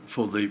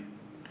for the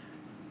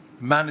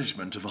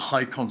management of a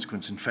high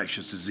consequence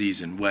infectious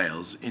disease in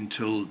Wales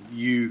until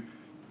you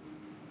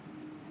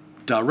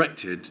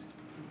directed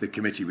the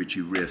committee which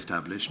you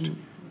re-established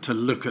to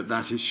look at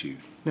that issue?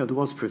 No, there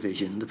was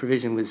provision. The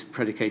provision was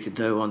predicated,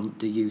 though, on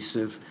the use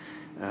of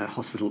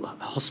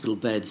hospital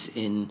beds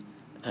in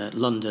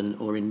London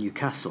or in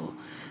Newcastle.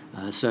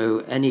 So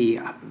any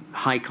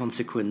high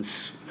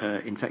consequence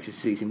infectious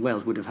disease in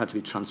Wales would have had to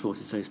be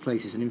transported to those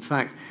places. And in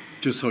fact...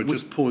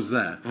 Just pause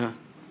there.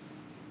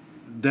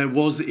 There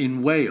was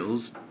in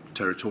Wales,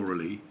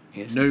 territorially,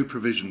 yes, no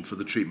provision for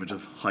the treatment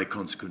of high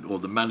consequence or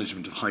the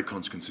management of high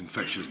consequence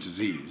infectious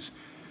disease.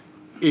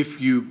 If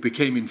you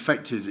became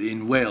infected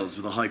in Wales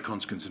with a high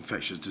consequence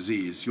infectious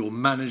disease, your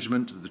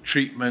management, the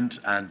treatment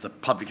and the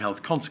public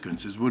health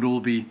consequences would all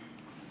be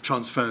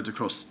transferred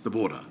across the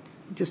border.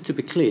 Just to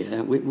be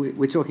clear,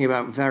 we're talking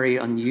about very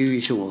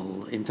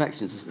unusual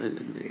infections,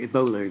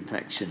 Ebola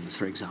infections,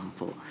 for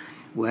example,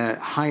 where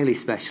highly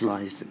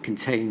specialised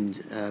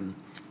contained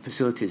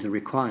facilities are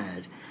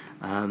required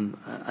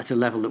at a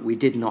level that we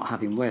did not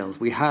have in Wales.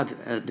 We had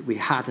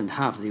and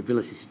have the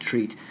ability to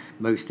treat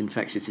most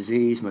infectious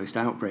disease, most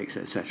outbreaks,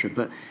 etc.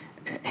 But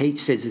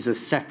HCIDS is a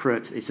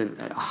separate, it's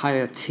a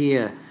higher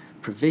tier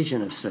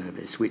provision of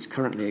service, which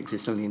currently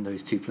exists only in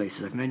those two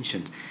places I've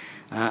mentioned.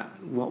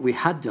 What we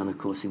had done, of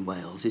course, in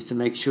Wales is to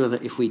make sure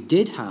that if we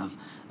did have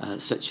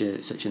such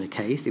a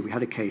case, if we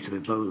had a case of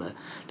Ebola,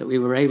 that we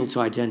were able to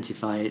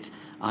identify it,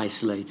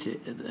 isolate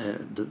it,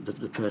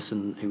 the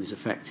person who was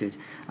affected,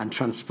 and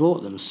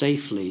transport them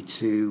safely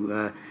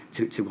to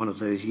one of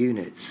those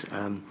units.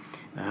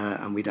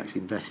 And we'd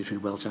actually invested through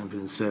the Welsh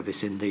Ambulance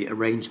Service in the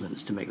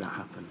arrangements to make that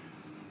happen.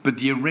 But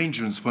the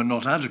arrangements were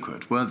not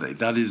adequate, were they?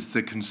 That is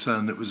the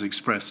concern that was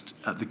expressed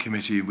at the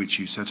committee which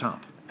you set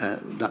up.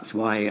 That's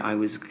why I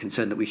was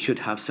concerned that we should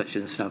have such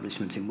an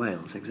establishment in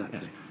Wales, exactly.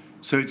 Yes.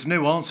 So it's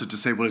no answer to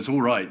say, well, it's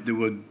all right, there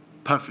were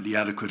perfectly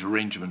adequate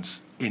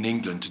arrangements in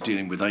England to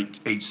dealing with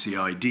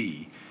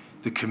HCID.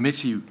 The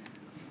committee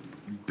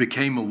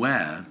became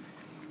aware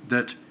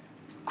that,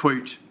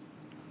 quote,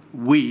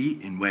 we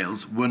in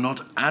Wales were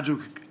not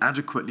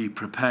adequately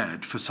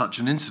prepared for such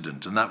an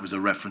incident. And that was a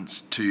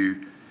reference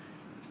to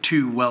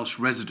 2 Welsh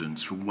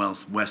residents from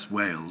West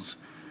Wales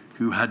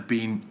who had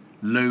been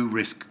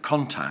low-risk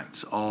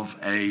contacts of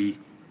I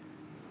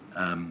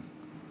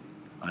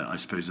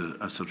suppose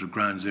a sort of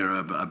ground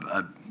zero,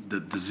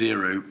 the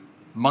zero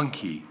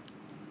monkey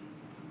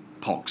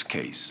pox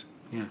case.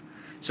 Yeah.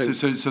 So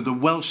the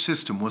Welsh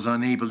system was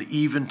unable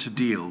even to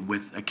deal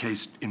with a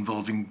case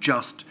involving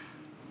just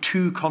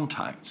 2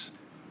 contacts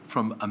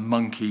from a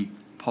monkey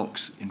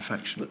pox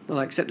infection. Well,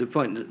 I accept the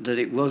point that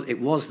it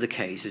was the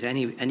case that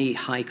any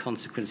high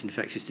consequence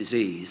infectious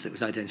disease that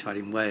was identified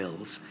in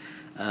Wales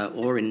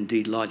or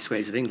indeed large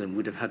swathes of England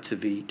would have had to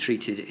be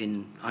treated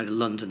in either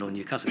London or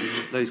Newcastle.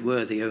 Those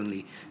were the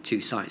only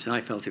 2 sites, and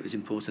I felt it was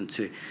important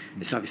to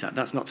establish that.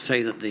 That's not to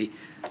say that the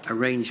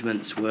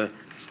arrangements were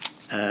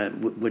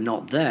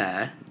not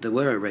there. There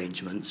were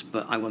arrangements,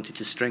 but I wanted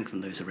to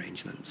strengthen those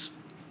arrangements.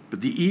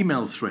 But the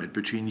email thread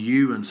between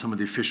you and some of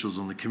the officials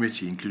on the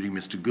committee, including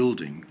Mr.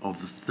 Goulding, of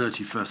the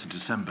 31st of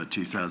December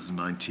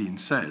 2019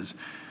 says,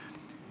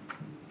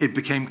 it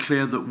became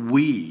clear that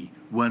we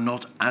were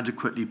not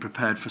adequately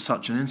prepared for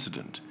such an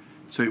incident.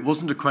 So it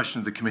wasn't a question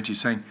of the committee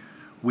saying,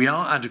 we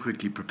are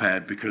adequately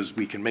prepared because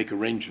we can make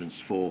arrangements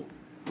for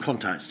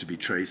contacts to be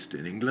traced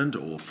in England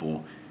or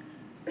for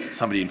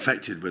somebody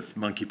infected with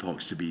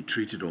monkeypox to be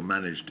treated or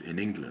managed in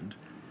England.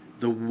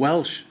 The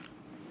Welsh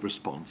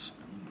response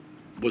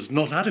was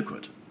not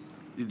adequate.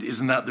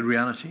 Isn't that the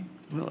reality?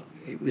 Well,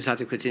 it was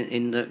adequate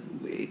in that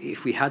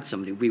if we had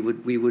somebody, we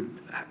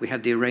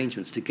had the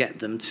arrangements to get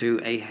them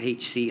to a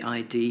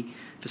HCID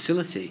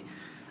facility.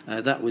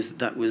 That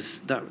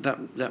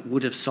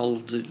would have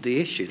solved the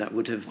issue. That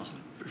would have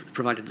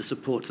provided the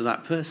support to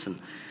that person.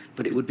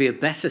 But it would be a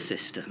better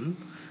system.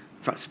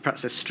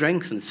 Perhaps a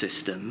strengthened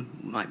system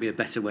might be a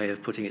better way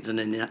of putting it than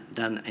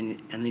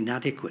an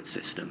inadequate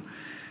system.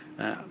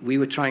 We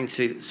were trying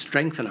to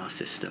strengthen our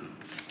system.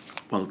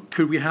 Well,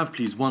 could we have,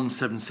 please,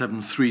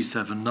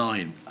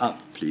 177379 up,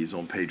 please,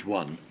 on page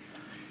 1?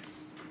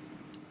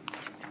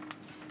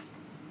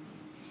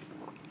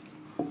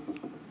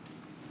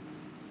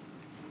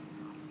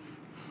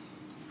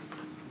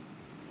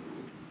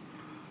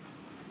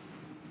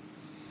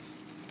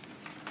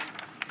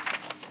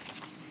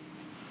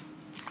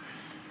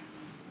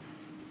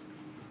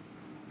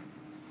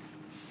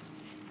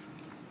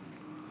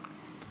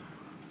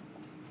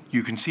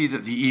 You can see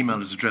that the email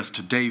is addressed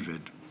to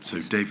David, so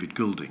David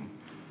Goulding.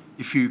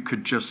 If you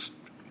could just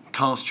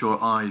cast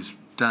your eyes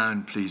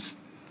down, please,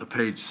 a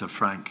page, Sir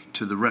Frank,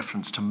 to the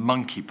reference to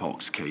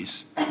monkeypox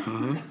case.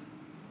 Mm-hmm.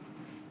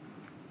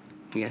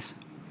 Yes.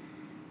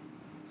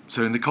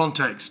 So in the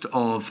context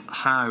of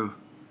how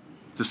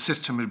the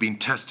system had been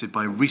tested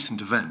by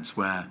recent events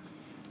where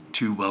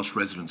 2 Welsh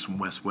residents from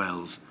West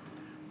Wales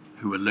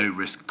who were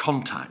low-risk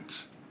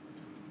contacts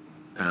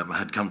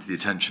had come to the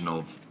attention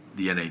of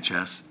the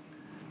NHS,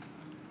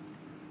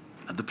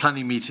 at the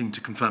planning meeting to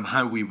confirm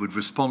how we would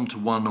respond to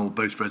one or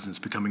both residents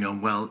becoming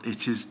unwell,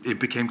 it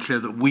became clear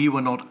that we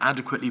were not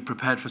adequately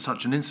prepared for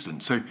such an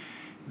incident. So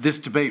this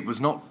debate was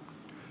not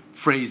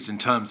phrased in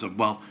terms of,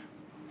 well,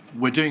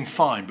 we're doing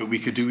fine, but we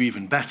could do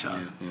even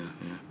better. Yeah.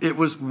 It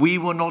was, we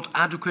were not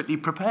adequately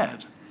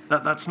prepared.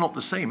 That's not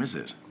the same, is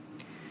it?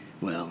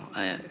 Well,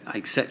 I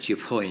accept your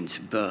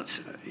point, but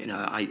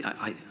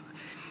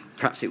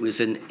perhaps it was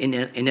an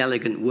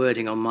inelegant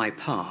wording on my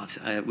part.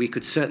 We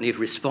could certainly have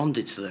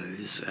responded to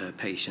those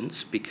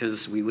patients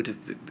because we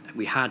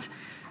had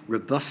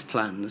robust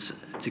plans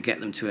to get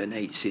them to an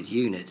HCID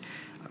unit.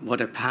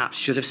 What I perhaps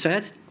should have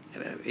said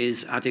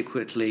is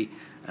adequately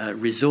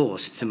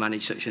resourced to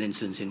manage such an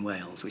incident in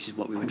Wales, which is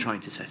what we were trying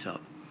to set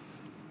up.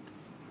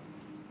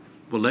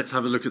 Well, let's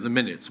have a look at the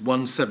minutes.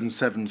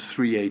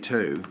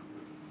 177380,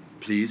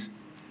 please.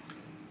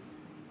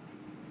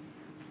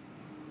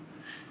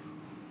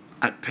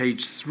 At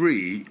page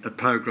 3, at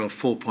paragraph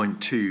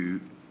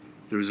 4.2,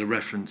 there is a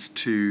reference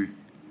to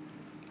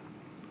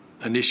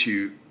an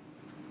issue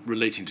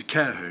relating to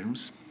care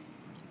homes.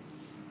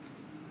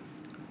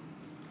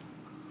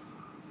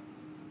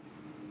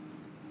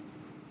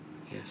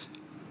 Yes.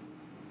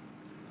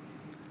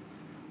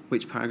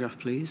 Which paragraph,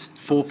 please?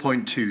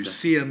 4.2,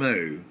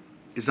 CMO,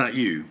 is that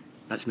you?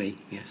 That's me,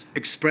 yes.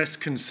 Express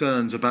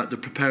concerns about the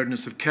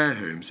preparedness of care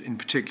homes, in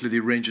particular the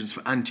arrangements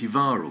for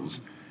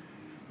antivirals.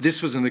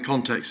 This was in the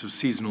context of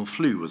seasonal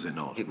flu, was it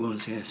not? It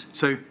was, yes.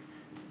 So,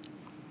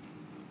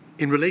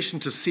 in relation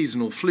to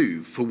seasonal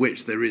flu, for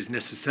which there is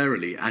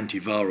necessarily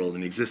antiviral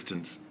in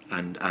existence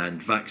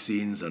and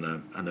vaccines and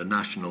a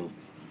national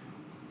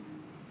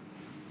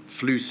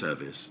flu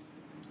service,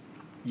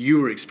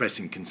 you were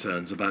expressing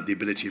concerns about the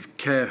ability of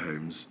care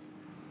homes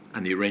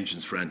and the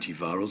arrangements for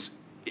antivirals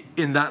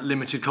in that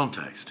limited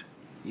context.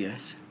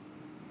 Yes.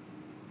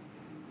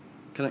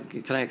 Can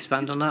I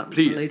expand on that,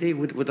 please, lady?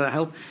 Would that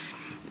help?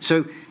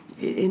 So,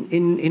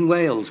 in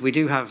Wales, we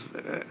do have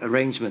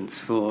arrangements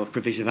for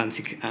provision of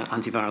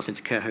antivirals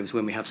into care homes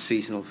when we have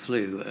seasonal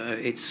flu.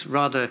 It's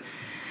rather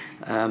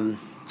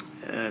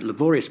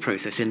laborious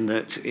process in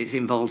that it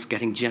involves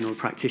getting general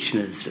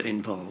practitioners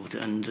involved,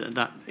 and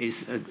that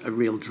is a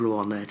real draw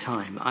on their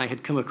time. I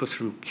had come across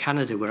from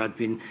Canada where I'd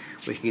been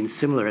working in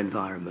similar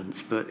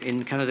environments, but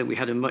in Canada we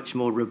had a much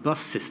more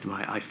robust system,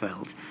 I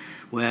felt,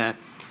 where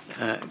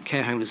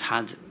care homes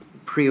had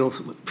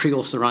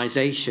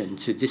pre-authorization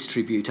to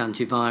distribute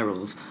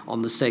antivirals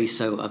on the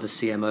say-so of a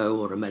CMO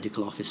or a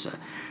medical officer.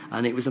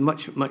 And it was a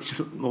much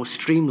more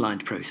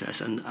streamlined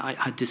process. And I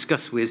had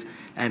discussed with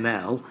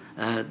ML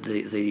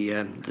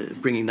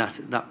bringing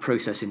that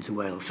process into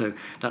Wales. So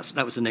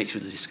that was the nature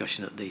of the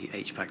discussion at the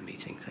HPAG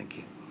meeting. Thank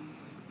you.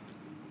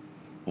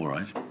 All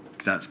right.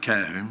 That's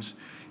care homes.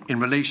 In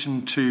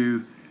relation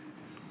to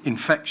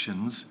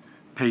infections,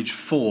 page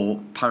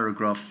 4,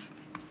 paragraph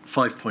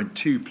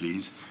 5.2,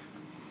 please.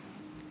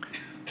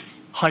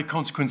 High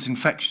consequence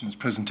infections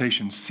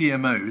presentation,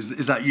 CMO,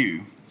 is that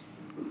you?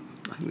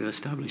 I think we've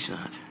established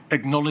that.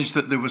 Acknowledged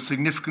that there were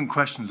significant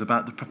questions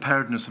about the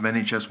preparedness of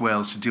NHS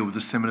Wales to deal with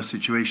a similar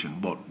situation.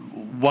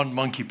 one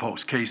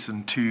monkeypox case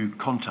and 2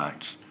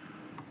 contacts,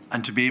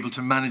 and to be able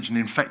to manage an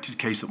infected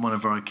case at one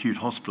of our acute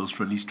hospitals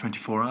for at least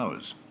 24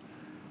 hours.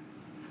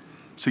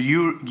 So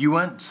you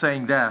weren't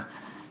saying there,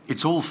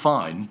 it's all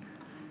fine,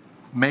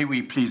 may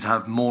we please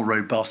have more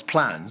robust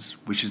plans,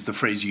 which is the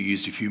phrase you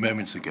used a few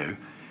moments ago.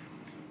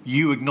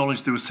 You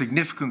acknowledged there were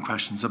significant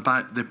questions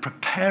about the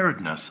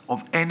preparedness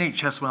of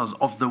NHS Wales,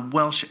 of the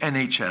Welsh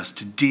NHS,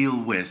 to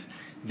deal with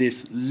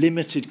this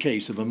limited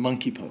case of a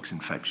monkeypox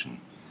infection.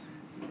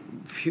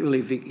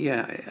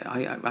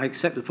 I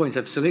accept the point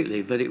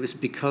absolutely, but it was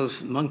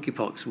because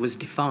monkeypox was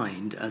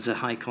defined as a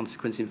high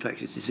consequence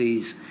infectious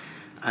disease,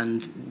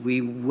 and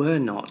we were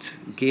not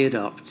geared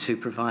up to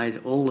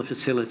provide all the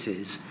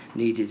facilities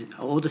needed,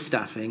 or the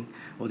staffing,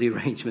 or the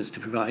arrangements to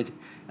provide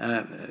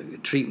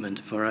treatment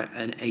for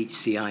an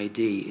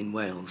HCID in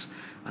Wales.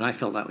 And I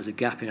felt that was a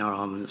gap in our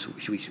armaments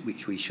which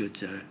we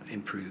should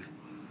improve.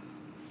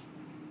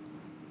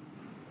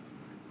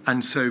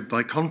 And so,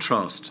 by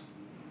contrast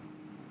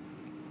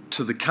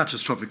to the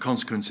catastrophic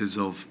consequences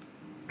of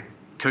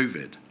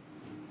COVID,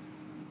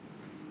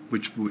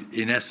 which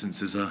in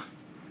essence is a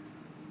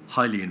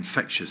highly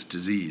infectious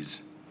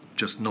disease,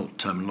 just not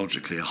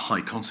terminologically a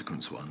high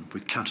consequence one,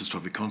 with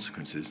catastrophic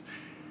consequences,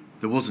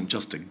 there wasn't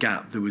just a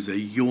gap, there was a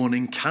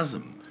yawning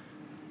chasm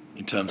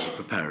in terms of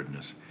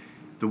preparedness.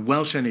 The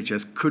Welsh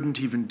NHS couldn't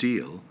even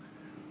deal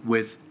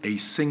with a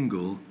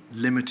single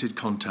limited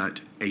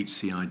contact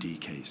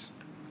HCID case.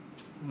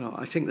 Well,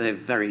 I think they're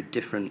very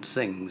different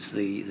things.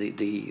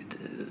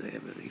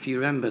 If you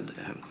remember,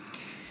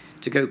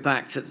 to go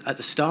back to at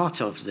the start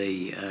of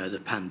the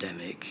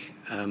pandemic,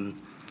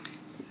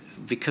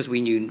 because we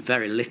knew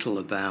very little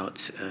about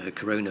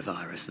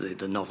coronavirus,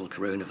 the novel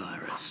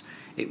coronavirus,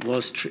 it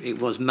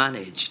was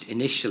managed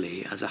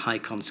initially as a high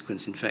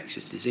consequence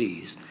infectious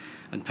disease,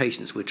 and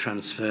patients were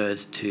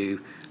transferred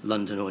to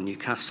London or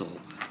Newcastle,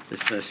 the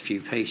first few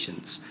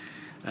patients.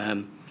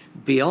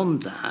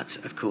 Beyond that,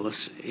 of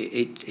course,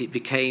 it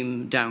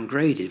became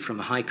downgraded from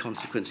a high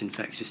consequence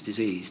infectious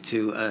disease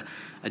to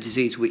a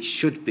disease which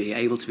should be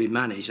able to be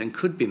managed and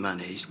could be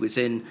managed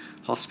within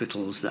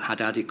hospitals that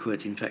had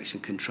adequate infection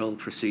control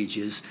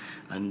procedures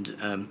and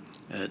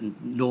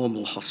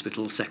normal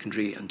hospital,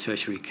 secondary and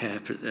tertiary care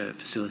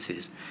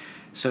facilities.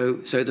 So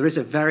there is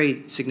a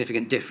very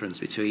significant difference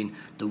between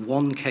the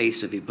one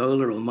case of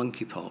Ebola or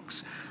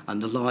monkeypox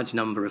and the large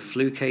number of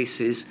flu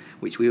cases,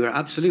 which we were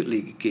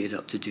absolutely geared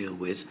up to deal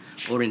with,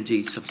 or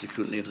indeed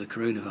subsequently of the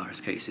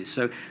coronavirus cases.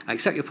 So I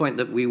accept your point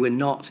that we were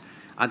not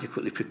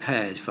adequately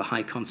prepared for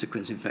high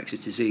consequence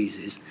infectious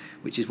diseases,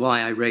 which is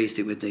why I raised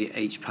it with the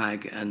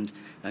HPAG and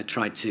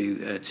tried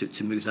to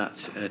move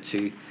that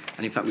to,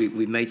 and in fact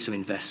we made some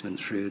investment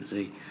through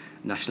the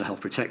National Health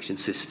Protection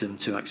System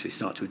to actually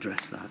start to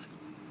address that.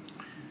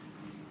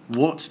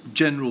 What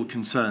general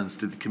concerns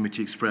did the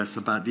committee express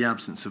about the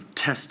absence of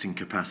testing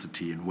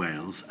capacity in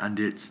Wales and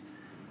its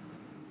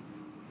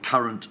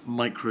current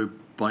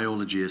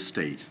microbiology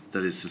estate?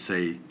 That is to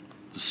say,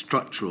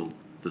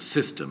 the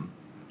system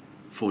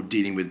for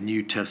dealing with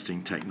new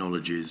testing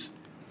technologies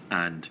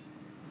and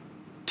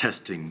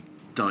testing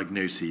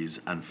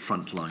diagnoses and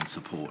frontline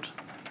support.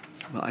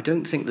 Well, I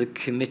don't think the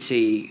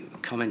committee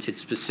commented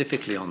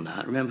specifically on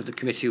that. Remember, the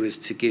committee was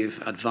to give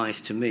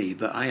advice to me,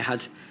 but I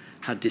had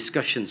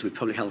discussions with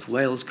Public Health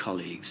Wales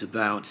colleagues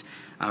about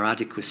our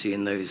adequacy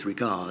in those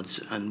regards,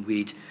 and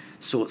we'd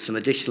sought some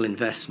additional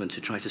investment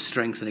to try to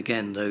strengthen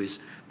again those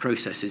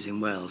processes in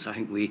Wales. I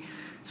think we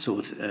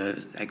sought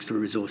extra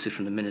resources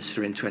from the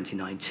Minister in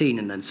 2019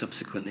 and then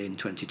subsequently in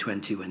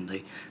 2020 when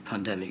the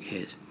pandemic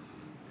hit.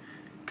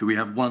 Could we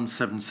have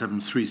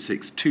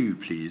 177362,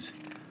 please?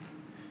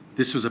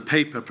 This was a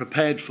paper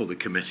prepared for the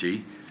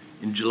committee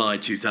in July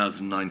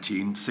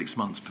 2019, 6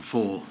 months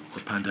before the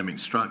pandemic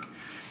struck.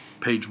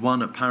 Page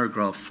 1 at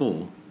paragraph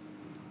 4.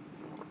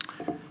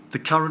 The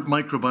current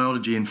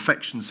microbiology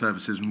infection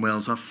services in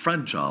Wales are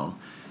fragile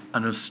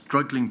and are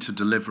struggling to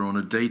deliver on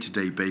a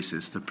day-to-day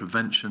basis the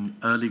prevention,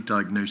 early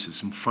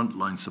diagnosis and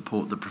frontline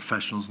support that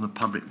professionals and the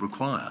public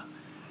require.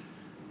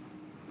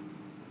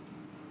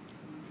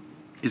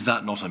 Is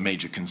that not a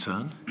major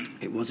concern?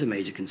 It was a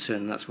major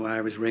concern. That's why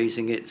I was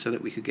raising it, so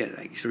that we could get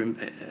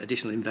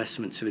additional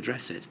investment to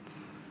address it.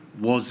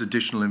 Was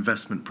additional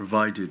investment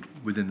provided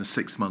within the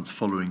 6 months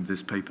following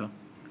this paper?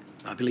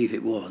 I believe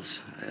it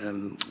was.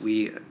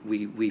 We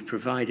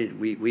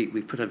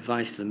put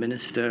advice to the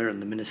Minister, and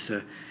the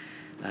Minister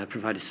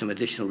provided some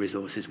additional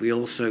resources. We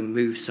also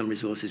moved some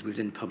resources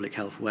within Public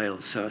Health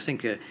Wales. So I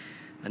think an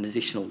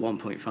additional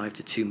 £1.5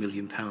 to £2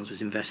 million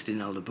was invested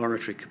in our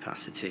laboratory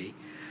capacity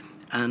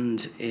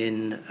and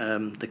in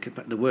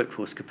the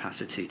workforce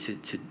capacity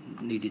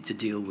needed to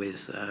deal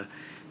with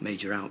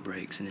major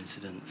outbreaks and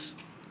incidents.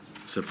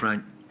 So,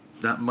 Frank,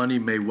 that money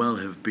may well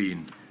have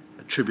been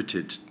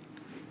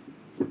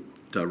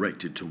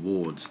directed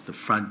towards the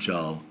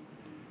fragile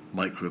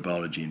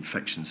microbiology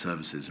infection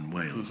services in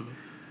Wales.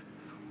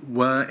 Mm-hmm.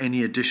 Were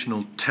any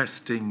additional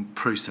testing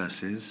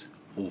processes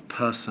or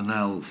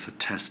personnel for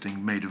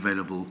testing made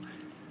available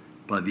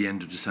by the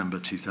end of December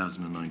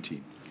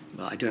 2019?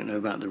 Well, I don't know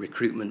about the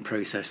recruitment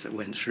process that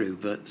went through,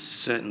 but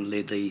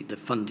certainly the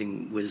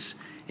funding was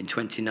in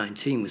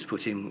 2019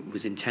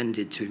 was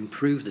intended to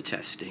improve the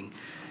testing,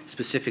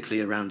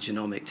 specifically around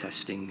genomic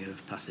testing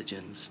of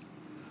pathogens.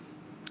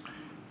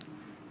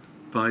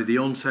 By the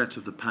onset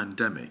of the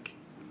pandemic,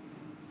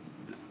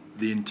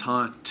 the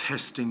entire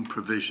testing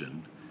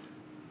provision,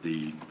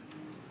 the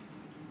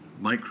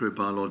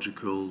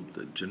microbiological,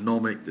 the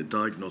genomic, the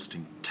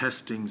diagnostic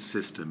testing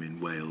system in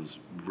Wales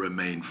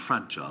remained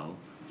fragile,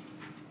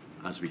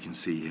 as we can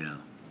see here,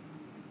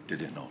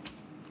 did it not?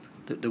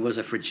 There was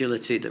a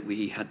fragility that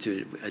we had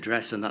to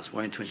address, and that's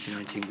why in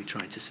 2019 we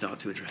tried to start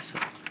to address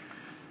that.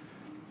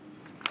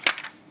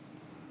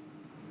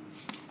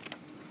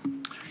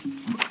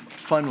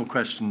 Final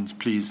questions,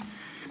 please.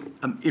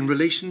 In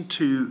relation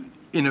to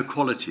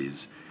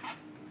inequalities,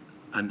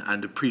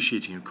 and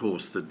appreciating, of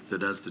course,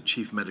 that as the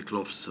Chief Medical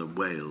Officer of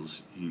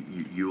Wales,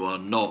 you are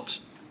not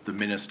the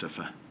Minister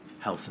for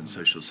Health and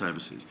Social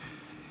Services.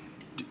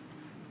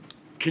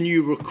 Can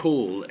you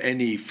recall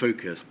any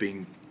focus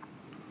being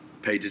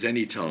paid at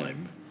any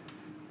time,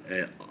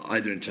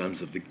 either in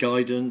terms of the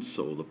guidance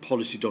or the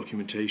policy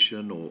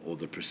documentation or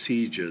the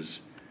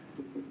procedures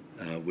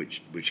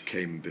which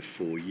came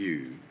before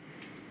you,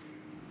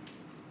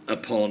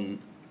 upon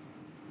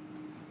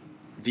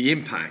the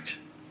impact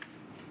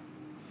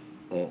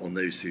on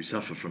those who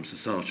suffer from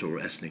societal or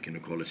ethnic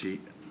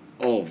inequality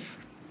of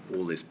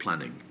all this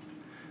planning,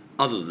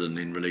 other than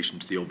in relation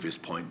to the obvious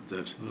point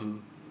that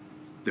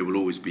there will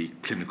always be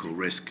clinical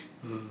risk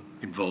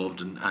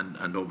involved,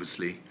 and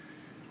obviously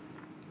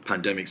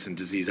pandemics and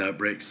disease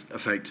outbreaks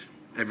affect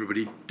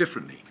everybody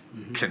differently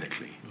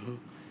clinically.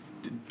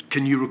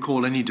 Can you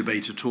recall any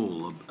debate at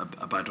all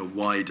about a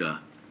wider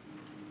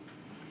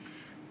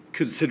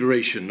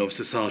consideration of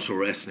societal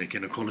or ethnic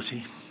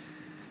inequality?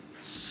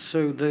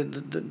 So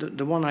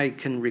the one I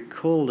can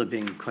recall there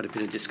being quite a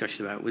bit of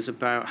discussion about was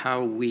about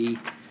how we,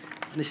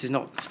 and this is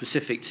not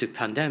specific to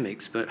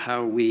pandemics, but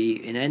how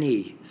we, in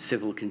any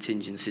civil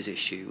contingencies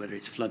issue, whether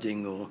it's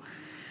flooding or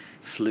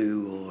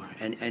flu or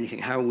anything,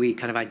 how we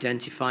kind of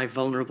identify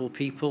vulnerable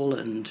people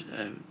and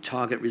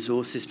target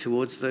resources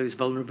towards those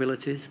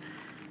vulnerabilities.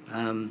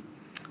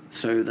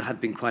 So there had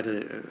been quite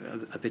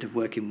a bit of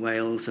work in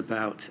Wales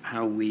about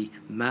how we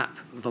map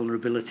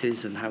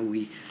vulnerabilities and how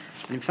we,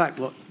 and in fact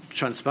what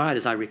transpired,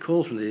 as I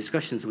recall from the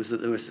discussions, was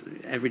that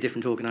every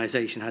different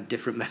organisation had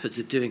different methods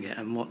of doing it,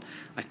 and where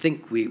I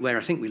think we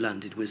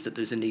landed was that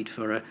there's a need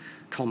for a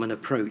common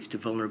approach to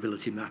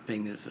vulnerability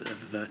mapping of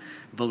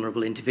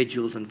vulnerable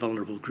individuals and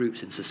vulnerable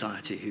groups in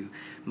society who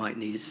might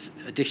need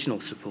additional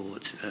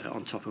support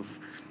on top of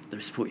the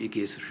support you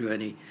give through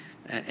any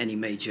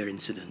major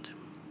incident.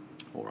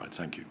 All right,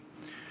 thank you.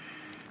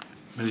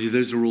 Melody,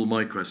 those are all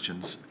my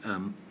questions.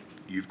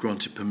 You've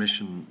granted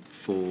permission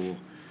for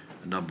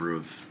a number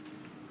of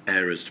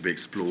areas to be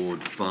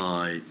explored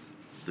by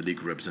the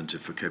legal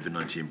representative for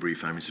Covid-19 Bereaved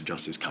Families for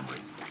Justice, Cymru.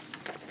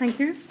 Thank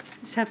you.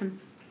 Ms. Heaven.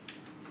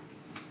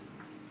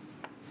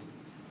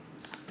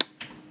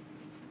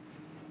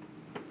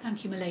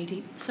 Thank you, my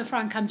lady. So,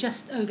 Frank, I'm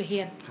just over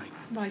here, Hi.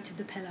 right of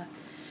the pillar.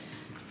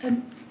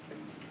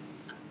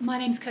 My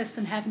name's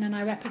Kirsten Heaven and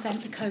I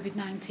represent the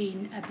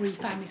Covid-19 Bereaved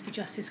Families for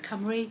Justice,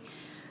 Cymru.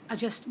 I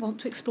just want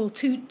to explore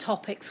two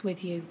topics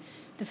with you.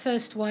 The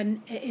first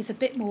one is a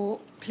bit more,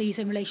 please,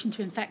 in relation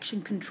to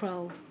infection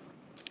control.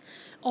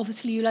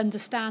 Obviously, you'll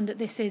understand that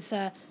this is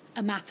a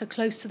matter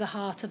close to the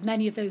heart of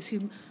many of those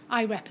whom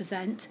I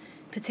represent,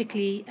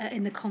 particularly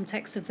in the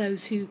context of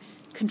those who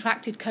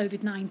contracted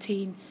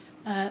COVID-19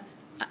 and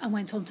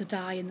went on to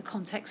die in the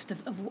context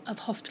of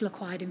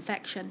hospital-acquired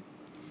infection.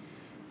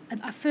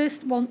 I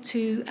first want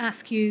to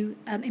ask you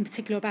in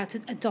particular about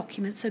a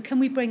document. So can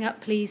we bring up,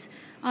 please,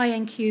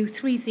 INQ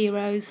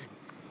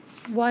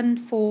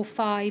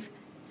 30145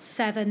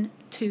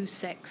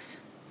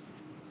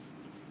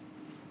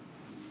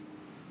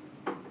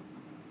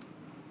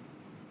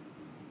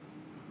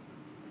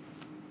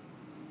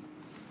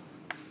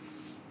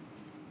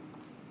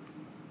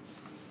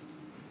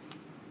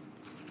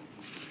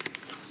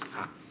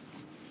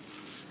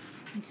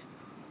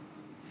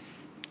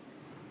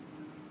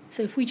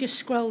 So if we just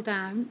scroll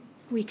down,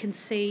 we can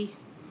see.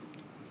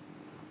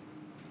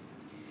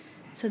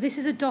 So this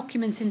is a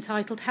document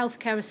entitled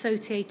Healthcare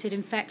Associated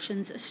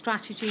Infections, a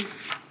Strategy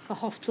for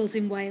Hospitals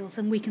in Wales.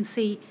 And we can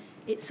see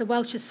it's a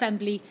Welsh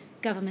Assembly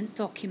government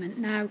document.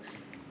 Now,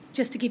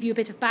 just to give you a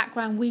bit of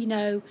background, we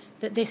know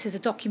that this is a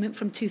document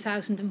from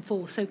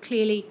 2004. So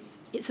clearly,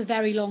 it's a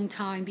very long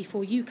time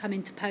before you come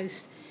into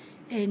post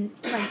in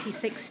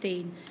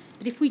 2016.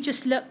 But if we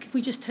just look, if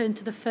we just turn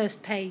to the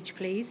first page,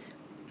 please.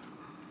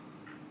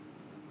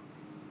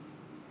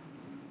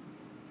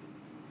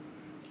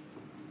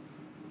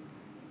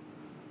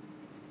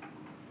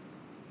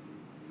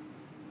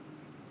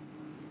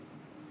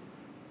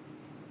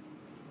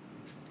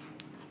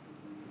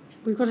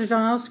 We've got it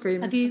on our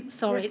screen. Have you?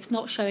 Sorry, it's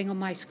not showing on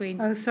my screen.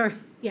 Oh, sorry.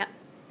 Yeah.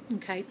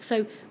 Okay.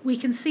 So we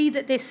can see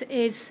that this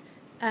is,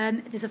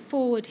 there's a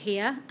forward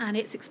here, and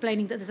it's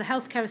explaining that there's a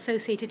healthcare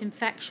associated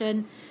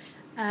infection.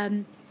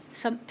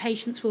 some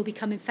patients will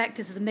become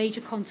infected as a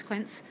major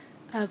consequence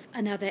of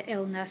another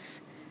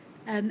illness.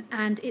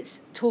 And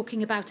it's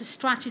talking about a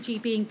strategy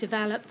being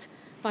developed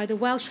by the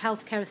Welsh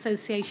Healthcare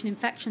Association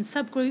Infection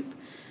Subgroup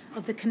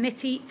of the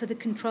Committee for the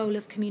Control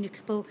of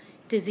Communicable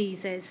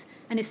Diseases.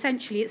 And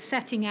essentially it's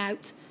setting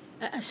out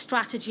a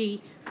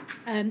strategy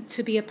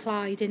to be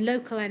applied in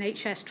local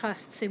NHS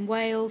trusts in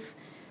Wales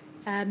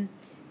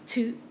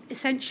to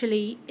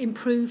essentially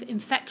improve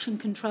infection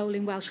control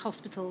in Welsh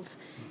hospitals.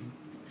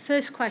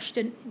 First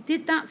question,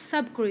 did that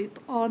subgroup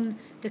on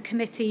the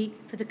Committee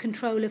for the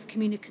Control of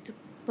Communicable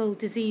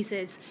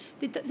Diseases,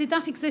 did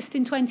that exist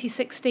in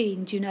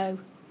 2016, do you know?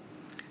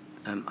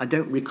 I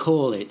don't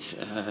recall it.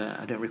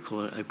 I don't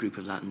recall a group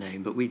of that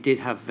name, but we did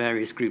have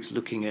various groups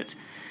looking at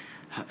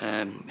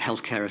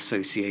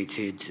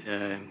healthcare-associated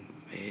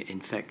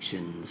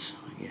infections,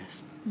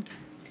 yes. Okay.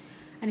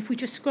 And if we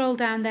just scroll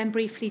down then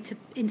briefly to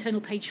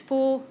internal page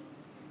 4.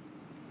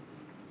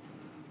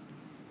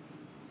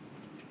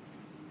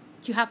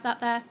 Do you have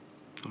that there?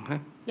 Okay.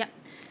 Yeah.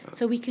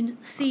 So we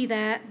can see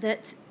there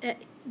that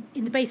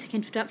in the basic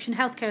introduction,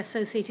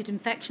 healthcare-associated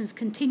infections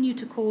continue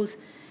to cause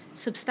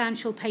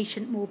substantial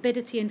patient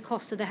morbidity and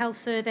cost of the health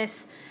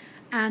service,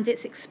 and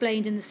it's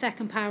explained in the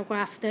second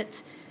paragraph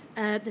that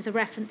there's a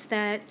reference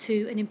there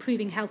to an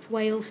Improving Health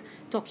Wales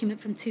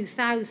document from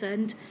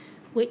 2000,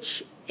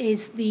 which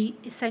is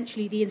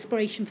essentially the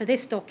inspiration for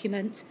this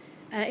document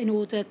in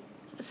order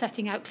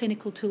setting out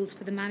clinical tools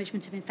for the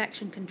management of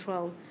infection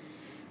control.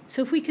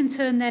 So if we can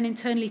turn then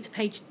internally to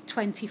page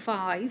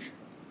 25.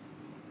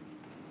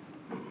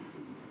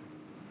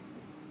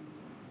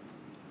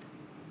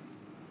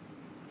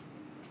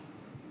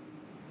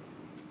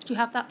 Do you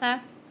have that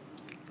there?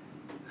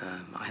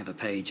 I have a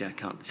page, I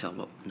can't tell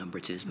what number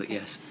it is, but okay.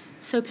 Yes.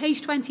 So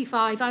page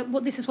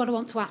 25, this is what I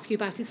want to ask you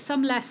about, is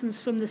some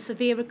lessons from the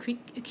severe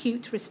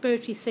acute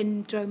respiratory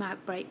syndrome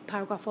outbreak,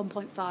 paragraph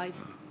 1.5.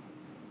 Do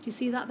you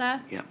see that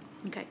there? Yeah.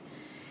 Okay.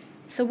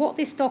 So what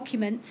this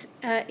document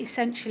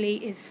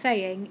essentially is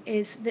saying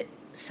is that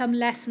some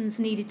lessons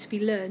needed to be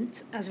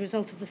learnt as a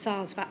result of the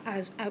SARS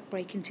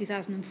outbreak in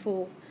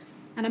 2004.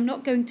 And I'm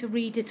not going to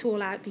read it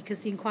all out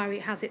because the inquiry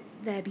has it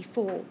there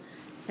before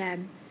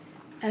them.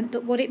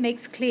 But what it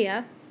makes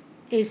clear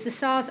is the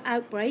SARS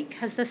outbreak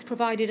has thus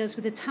provided us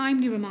with a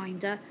timely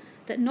reminder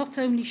that not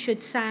only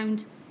should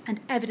sound and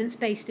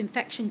evidence-based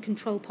infection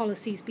control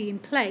policies be in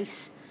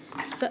place,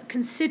 but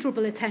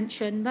considerable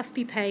attention must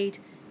be paid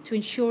to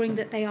ensuring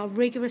that they are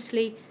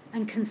rigorously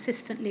and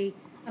consistently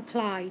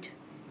applied.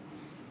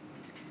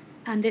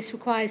 And this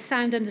requires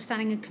sound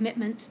understanding and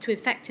commitment to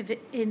effective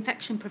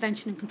infection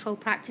prevention and control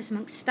practice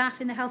amongst staff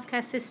in the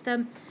healthcare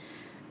system,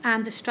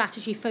 and the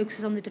strategy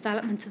focuses on the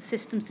development of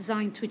systems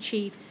designed to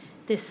achieve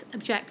this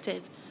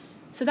objective.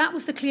 So that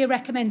was the clear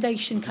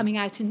recommendation coming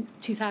out in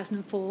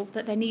 2004,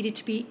 that there needed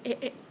to be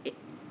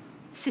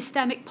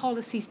systemic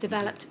policies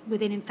developed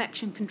within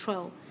infection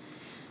control.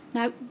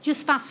 Now,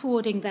 just fast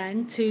forwarding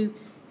then to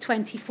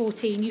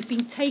 2014, you've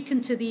been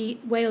taken to the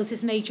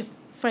Wales's major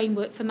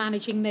framework for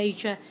managing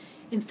major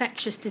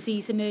infectious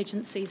disease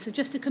emergencies. So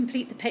just to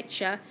complete the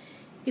picture,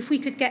 if we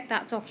could get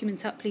that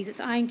document up, please. It's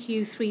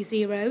INQ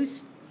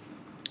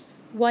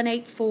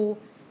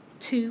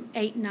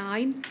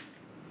 30184-289,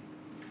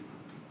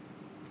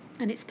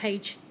 and it's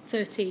page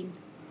 13.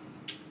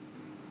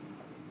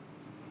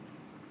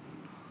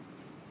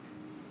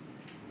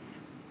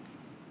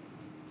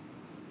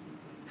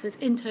 So it's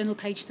internal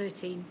page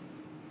 13.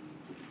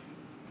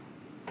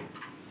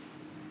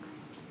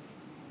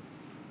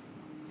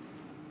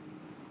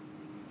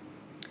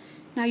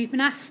 Now, you've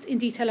been asked in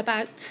detail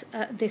about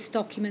this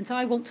document.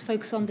 I want to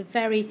focus on the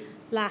very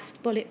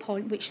last bullet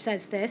point, which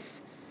says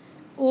this: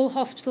 all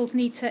hospitals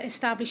need to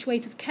establish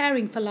ways of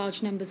caring for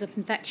large numbers of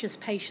infectious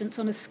patients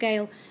on a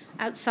scale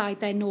outside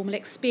their normal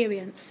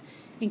experience,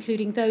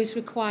 including those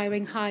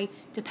requiring high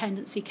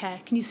dependency care.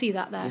 Can you see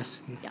that there?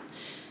 Yes. Yes. Yeah.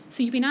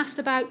 So you've been asked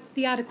about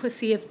the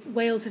adequacy of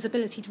Wales's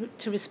ability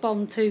to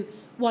respond to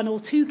 1 or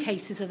 2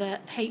 cases of a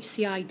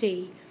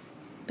HCID.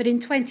 But in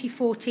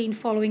 2014,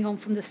 following on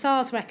from the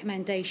SARS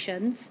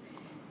recommendations,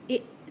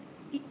 it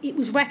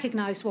was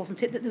recognised,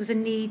 wasn't it, that there was a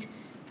need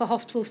for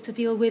hospitals to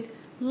deal with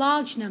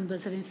large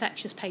numbers of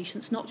infectious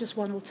patients, not just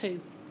 1 or 2.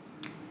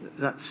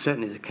 That's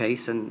certainly the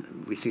case, and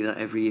we see that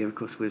every year, of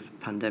course, with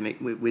pandemic,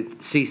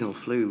 with seasonal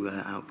flu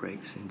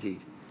outbreaks,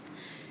 indeed.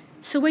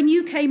 So when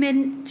you came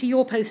in to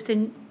your post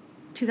in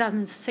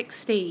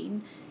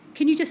 2016,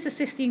 can you just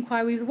assist the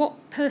inquiry with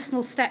what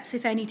personal steps,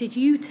 if any, did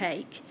you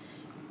take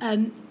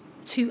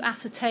to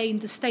ascertain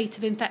the state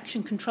of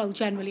infection control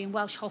generally in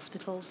Welsh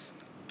hospitals?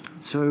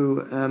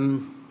 So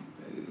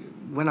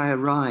when I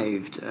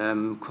arrived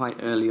quite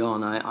early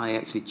on, I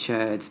actually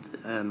chaired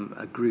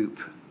a group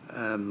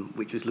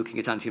which was looking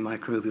at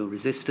antimicrobial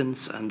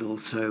resistance and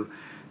also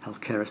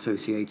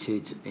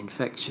healthcare-associated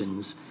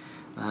infections.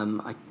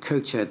 I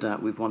co-chaired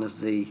that with one of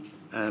the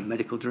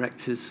medical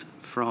directors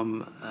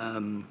from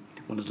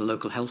one of the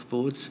local health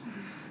boards.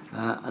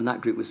 And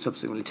that group was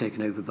subsequently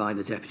taken over by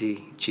the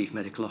Deputy Chief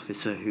Medical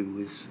Officer, who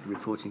was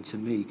reporting to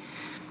me.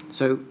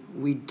 So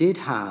we did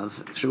have,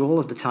 through all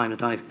of the time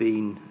that I've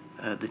been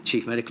the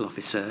Chief Medical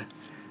Officer,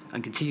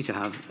 and continue to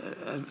have,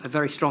 a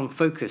very strong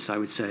focus, I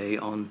would say,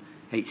 on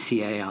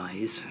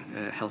HCAIs,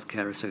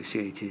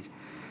 healthcare-associated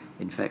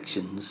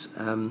infections.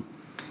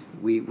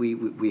 We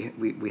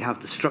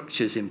have the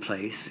structures in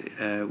place.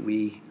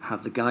 We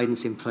have the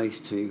guidance in place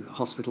to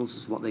hospitals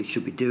as what they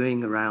should be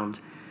doing around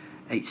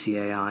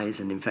HCAIs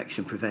and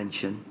infection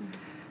prevention.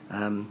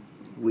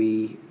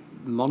 We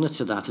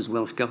monitor that as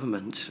Welsh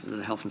Government.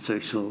 The Health and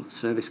Social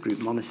Service Group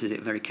monitored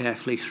it very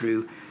carefully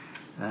through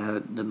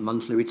the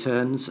monthly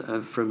returns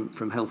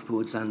from health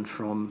boards and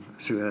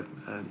through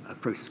a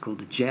process called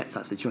the JET,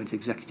 that's the Joint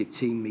Executive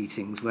Team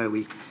meetings, where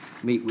we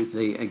meet with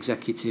the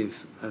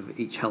executive of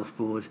each health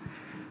board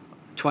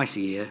twice a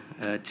year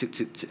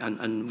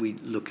and we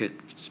look at,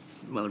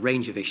 well, a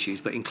range of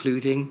issues, but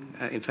including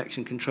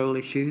infection control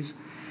issues.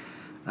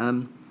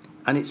 And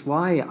it's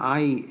why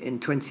in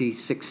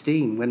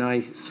 2016, when I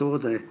saw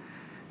the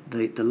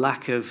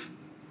lack of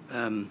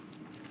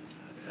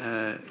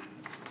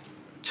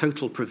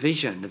total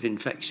provision of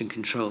infection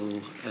control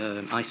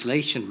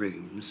isolation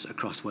rooms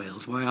across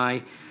Wales, why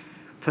I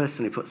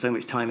personally put so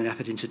much time and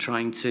effort into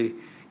trying to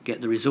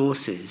get the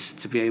resources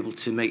to be able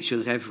to make sure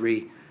that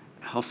every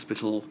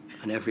hospital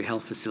and every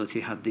health facility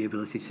had the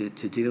ability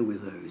to deal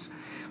with those.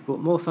 But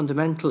more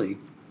fundamentally,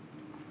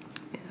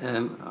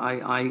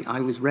 I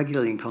was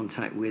regularly in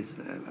contact with,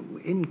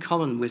 in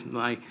common with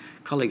my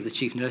colleague, the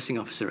Chief Nursing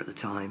Officer at the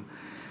time,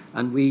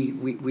 and we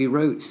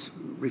wrote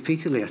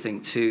repeatedly, I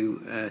think,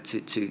 to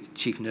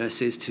chief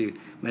nurses, to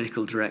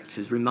medical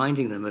directors,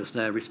 reminding them of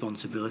their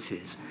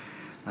responsibilities.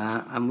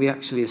 And we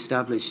actually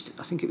established,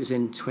 I think it was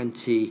in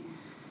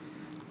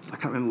I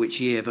can't remember which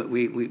year, but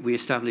we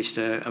established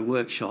a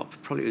workshop,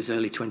 probably it was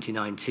early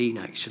 2019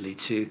 actually,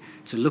 to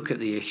look at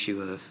the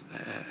issue of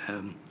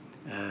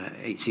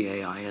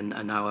HCAI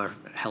and our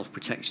health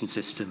protection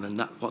system, and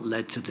that's what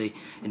led to the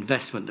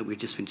investment that we've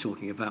just been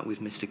talking about with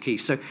Mr.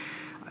 Keefe. So,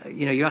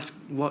 you ask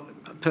what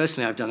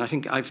personally I've done. I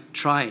think I've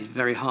tried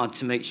very hard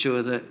to make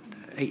sure that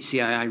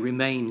HCAI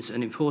remains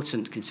an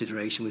important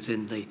consideration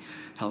within the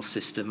health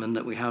system and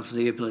that we have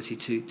the ability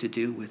to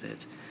deal with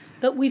it.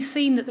 But we've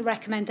seen that the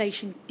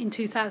recommendation in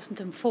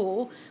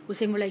 2004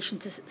 was in relation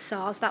to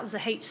SARS. That was a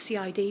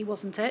HCID,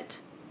 wasn't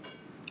it?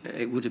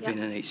 It would have been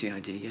an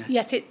HCID, yes.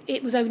 Yet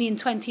it was only in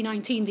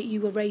 2019 that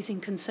you were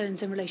raising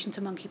concerns in relation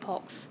to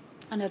monkeypox,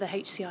 another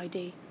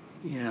HCID.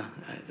 Yeah.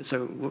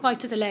 So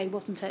quite a delay,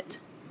 wasn't it?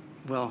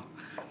 Well,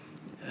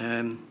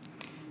 I'm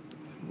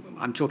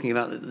talking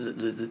about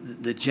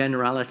the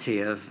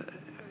generality of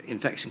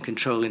infection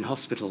control in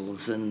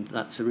hospitals, and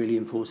that's a really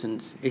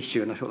important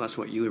issue, and I thought that's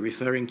what you were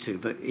referring to.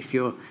 But if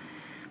your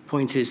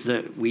point is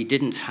that we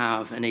didn't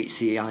have an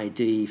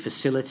HCID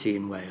facility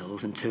in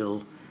Wales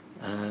until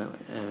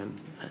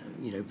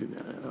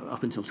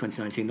up until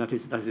 2019, that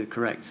is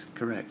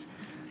correct.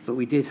 But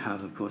we did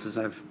have, of course, as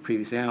I've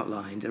previously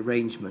outlined,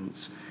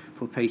 arrangements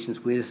for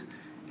patients with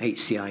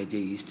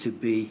HCIDs to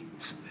be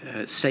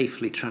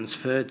safely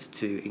transferred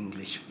to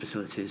English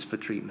facilities for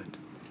treatment.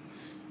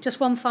 Just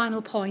one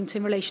final point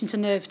in relation to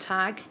nerve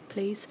tag,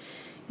 please.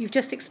 You've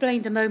just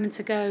explained a moment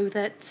ago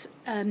that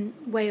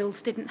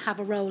Wales didn't have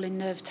a role in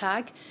nerve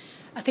tag.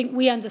 I think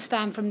we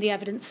understand from the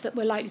evidence that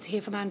we're likely to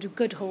hear from Andrew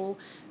Goodhall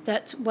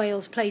that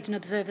Wales played an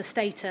observer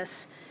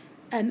status.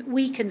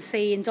 We can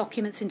see in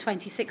documents in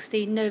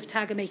 2016, nerve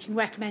tag are making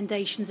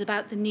recommendations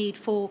about the need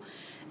for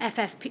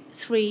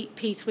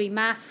FFP3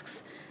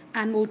 masks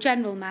and more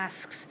general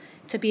masks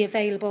to be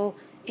available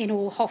in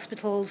all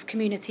hospitals,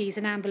 communities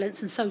and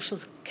ambulance and social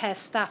care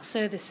staff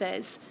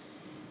services.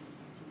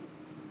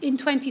 In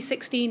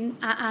 2016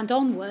 and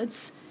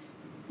onwards,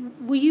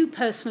 were you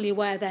personally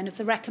aware then of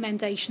the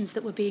recommendations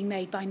that were being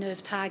made by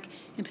nerve tag,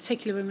 in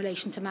particular in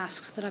relation to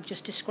masks that I've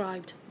just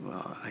described?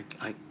 Well,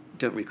 I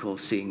don't recall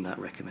seeing that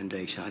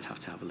recommendation. I'd have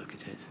to have a look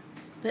at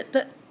it.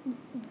 But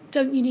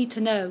don't you need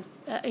to know,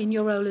 in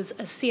your role as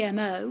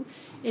CMO,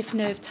 if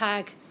nerve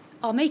tag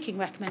are making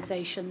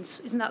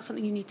recommendations? Isn't that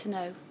something you need to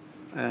know?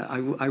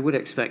 I would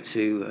expect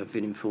to have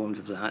been informed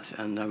of that,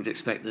 and I would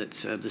expect that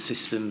the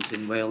systems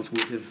in Wales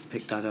would have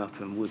picked that up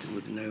and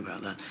would know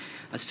about that.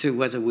 As to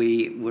whether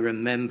we were a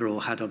member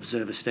or had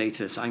observer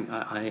status,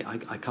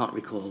 I can't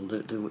recall.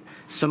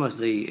 Some of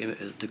the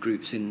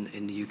groups in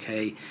the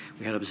UK,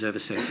 we had observer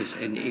status,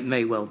 and it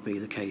may well be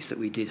the case that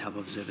we did have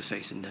observer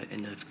status in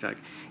nerve tag,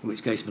 in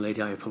which case,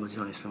 milady, I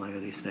apologise for my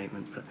earlier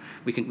statement, but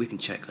we can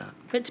check that.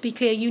 But to be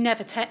clear, you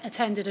never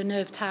attended a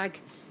nerve tag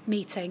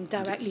meeting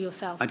directly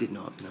yourself? I did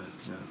not, no.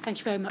 Thank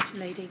you very much,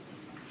 lady.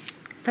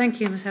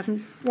 Thank you, Ms.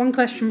 Heaven. One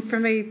question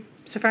from me,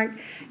 Sir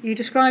Frank. You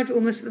described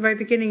almost at the very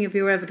beginning of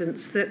your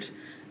evidence that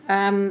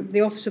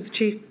the Office of the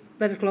Chief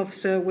Medical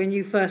Officer, when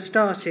you first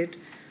started,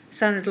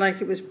 sounded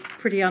like it was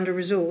pretty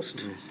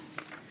under-resourced. Yes.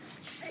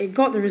 It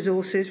got the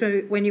resources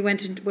when we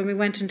went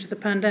into the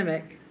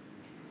pandemic.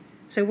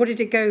 So what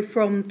did it go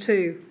from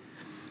to?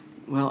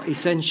 Well,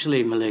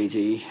 essentially,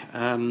 milady,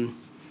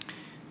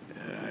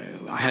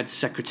 I had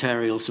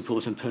secretarial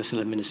support and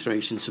personal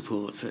administration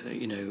support,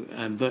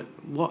 but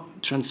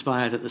what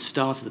transpired at the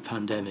start of the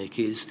pandemic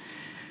is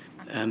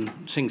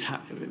things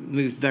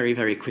moved very,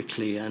 very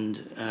quickly,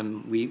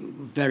 and we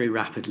very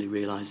rapidly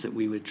realised that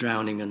we were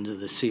drowning under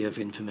the sea of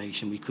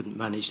information. We couldn't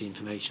manage the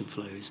information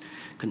flows,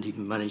 couldn't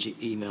even manage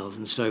emails,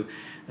 and so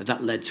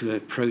that led to a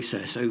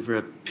process over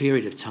a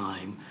period of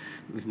time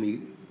with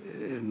me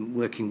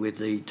working with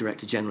the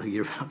Director General who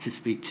you're about to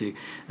speak to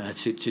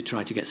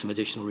try to get some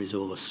additional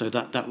resource. So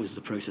that was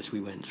the process we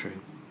went through.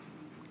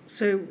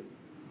 So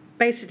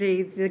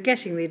basically,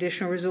 getting the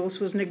additional resource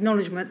was an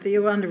acknowledgement that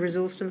you were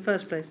under-resourced in the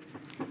first place.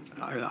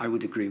 I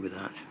would agree with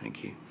that.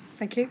 Thank you.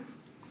 Thank you.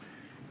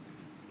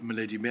 My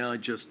lady, may I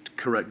just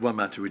correct one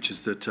matter, which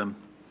is that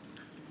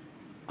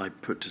I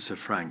put to Sir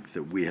Frank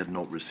that we had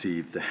not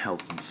received the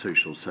Health and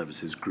Social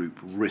Services Group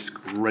risk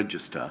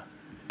register.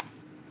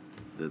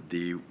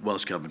 The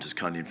Welsh Government has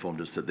kindly informed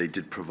us that they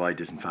did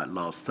provide it, in fact,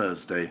 last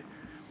Thursday,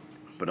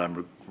 but I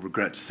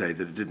regret to say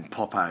that it didn't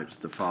pop out at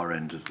the far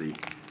end of the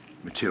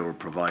material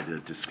provider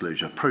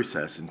disclosure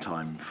process in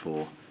time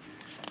for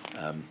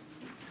Mr.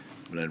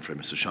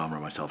 Sharma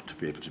and myself to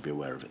be able to be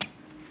aware of it.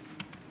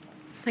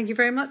 Thank you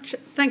very much.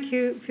 Thank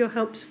you for your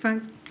help, Sir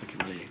Frank. Thank you,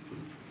 my lady.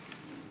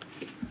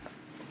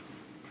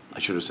 I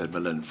should have said my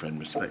learned friend,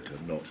 Miss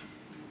Spector, not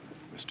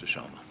Mr.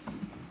 Sharma.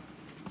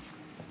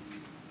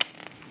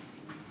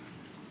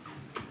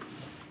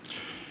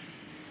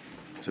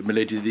 So, my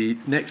lady, the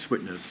next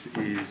witness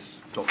is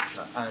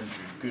Dr.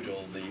 Andrew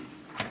Goodall, the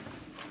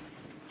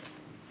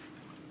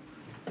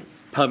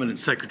Permanent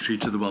Secretary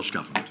to the Welsh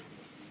Government.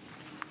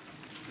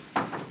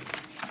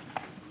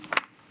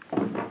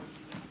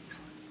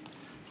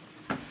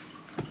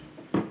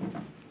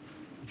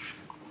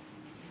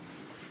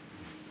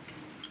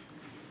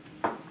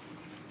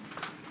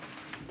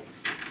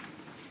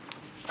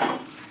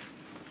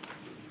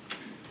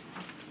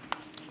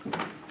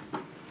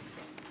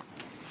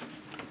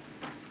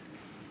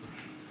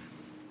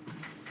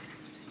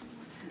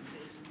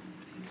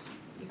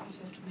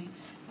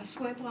 I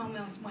swear by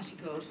Almighty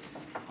God.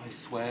 I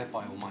swear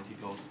by Almighty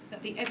God.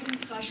 That the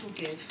evidence I shall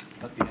give.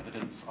 That the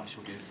evidence I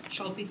shall give.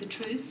 Shall be the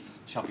truth.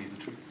 Shall be the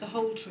truth. The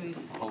whole truth.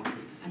 The whole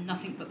truth. And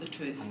nothing but the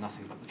truth. And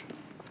nothing but the truth.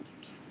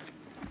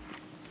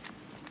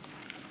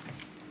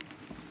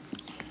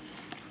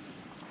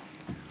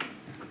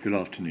 Good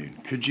afternoon.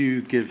 Could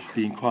you give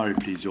the inquiry,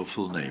 please, your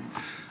full name?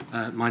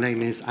 My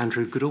name is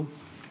Andrew Goodall.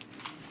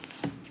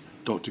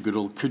 Dr.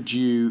 Goodall, could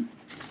you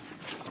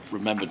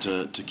remember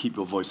to keep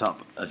your voice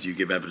up as you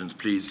give evidence,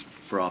 please,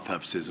 for our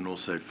purposes and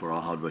also for our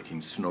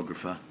hard-working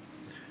stenographer?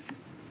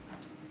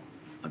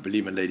 I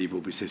believe my lady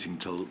will be sitting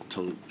till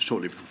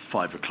shortly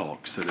before 5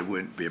 o'clock, so there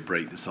won't be a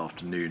break this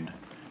afternoon,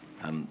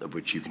 of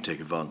which you can take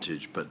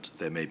advantage, but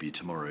there may be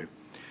tomorrow.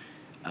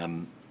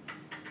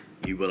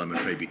 You will, I'm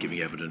afraid, be giving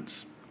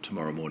evidence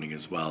tomorrow morning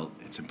as well.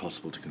 It's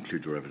impossible to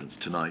conclude your evidence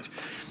tonight.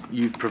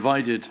 You've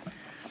provided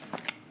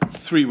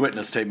 3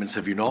 witness statements,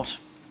 have you not?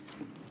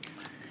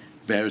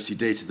 Variously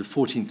dated the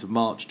 14th of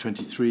March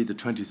 23, the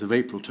 20th of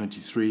April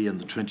 23, and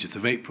the 20th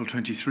of April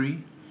 23?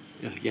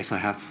 Yes, I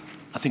have.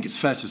 I think it's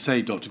fair to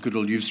say, Dr.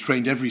 Goodall, you've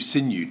strained every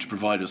sinew to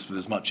provide us with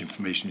as much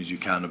information as you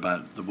can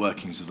about the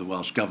workings of the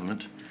Welsh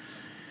Government.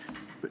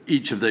 But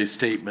each of those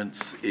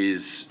statements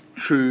is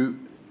true,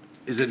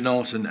 is it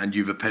not? And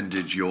you've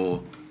appended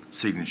your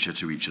signature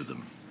to each of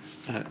them.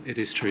 It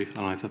is true,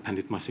 and I've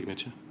appended my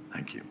signature.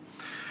 Thank you.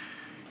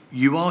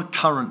 You are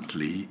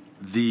currently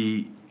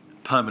the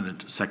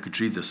Permanent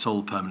Secretary, the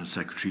sole Permanent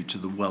Secretary to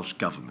the Welsh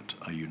Government,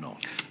 are you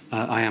not?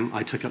 I am.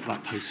 I took up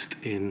that post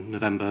in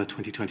November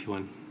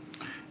 2021.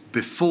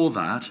 Before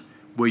that,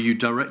 were you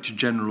Director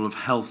General of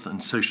Health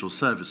and Social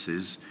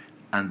Services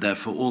and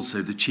therefore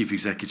also the Chief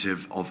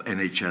Executive of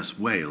NHS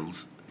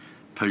Wales,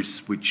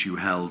 posts which you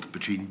held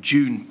between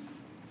June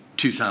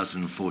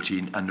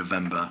 2014 and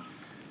November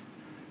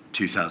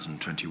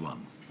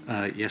 2021?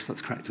 Yes,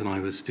 that's correct, and I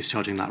was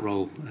discharging that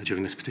role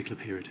during this particular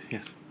period,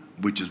 yes.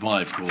 Which is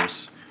why, of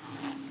course,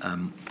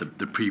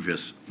 the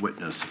previous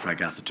witness, Frank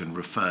Atherton,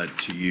 referred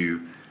to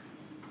you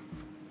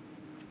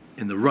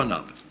in the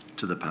run-up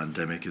to the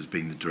pandemic as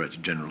being the Director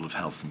General of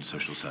Health and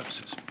Social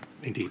Services.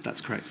 Indeed,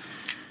 that's correct.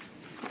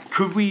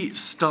 Could we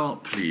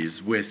start,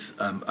 please, with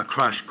a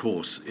crash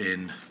course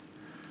in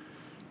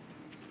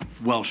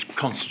Welsh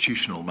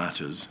constitutional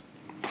matters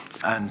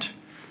and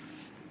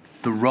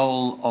the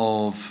role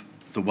of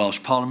the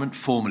Welsh Parliament,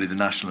 formerly the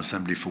National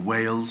Assembly for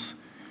Wales,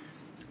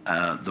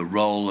 the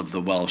role of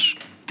the Welsh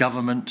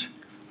Government,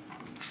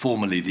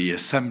 formerly the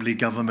Assembly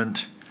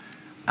Government,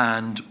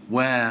 and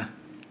where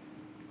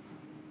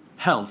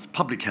health,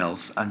 public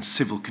health, and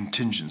civil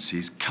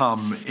contingencies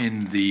come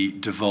in the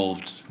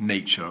devolved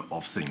nature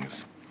of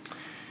things.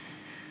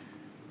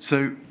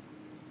 So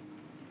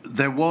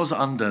there was,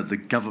 under the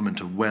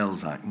Government of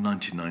Wales Act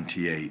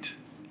 1998,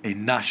 a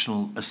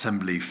National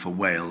Assembly for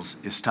Wales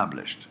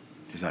established.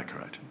 Is that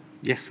correct?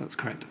 Yes, that's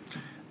correct.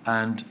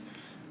 And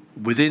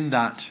within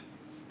that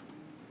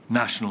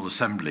National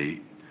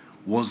Assembly,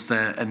 was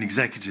there an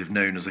executive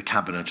known as a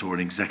cabinet or an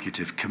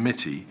executive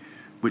committee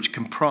which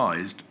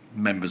comprised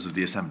members of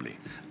the Assembly?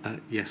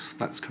 Yes,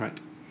 that's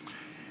correct.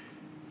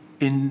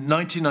 In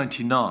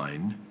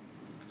 1999,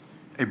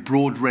 a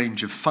broad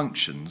range of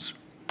functions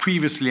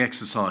previously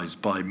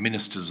exercised by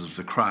ministers of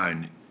the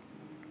Crown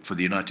for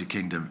the United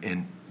Kingdom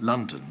in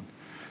London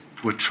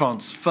were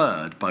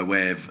transferred by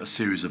way of a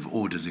series of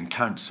orders in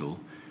council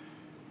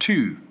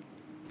to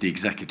the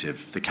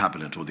executive, the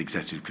cabinet or the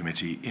executive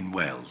committee in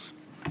Wales.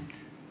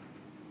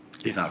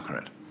 Is that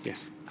correct?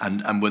 Yes.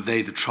 And were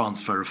they the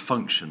transfer of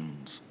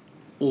functions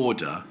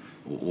order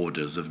or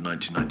orders of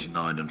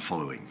 1999 and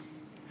following?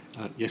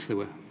 Yes, they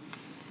were.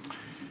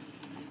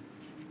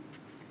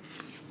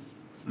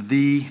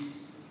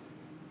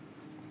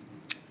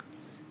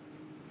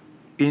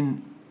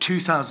 In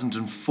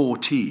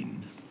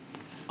 2014,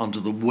 under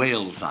the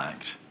Wales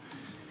Act,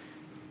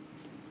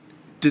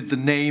 did the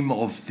name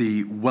of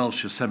the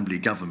Welsh Assembly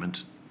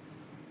Government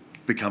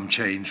become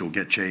changed or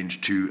get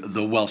changed to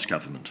the Welsh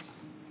Government?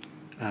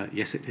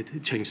 Yes, it did.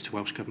 It changed to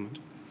Welsh Government.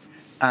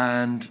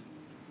 And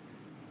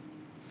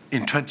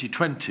in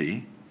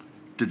 2020,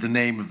 did the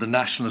name of the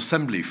National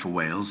Assembly for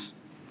Wales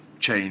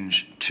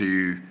change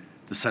to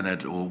the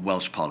Senedd or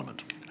Welsh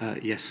Parliament?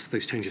 Yes,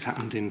 those changes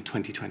happened in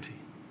 2020.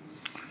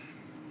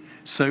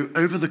 So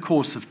over the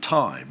course of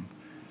time,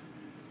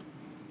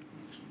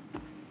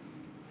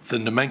 the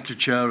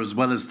nomenclature as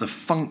well as the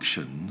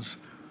functions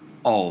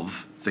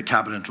of the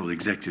Cabinet or the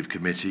Executive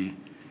Committee,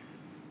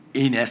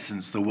 in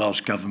essence the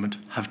Welsh Government,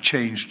 have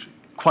changed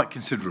quite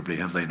considerably,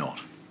 have they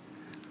not?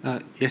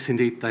 Yes,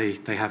 indeed,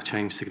 they have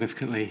changed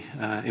significantly,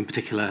 in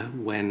particular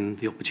when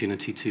the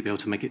opportunity to be able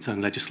to make its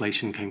own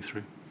legislation came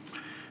through.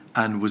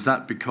 And was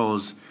that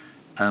because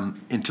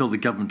until the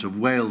Government of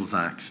Wales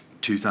Act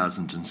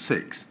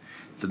 2006,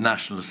 the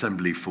National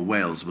Assembly for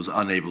Wales was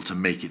unable to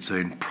make its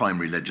own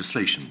primary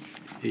legislation?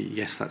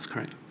 Yes, that's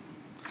correct.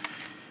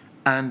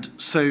 And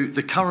so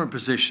the current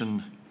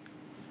position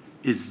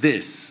is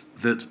this,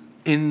 that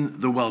in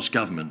the Welsh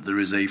Government there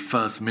is a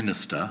First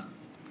Minister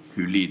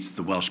who leads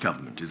the Welsh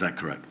Government. Is that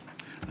correct?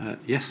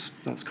 Yes,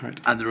 that's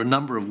correct. And there are a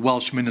number of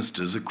Welsh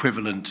ministers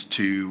equivalent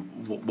to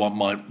what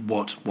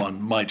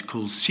one might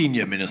call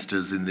senior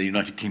ministers in the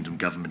United Kingdom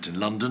Government in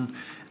London,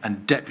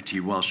 and deputy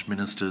Welsh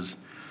ministers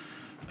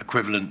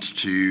equivalent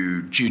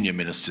to junior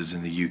ministers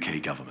in the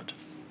UK Government.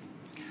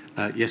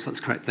 Yes, that's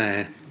correct.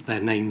 Their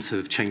names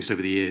have changed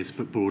over the years,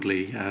 but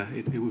broadly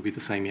it would be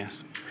the same,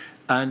 yes.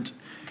 And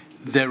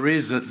there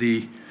is at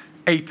the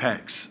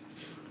apex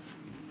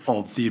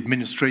of the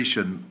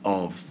administration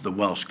of the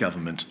Welsh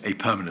Government a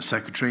permanent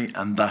secretary,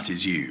 and that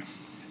is you.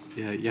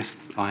 Yes,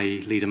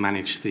 I lead and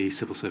manage the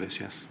civil service,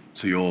 yes.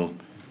 So you're,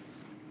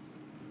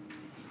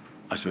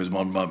 I suppose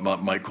one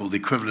might call the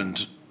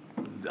equivalent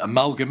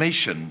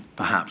amalgamation,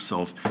 perhaps,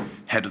 of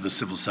head of the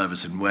civil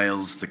service in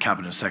Wales, the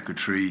cabinet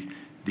secretary,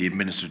 the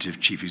administrative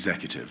chief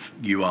executive.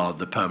 You are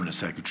the permanent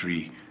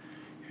secretary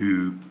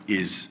who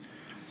is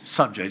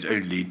subject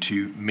only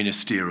to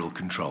ministerial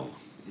control.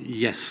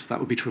 Yes, that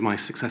would be true of my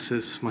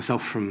successors,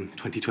 myself from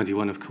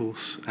 2021, of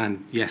course.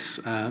 And yes,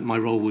 my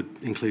role would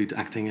include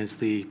acting as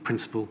the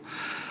principal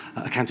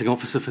accounting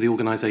officer for the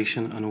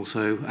organisation and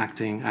also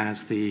acting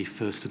as the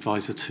first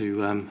advisor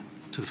to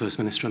the First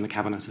Minister and the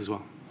Cabinet as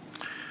well.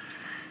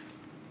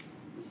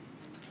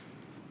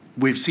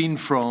 We've seen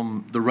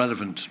from the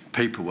relevant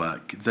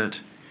paperwork that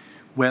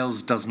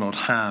Wales does not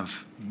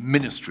have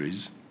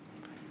ministries.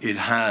 It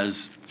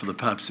has, for the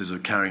purposes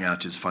of carrying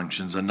out its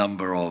functions, a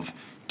number of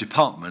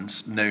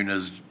departments known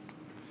as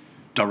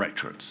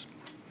directorates.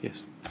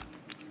 Yes.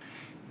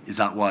 Is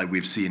that why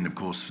we've seen, of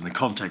course, in the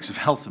context of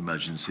health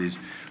emergencies,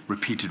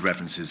 repeated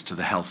references to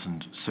the Health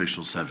and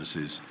Social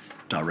Services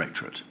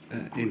Directorate?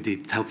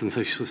 Indeed, Health and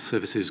Social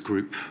Services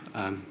Group,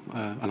 and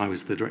I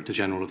was the Director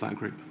General of that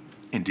group.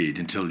 Indeed,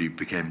 until you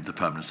became the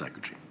Permanent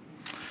Secretary.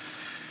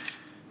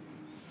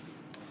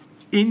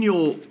 In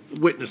your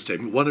witness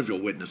statement, one of your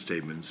witness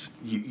statements,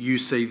 you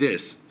say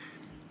this: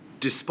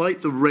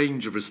 despite the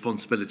range of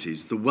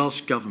responsibilities, the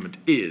Welsh Government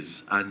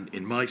is, and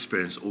in my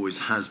experience always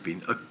has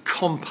been, a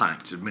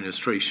compact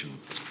administration.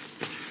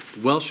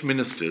 Welsh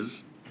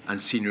ministers and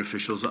senior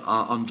officials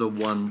are under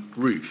one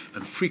roof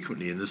and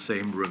frequently in the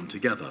same room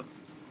together.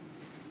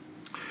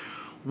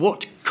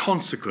 What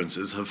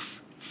consequences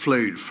have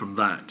flowed from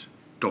that,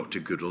 Dr.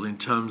 Goodall, in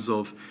terms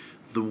of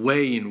the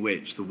way in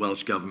which the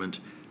Welsh Government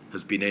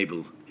has been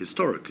able,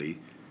 historically,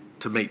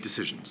 to make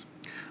decisions?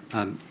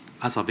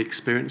 As I've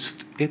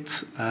experienced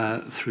it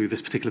through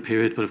this particular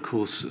period, but of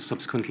course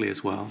subsequently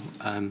as well,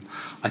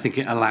 I think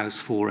it allows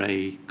for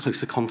a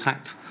closer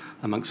contact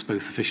amongst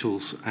both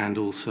officials and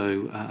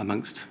also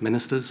amongst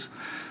ministers.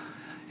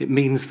 It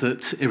means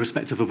that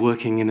irrespective of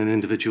working in an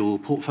individual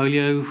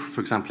portfolio,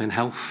 for example in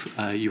health,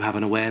 you have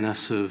an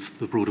awareness of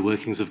the broader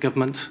workings of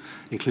government,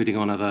 including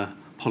on other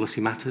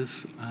policy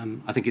matters.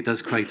 I think it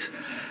does create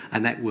a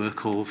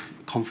network of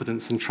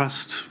confidence and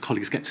trust.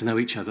 Colleagues get to know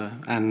each other,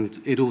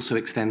 and it also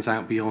extends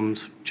out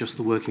beyond just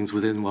the workings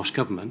within Welsh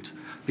Government,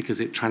 because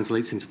it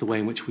translates into the way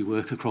in which we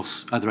work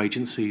across other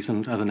agencies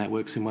and other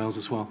networks in Wales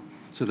as well.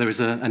 So there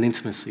is an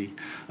intimacy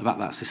about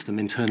that system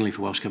internally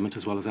for Welsh Government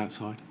as well as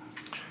outside.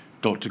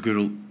 Dr.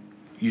 Goodall,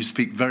 you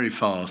speak very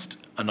fast,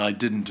 and I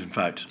didn't, in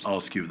fact,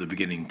 ask you at the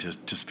beginning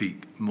to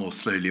speak more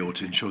slowly or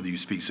to ensure that you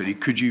speak slowly.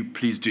 Could you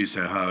please do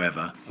so,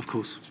 however? Of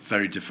course. It's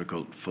very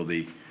difficult for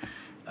the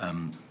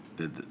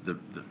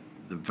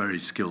very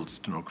skilled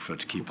stenographer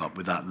to keep up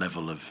with that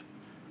level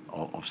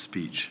of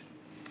speech.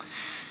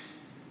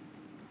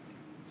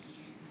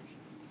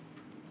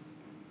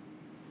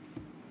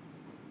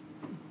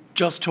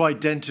 Just to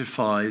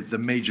identify the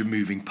major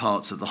moving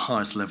parts at the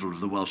highest level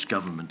of the Welsh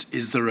Government,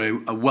 is there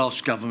a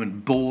Welsh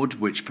Government board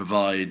which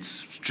provides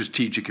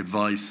strategic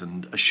advice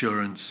and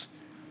assurance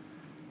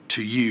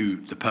to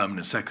you, the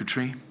Permanent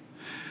Secretary?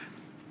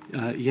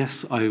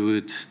 Yes, I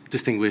would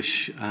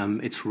distinguish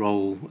its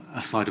role,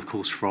 aside, of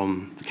course,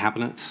 from the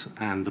Cabinet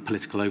and the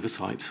political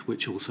oversight,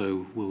 which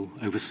also will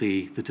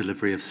oversee the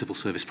delivery of civil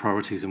service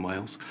priorities in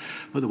Wales.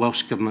 But the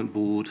Welsh Government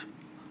Board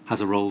has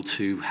a role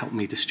to help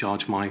me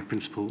discharge my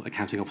principal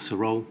accounting officer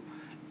role.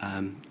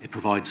 It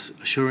provides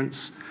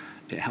assurance.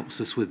 It helps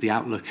us with the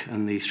outlook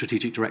and the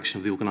strategic direction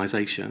of the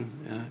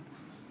organisation.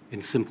 In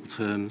simple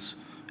terms,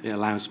 it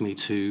allows me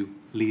to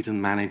lead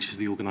and manage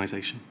the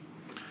organisation.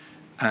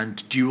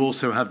 And do you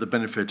also have the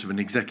benefit of an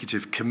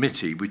executive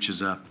committee, which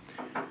is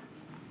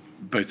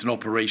both an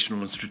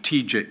operational and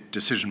strategic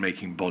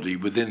decision-making body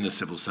within the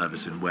civil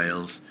service in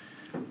Wales,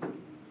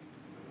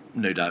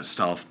 no doubt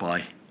staffed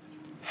by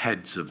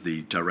heads of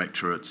the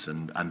directorates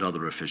and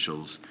other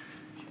officials,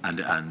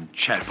 and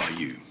chaired by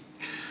you?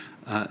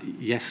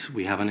 Yes,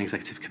 we have an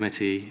executive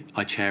committee.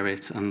 I chair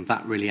it, and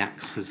that really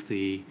acts as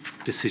the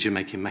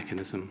decision-making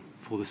mechanism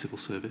for the civil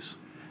service.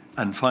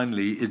 And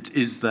finally, it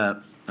is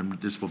there, and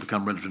this will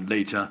become relevant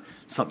later,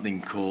 something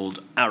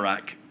called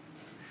ARAC,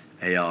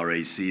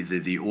 A-R-A-C,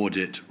 the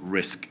Audit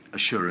Risk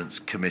Assurance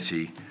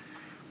Committee,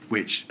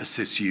 which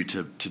assists you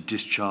to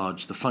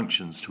discharge the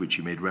functions to which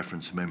you made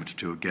reference a moment or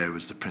two ago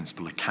as the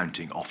principal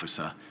accounting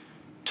officer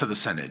to the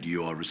Senedd.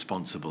 You are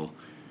responsible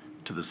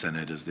to the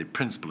Senedd as the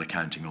principal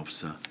accounting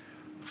officer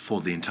for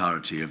the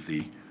entirety of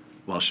the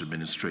Welsh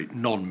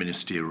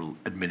non-ministerial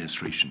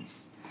administration.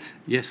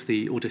 Yes,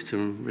 the Audit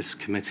and Risk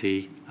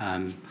Committee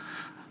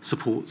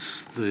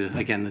supports,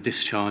 the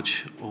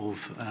discharge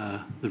of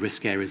the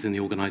risk areas in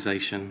the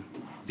organisation,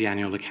 the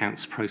annual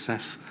accounts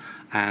process,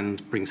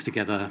 and brings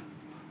together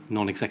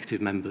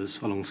non-executive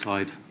members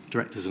alongside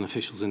directors and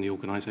officials in the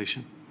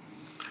organisation.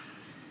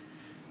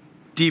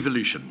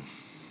 Devolution.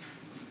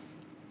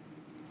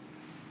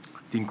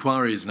 The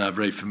inquiry is now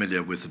very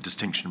familiar with the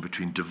distinction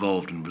between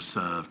devolved and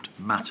reserved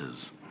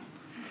matters.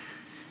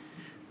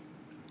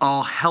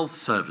 Are health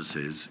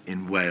services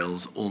in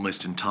Wales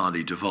almost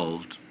entirely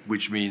devolved,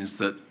 which means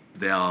that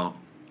they are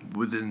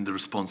within the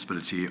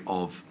responsibility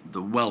of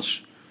the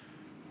Welsh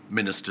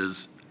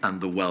ministers and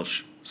the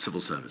Welsh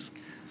civil service?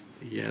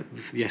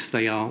 Yes,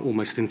 they are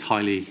almost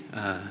entirely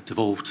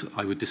devolved.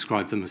 I would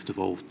describe them as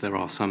devolved. There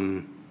are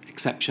some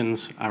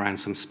exceptions around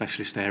some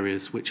specialist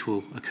areas which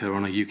will occur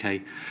on a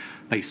UK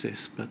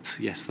basis, but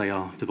yes, they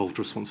are devolved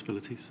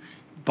responsibilities.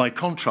 By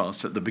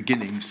contrast, at the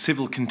beginning,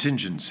 civil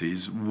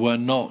contingencies were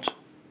not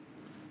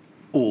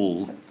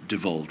all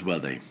devolved, were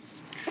they?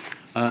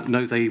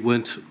 No, they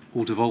weren't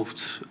all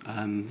devolved.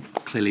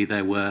 Clearly,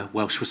 there were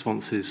Welsh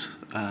responses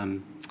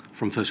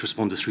from first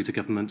responders through to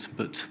government,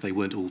 but they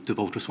weren't all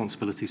devolved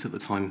responsibilities at the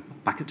time,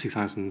 back at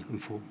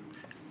 2004.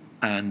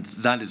 And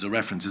that is a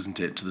reference,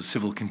 isn't it, to the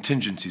Civil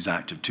Contingencies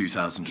Act of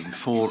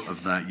 2004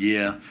 of that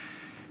year,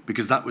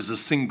 because that was a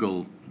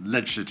single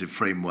legislative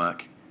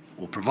framework,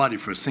 or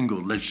provided for a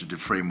single legislative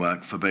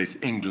framework for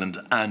both England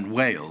and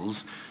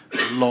Wales,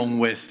 along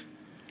with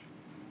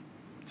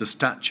the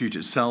statute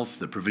itself,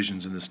 the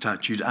provisions in the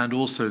statute, and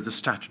also the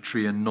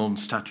statutory and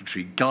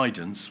non-statutory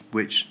guidance,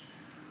 which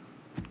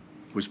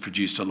was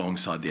produced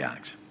alongside the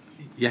Act.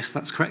 Yes,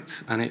 that's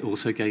correct. And it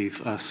also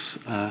gave us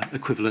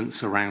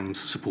equivalents around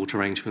support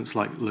arrangements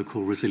like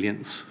local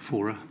resilience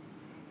fora.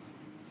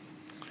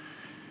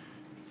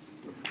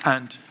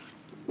 And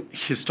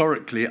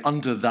historically,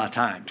 under that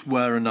Act,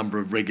 were a number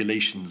of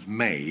regulations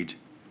made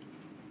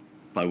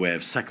by way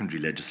of secondary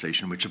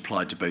legislation which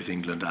applied to both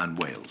England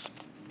and Wales.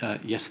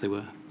 Yes, they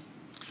were.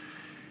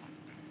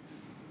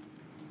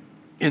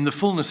 In the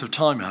fullness of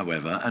time,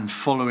 however, and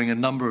following a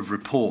number of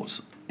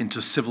reports into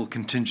civil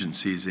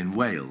contingencies in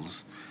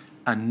Wales,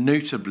 and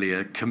notably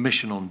a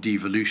commission on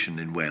devolution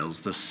in Wales,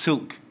 the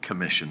Silk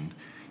Commission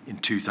in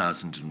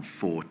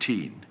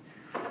 2014,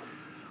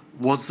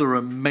 was there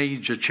a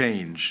major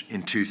change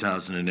in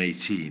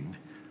 2018,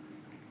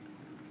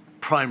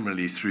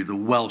 primarily through the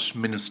Welsh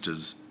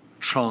Minister's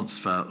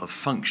transfer of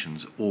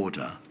functions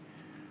order,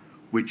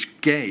 which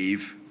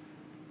gave,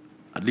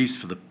 at least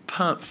for the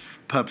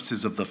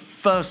purposes of the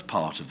first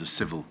part of the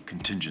Civil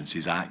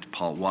Contingencies Act,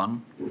 Part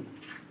 1,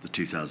 the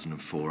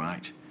 2004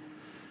 Act,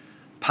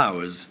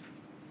 powers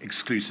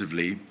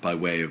exclusively by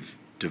way of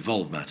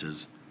devolved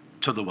matters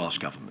to the Welsh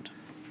Government?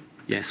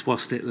 Yes,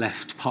 whilst it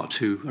left Part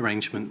 2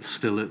 arrangements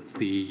still at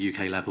the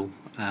UK level,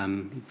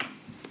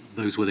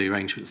 those were the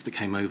arrangements that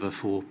came over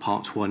for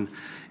Part 1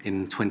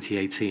 in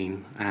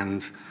 2018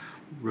 and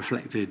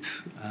reflected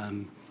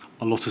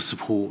a lot of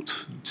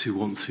support to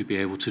want to be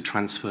able to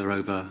transfer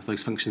over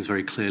those functions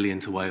very clearly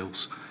into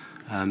Wales,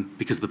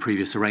 because the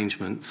previous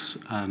arrangements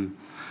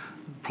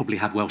probably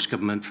had Welsh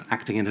Government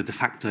acting in a de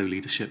facto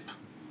leadership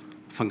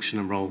function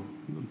and role,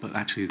 but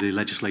actually the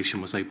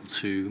legislation was able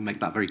to make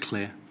that very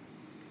clear.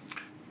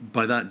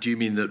 By that, do you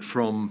mean that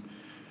from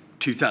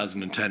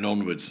 2010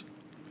 onwards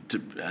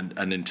and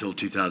until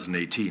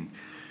 2018,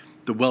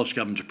 the Welsh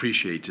Government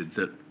appreciated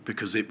that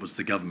because it was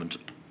the government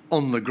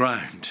on the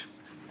ground,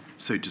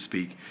 so to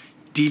speak,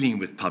 dealing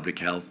with public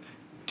health,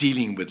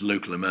 dealing with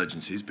local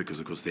emergencies, because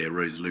of course they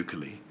arose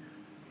locally,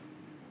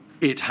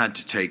 it had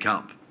to take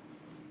up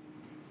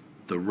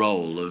the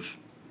role of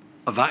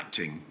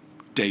acting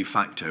de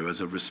facto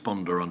as a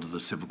responder under the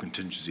Civil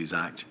Contingencies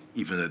Act,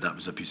 even though that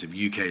was a piece of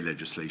UK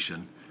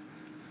legislation,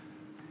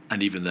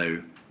 and even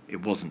though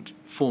it wasn't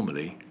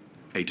formally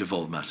a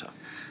devolved matter.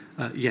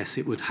 Yes,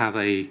 it would have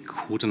a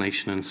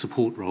coordination and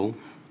support role,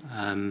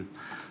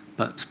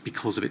 but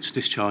because of its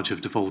discharge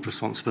of devolved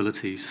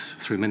responsibilities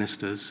through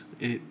ministers,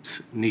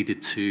 it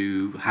needed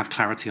to have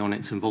clarity on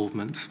its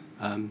involvement.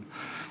 In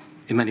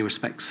many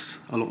respects,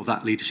 a lot of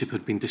that leadership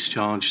had been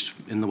discharged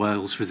in the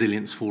Wales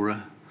Resilience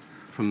Fora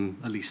from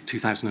at least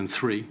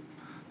 2003.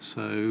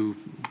 So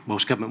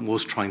Welsh Government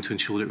was trying to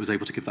ensure that it was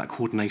able to give that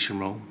coordination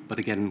role, but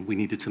again, we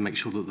needed to make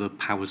sure that the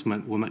powers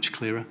were much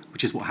clearer,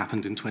 which is what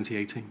happened in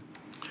 2018.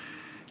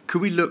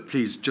 Could we look,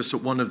 please, just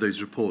at one of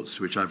those reports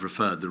to which I've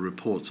referred, the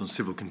reports on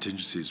civil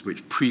contingencies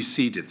which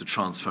preceded the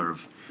transfer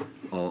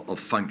of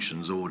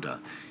functions order?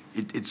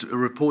 It's a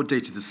report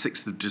dated the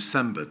 6th of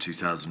December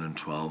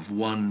 2012,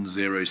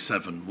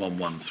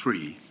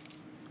 107113.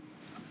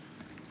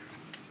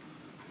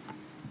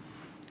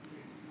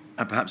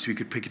 And perhaps we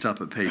could pick it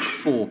up at page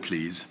 4,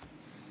 please.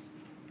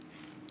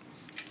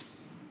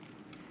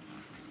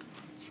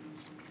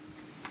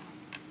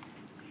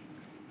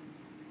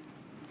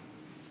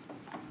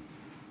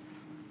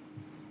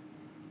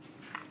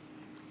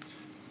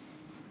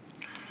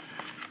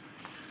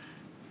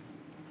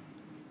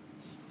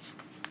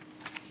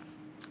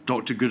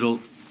 Dr.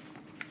 Goodall,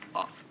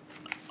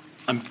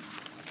 I'm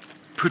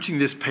putting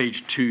this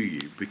page to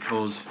you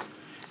because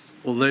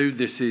although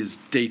this is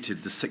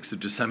dated the 6th of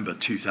December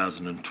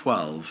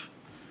 2012,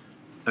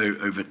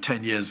 over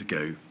 10 years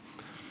ago,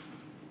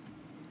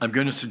 I'm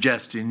going to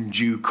suggest in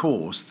due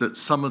course that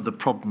some of the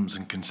problems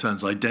and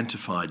concerns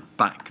identified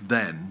back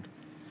then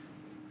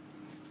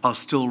are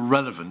still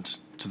relevant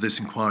to this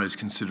inquiry's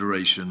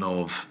consideration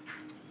of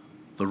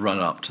the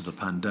run-up to the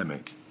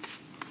pandemic,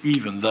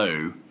 even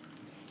though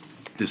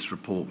this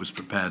report was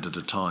prepared at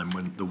a time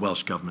when the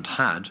Welsh Government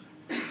had,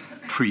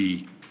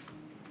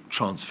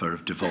 pre-transfer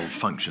of devolved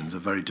functions, a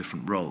very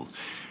different role.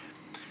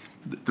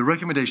 The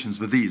recommendations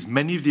were these.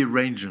 Many of the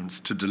arrangements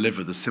to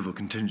deliver the Civil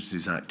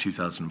Contingencies Act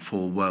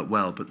 2004 work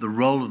well, but the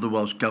role of the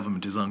Welsh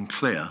Government is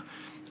unclear,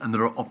 and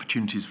there are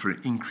opportunities for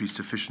increased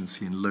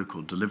efficiency in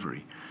local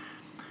delivery.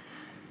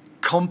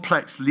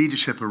 Complex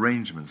leadership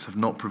arrangements have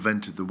not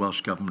prevented the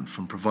Welsh Government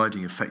from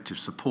providing effective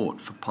support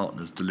for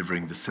partners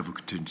delivering the Civil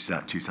Contingencies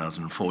Act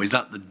 2004. Is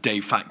that the de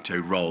facto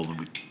role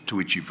to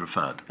which you've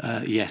referred?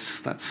 Yes,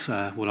 that's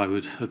what I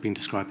would have been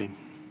describing.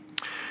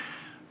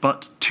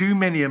 But too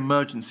many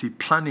emergency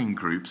planning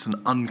groups and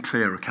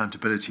unclear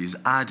accountabilities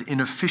add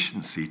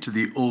inefficiency to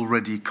the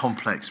already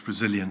complex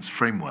resilience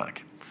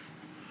framework.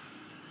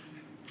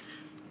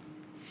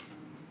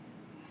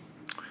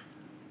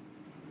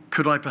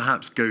 Could I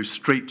perhaps go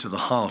straight to the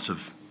heart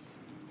of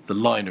the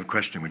line of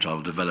questioning which I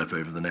will develop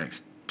over the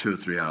next 2 or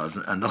 3 hours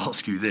and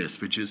ask you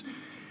this, which is,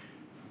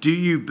 do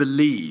you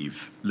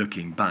believe,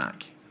 looking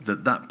back,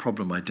 that that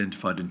problem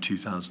identified in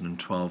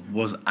 2012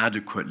 was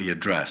adequately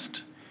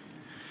addressed?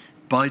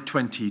 By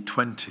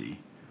 2020,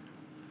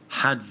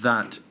 had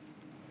that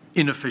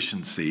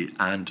inefficiency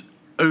and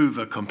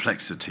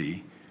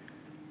over-complexity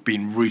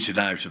been rooted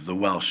out of the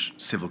Welsh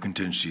civil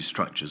contingency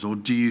structures, or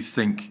do you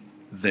think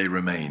they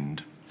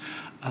remained?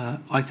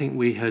 I think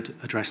we had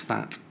addressed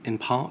that in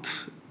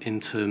part in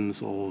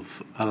terms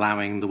of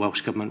allowing the Welsh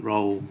Government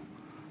role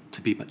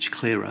to be much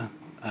clearer,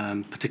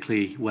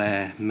 particularly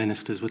where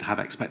ministers would have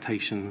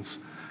expectations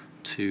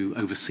to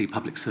oversee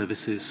public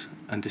services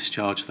and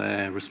discharge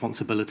their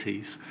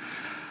responsibilities.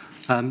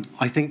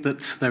 I think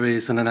that there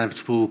is an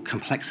inevitable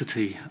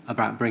complexity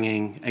about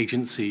bringing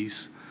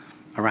agencies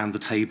around the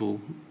table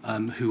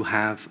who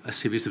have a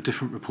series of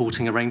different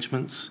reporting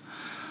arrangements.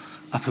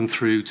 Up and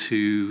through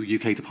to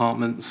UK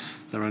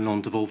departments, there are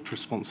non-devolved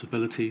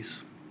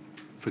responsibilities,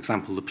 for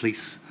example, the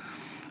police.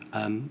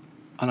 And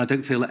I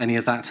don't feel that any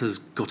of that has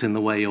got in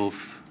the way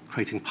of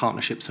creating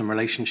partnerships and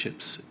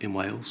relationships in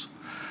Wales.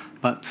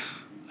 But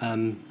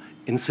in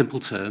simple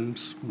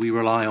terms, we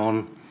rely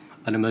on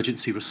an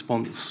emergency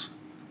response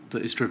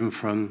that is driven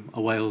from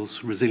a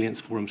Wales Resilience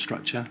Forum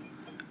structure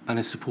and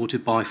is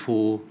supported by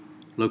 4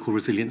 local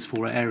resilience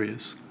fora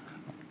areas.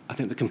 I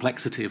think the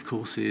complexity, of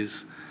course,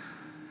 is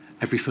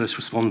every first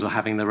responder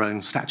having their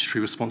own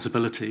statutory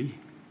responsibility,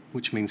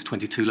 which means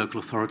 22 local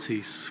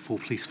authorities, 4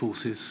 police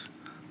forces,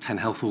 10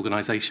 health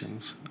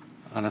organisations.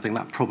 And I think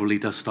that probably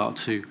does start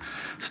to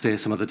steer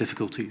some of the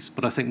difficulties.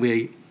 But I think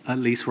we at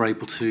least were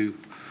able to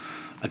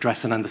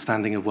address an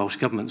understanding of Welsh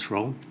Government's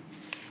role.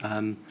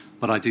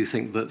 But I do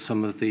think that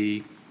some of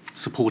the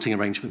supporting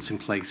arrangements in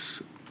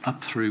place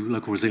up through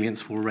local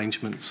resilience for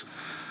arrangements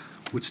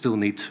would still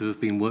need to have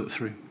been worked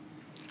through.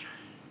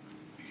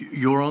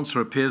 Your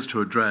answer appears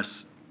to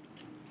address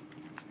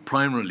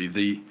primarily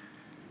the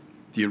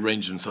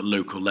arrangements at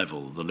local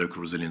level, the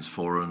local resilience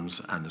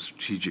forums and the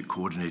strategic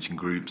coordinating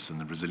groups and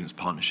the resilience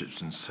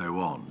partnerships and so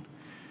on.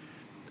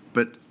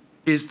 But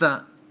isn't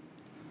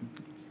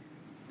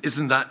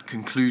that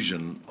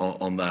conclusion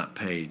on that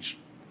page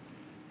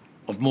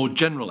of more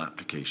general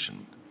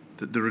application,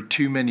 that there are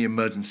too many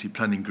emergency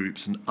planning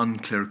groups and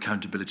unclear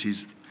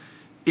accountabilities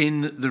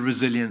in the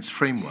resilience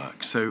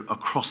framework, so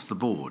across the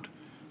board,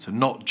 so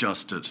not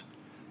just at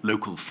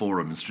local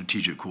forum and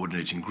strategic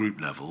coordinating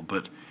group level,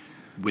 but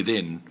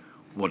within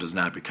what has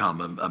now become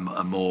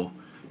a more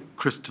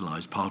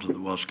crystallised part of the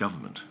Welsh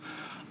Government?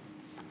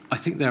 I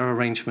think there are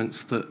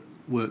arrangements that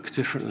work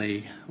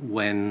differently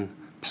when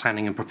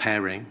planning and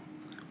preparing,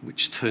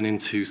 which turn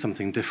into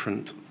something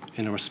different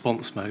in a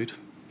response mode.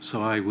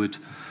 So I would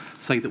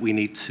say that we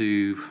need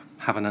to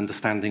have an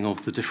understanding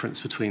of the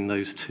difference between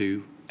those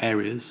two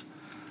areas.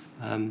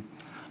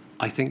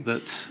 I think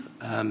that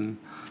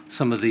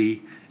some of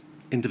the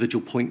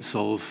individual points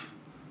of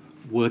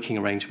working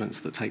arrangements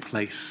that take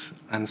place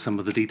and some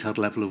of the detailed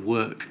level of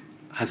work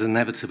has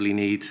inevitably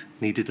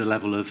needed a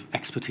level of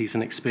expertise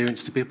and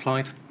experience to be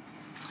applied.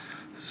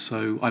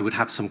 So I would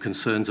have some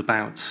concerns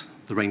about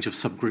the range of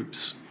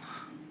subgroups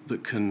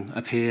that can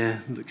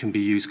appear, that can be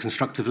used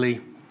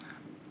constructively,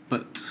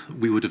 but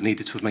we would have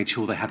needed to have made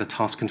sure they had a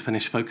task and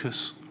finish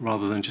focus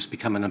rather than just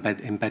become an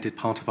embedded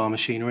part of our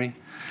machinery.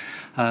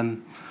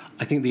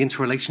 I think the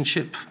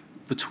interrelationship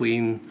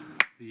between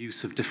the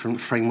use of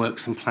different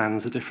frameworks and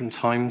plans at different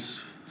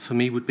times, for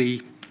me, would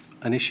be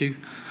an issue.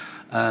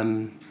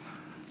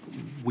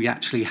 We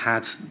actually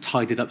had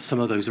tidied up some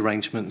of those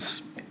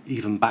arrangements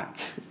even back,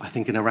 I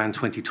think, in around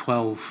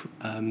 2012,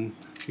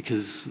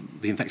 because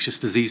the infectious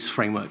disease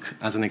framework,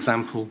 as an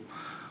example,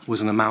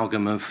 was an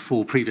amalgam of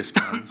 4 previous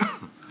plans.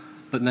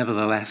 But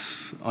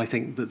nevertheless, I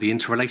think that the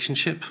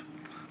interrelationship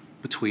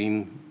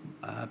between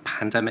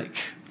pandemic,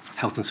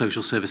 health and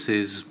social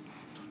services,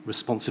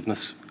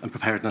 responsiveness and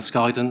preparedness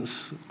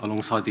guidance,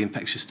 alongside the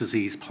infectious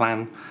disease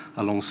plan,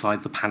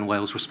 alongside the Pan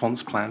Wales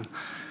response plan,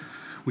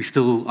 we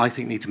still, I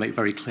think, need to make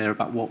very clear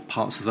about what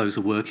parts of those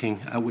are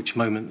working at which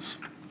moments.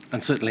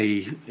 And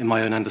certainly, in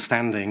my own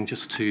understanding,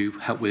 just to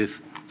help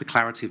with the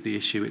clarity of the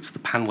issue, it's the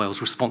Pan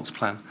Wales response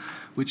plan,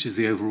 which is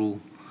the overall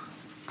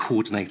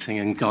coordinating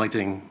and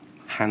guiding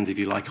hand, if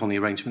you like, on the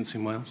arrangements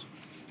in Wales.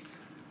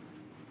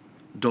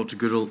 Dr.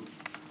 Goodall,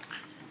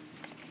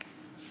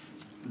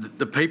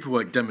 the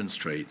paperwork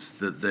demonstrates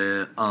that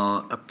there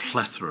are a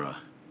plethora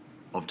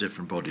of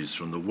different bodies,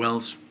 from the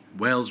Wales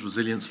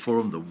Resilience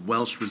Forum, the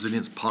Welsh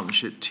Resilience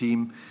Partnership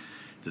Team,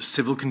 the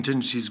Civil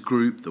Contingencies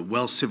Group, the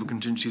Welsh Civil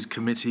Contingencies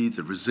Committee,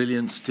 the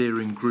Resilience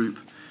Steering Group,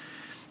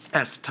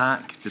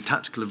 STAC, the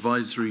Tactical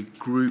Advisory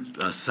Group,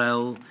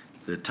 CEL,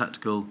 the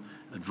Tactical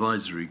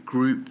Advisory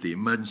Group, the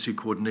Emergency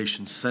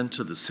Coordination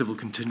Centre, the Civil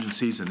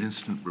Contingencies and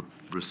Incident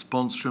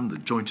Response Room, the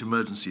Joint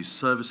Emergency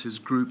Services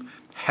Group,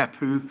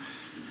 HEPU,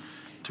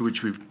 to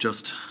which we've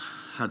just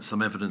had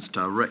some evidence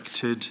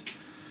directed.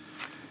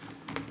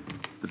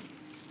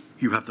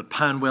 You have the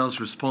Pan Wales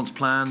Response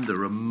Plan.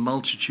 There are a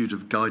multitude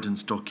of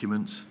guidance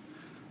documents.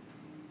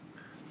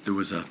 There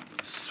was a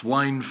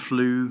swine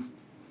flu,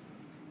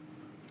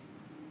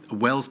 a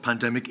Wales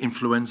Pandemic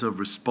Influenza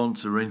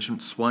Response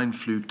Arrangement Swine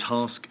Flu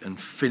Task and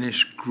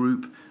Finish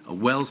Group, a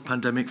Wales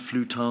Pandemic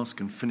Flu Task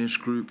and Finish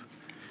Group.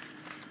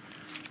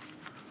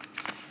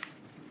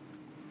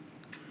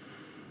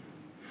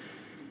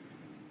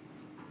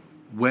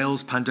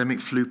 Wales Pandemic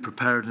Flu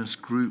Preparedness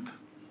Group.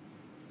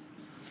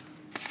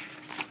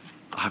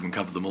 I haven't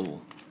covered them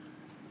all.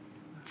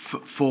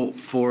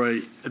 For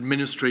an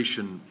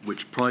administration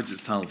which prides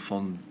itself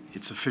on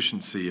its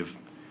efficiency of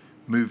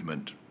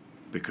movement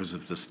because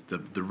of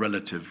the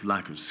relative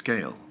lack of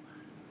scale,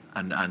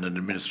 and an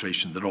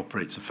administration that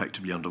operates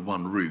effectively under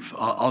one roof,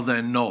 are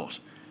there not,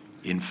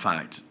 in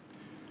fact,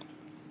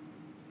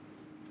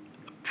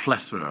 a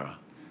plethora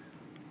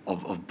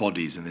of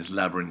bodies in this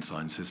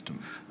labyrinthine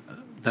system?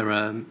 There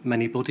are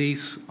many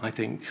bodies. I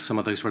think some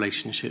of those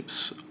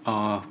relationships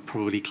are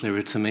probably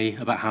clearer to me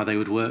about how they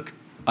would work.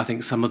 I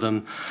think some of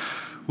them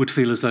would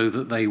feel as though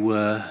that they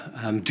were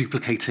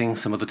duplicating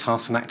some of the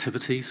tasks and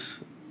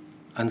activities,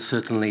 and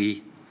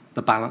certainly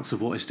the balance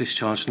of what is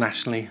discharged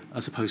nationally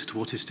as opposed to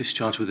what is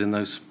discharged within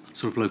those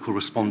sort of local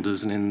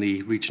responders and in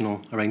the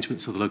regional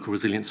arrangements of the local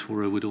resilience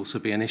fora would also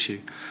be an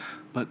issue.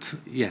 But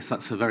yes,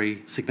 that's a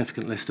very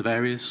significant list of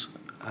areas,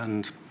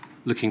 and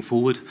looking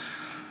forward,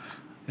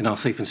 in our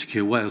Safe and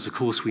Secure Wales, of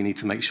course, we need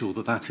to make sure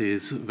that that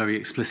is very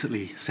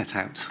explicitly set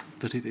out,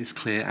 that it is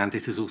clear and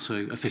it is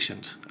also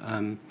efficient.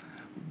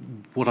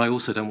 What I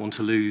also don't want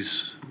to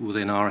lose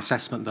within our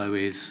assessment, though,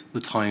 is the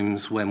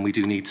times when we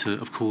do need to,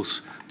 of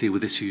course, deal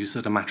with issues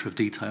at a matter of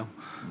detail.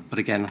 But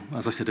again,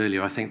 as I said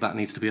earlier, I think that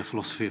needs to be a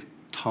philosophy of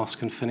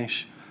task and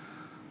finish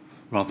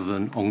rather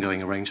than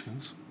ongoing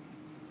arrangements.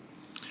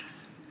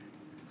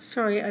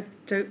 Sorry, I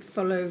don't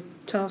follow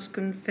task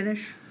and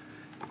finish.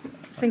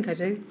 I think I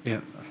do. Yeah.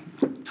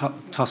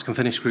 Task and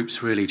finish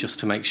groups really just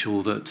to make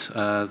sure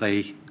that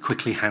they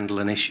quickly handle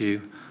an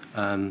issue.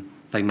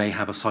 They may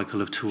have a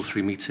cycle of 2 or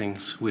 3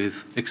 meetings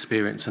with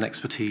experience and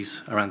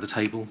expertise around the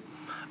table,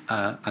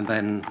 and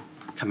then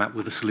come up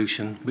with a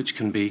solution which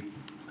can be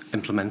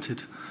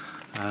implemented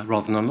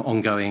rather than an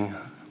ongoing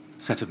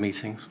set of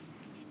meetings.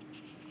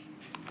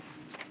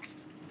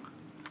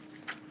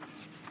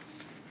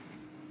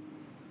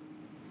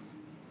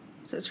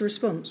 So it's a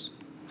response?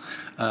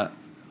 A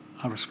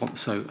response.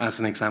 So, as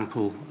an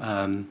example,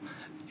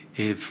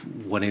 if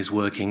one is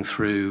working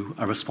through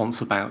a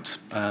response about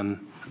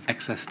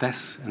excess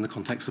deaths in the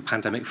context of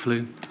pandemic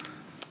flu,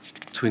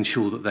 to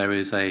ensure that there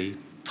is a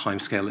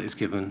timescale that is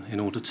given in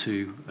order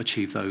to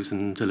achieve those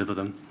and deliver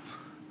them,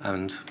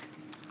 and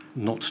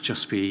not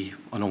just be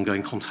an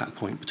ongoing contact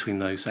point between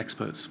those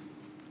experts.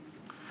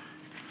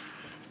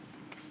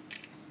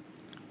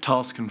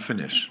 Task and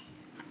finish.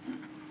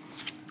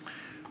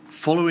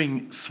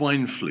 Following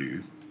swine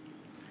flu,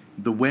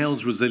 the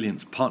Wales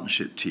Resilience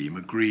Partnership team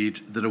agreed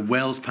that a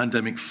Wales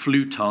pandemic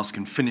flu task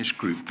and finish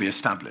group be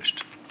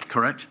established,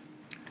 correct?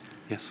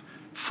 Yes.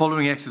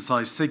 Following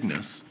Exercise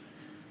Cygnus,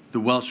 the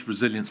Welsh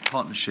Resilience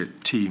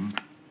Partnership team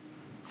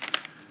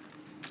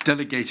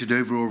delegated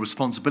overall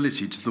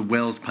responsibility to the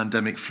Wales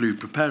Pandemic Flu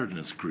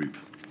Preparedness Group.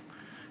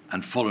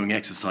 And following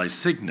Exercise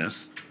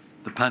Cygnus,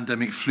 the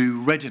Pandemic Flu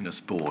Readiness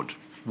Board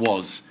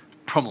was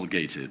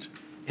promulgated,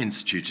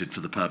 instituted for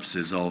the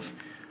purposes of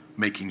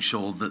making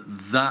sure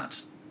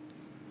that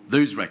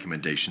those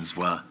recommendations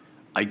were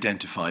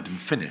identified and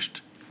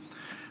finished.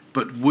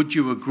 But would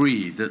you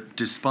agree that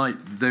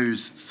despite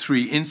those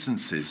 3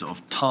 instances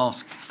of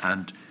task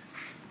and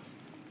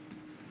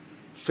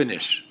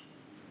finish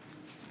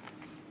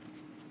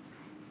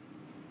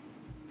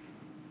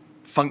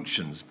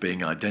functions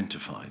being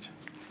identified,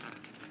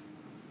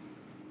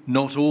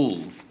 not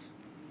all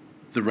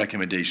the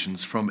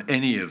recommendations from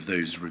any of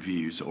those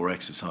reviews or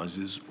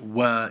exercises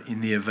were in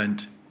the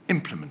event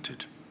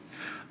implemented?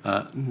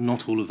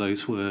 Not all of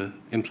those were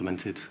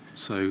implemented.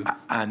 So,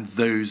 and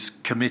those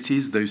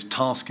committees, those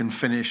task and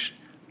finish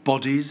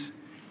bodies,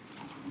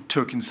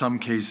 took in some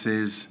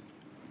cases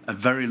a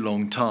very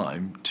long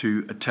time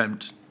to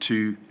attempt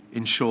to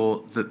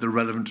ensure that the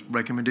relevant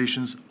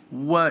recommendations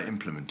were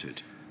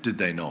implemented. Did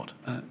they not?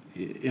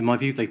 In my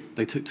view,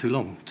 they took too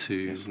long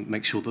to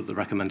make sure that the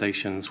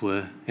recommendations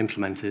were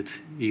implemented,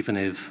 even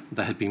if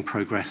there had been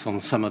progress on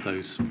some of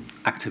those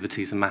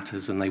activities and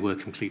matters and they were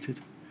completed.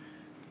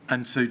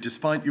 And so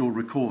despite your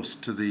recourse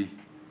to the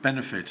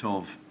benefit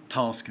of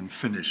task and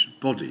finish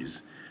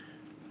bodies,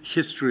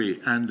 history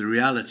and the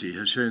reality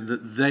has shown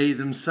that they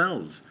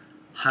themselves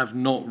have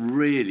not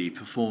really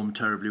performed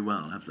terribly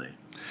well, have they?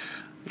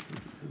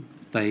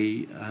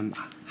 They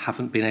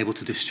haven't been able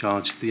to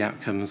discharge the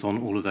outcomes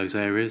on all of those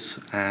areas,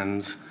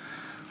 and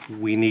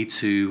we need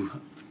to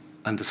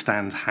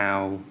understand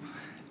how,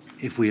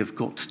 if we have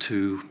got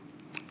to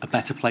a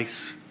better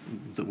place,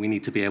 that we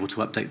need to be able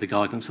to update the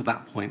guidance at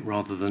that point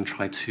rather than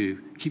try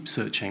to keep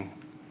searching.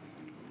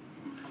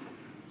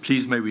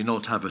 Please may we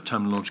not have a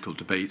terminological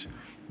debate.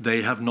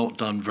 They have not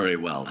done very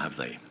well, have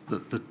they?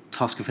 The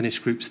task and finish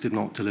groups did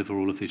not deliver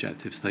all of the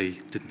objectives. They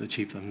didn't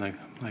achieve them, no,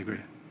 I agree.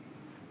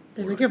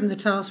 They were given the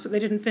task, but they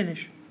didn't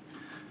finish.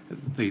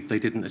 They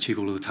didn't achieve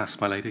all of the tasks,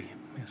 my lady,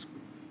 yes.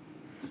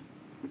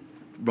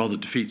 Rather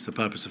defeats the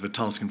purpose of a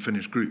task and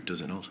finish group,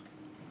 does it not?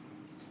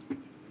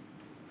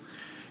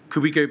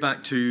 Could we go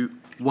back to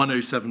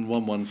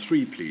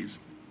 107113, please?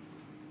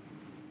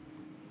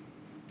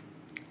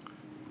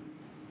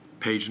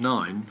 Page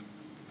 9,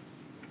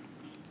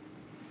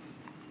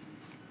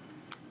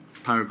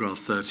 paragraph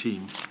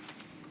 13.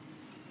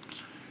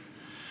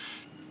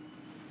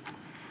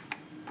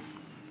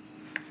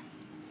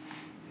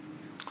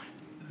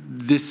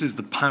 This is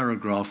the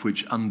paragraph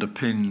which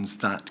underpins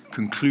that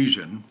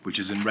conclusion, which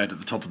is in red at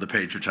the top of the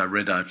page, which I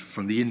read out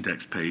from the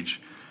index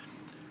page,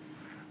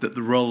 that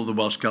the role of the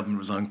Welsh Government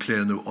was unclear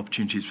and there were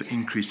opportunities for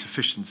increased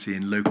efficiency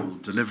in local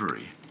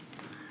delivery.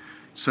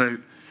 So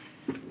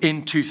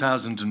in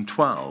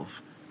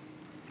 2012,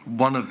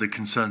 one of the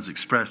concerns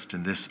expressed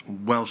in this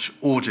Welsh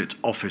Audit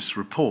Office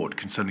report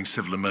concerning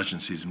civil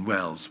emergencies in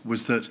Wales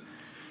was that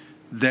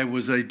there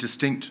was a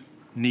distinct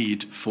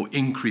need for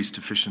increased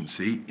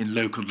efficiency in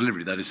local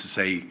delivery, that is to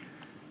say,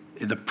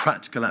 in the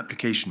practical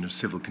application of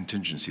civil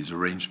contingencies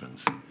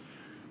arrangements,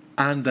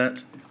 and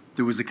that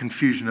there was a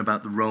confusion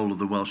about the role of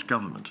the Welsh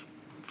Government.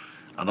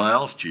 And I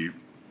asked you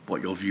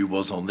what your view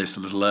was on this a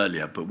little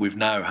earlier, but we've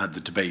now had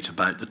the debate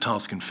about the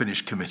task and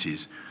finish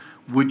committees.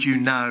 Would you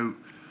now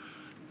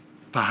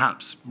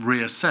perhaps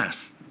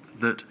reassess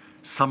that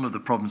some of the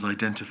problems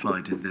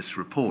identified in this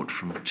report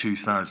from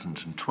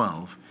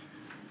 2012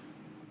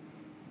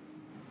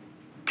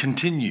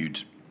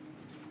 continued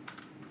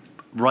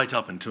right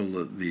up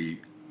until the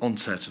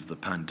onset of the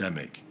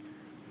pandemic,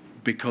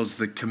 because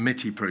the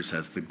committee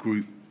process, the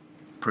group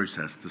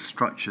process, the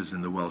structures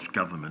in the Welsh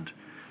Government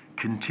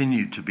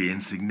continued to be, in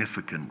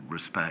significant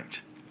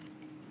respect,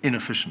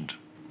 inefficient.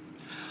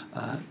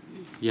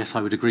 Yes,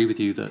 I would agree with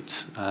you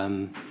that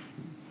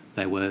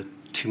there were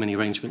too many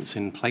arrangements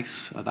in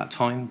place at that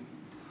time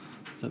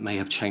that may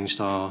have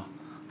changed our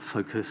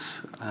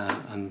focus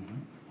and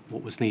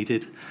what was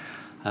needed.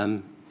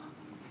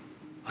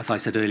 As I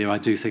said earlier, I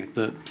do think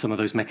that some of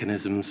those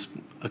mechanisms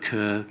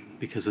occur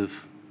because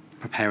of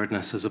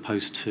preparedness as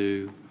opposed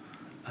to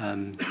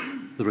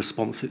the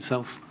response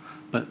itself.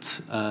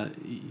 But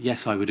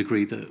yes, I would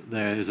agree that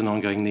there is an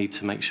ongoing need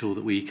to make sure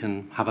that we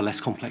can have a less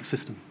complex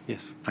system.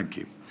 Yes. Thank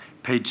you.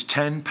 Page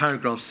 10,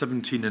 paragraphs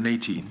 17 and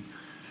 18.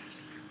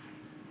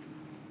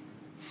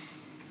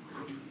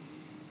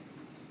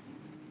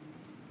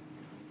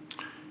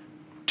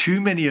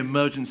 Too many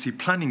emergency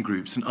planning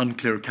groups and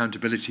unclear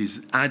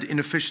accountabilities add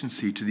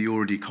inefficiency to the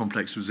already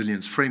complex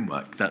resilience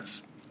framework.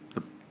 That's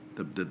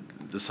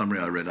the summary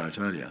I read out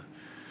earlier.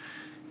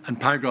 And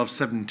paragraph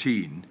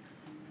 17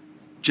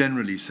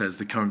 generally says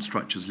the current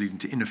structures leading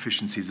to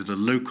inefficiencies at a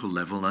local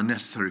level,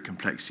 unnecessary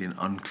complexity and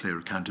unclear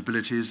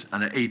accountabilities.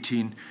 And at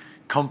 18,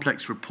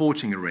 complex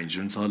reporting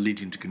arrangements are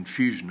leading to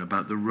confusion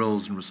about the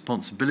roles and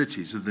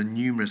responsibilities of the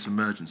numerous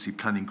emergency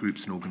planning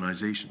groups and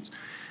organisations.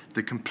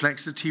 The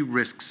complexity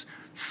risks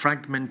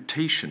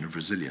fragmentation of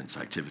resilience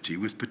activity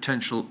with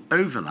potential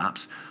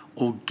overlaps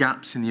or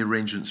gaps in the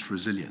arrangements for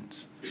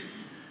resilience.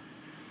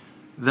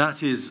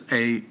 That is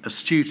an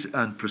astute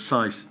and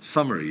precise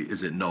summary,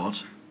 is it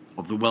not,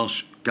 of the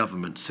Welsh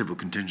Government civil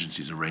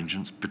contingencies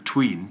arrangements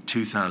between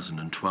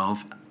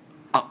 2012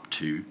 up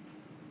to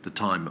the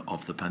time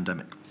of the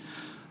pandemic.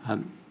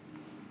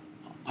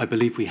 I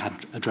believe we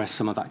had addressed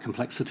some of that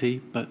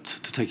complexity, but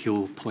to take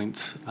your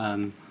point,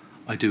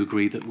 I do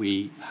agree that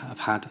we have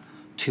had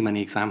too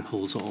many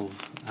examples of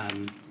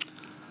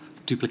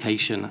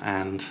duplication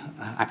and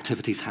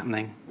activities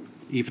happening.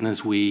 Even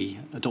as we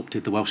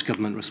adopted the Welsh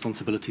Government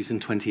responsibilities in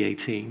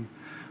 2018,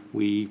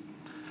 we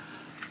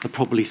have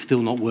probably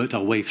still not worked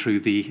our way through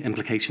the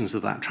implications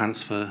of that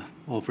transfer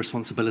of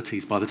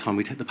responsibilities by the time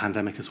we'd hit the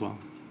pandemic as well.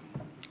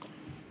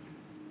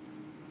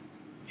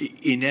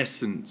 In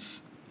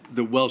essence,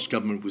 the Welsh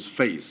Government was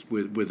faced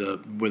with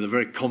a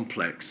very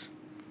complex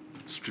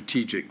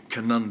strategic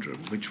conundrum,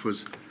 which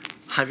was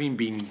having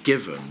been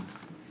given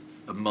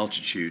a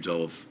multitude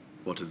of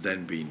what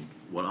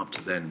up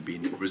to then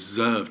been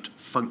reserved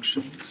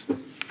functions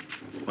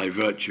by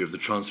virtue of the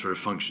transfer of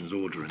functions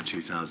order in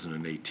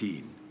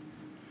 2018.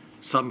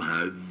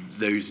 Somehow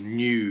those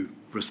new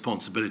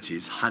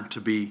responsibilities had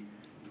to be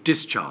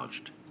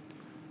discharged.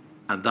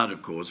 And that,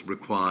 of course,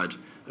 required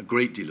a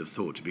great deal of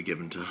thought to be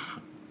given to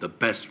the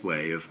best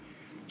way of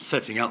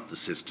setting up the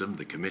system,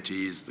 the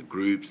committees, the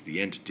groups,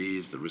 the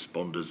entities, the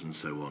responders, and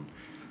so on,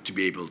 to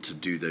be able to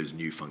do those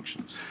new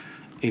functions.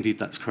 Indeed,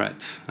 that's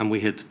correct. And we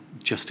had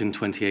just in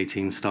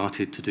 2018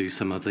 started to do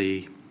some of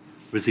the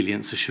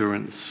resilience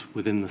assurance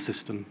within the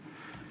system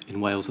in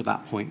Wales at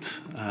that point,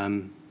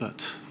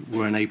 but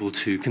were unable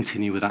to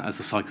continue with that as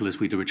a cycle as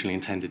we'd originally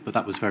intended. But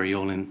that was very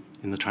early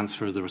in the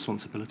transfer of the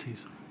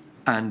responsibilities.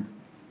 And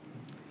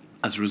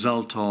as a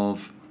result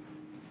of,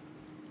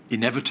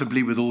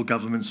 inevitably with all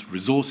governments,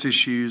 resource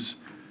issues,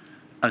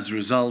 as a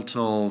result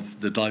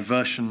of the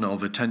diversion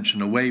of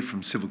attention away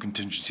from civil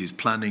contingencies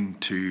planning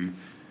to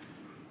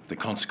the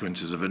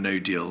consequences of a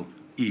no-deal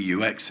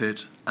EU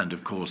exit, and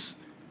of course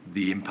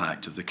the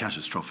impact of the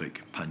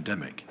catastrophic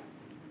pandemic,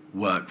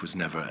 work was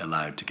never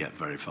allowed to get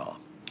very far.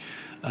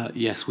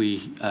 Yes,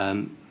 we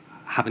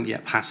haven't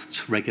yet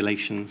passed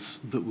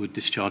regulations that would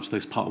discharge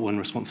those Part 1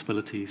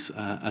 responsibilities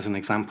as an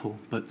example,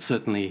 but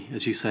certainly,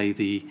 as you say,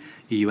 the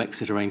EU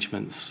exit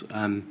arrangements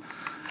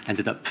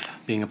ended up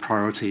being a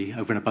priority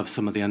over and above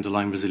some of the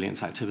underlying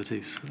resilience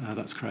activities.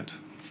 That's correct.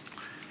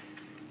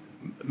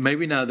 May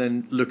we now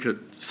then look at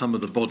some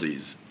of the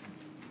bodies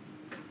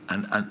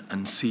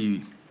and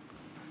see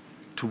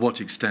to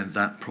what extent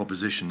that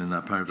proposition in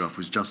that paragraph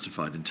was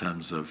justified in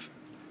terms of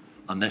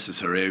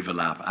unnecessary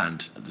overlap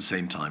and, at the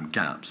same time,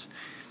 gaps.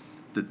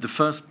 The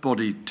first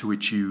body to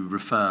which you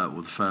refer,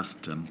 or the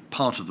first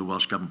part of the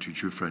Welsh Government to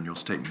which you refer in your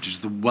statement, is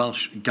the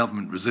Welsh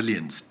Government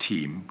Resilience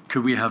Team.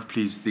 Could we have,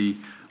 please, the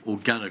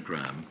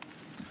organogram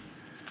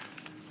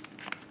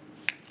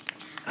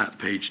at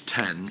page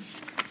 10?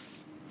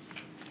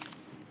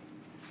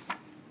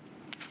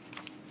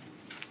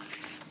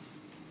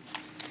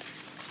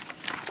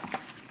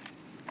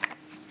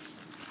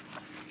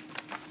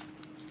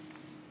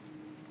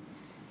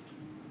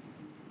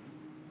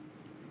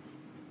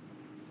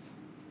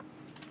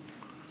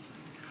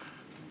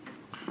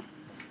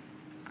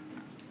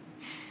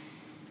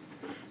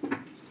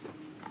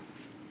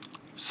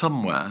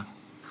 Somewhere,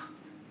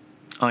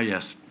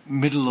 yes,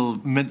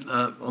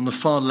 on the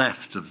far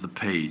left of the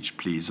page,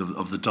 please,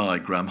 of the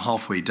diagram,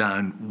 halfway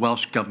down,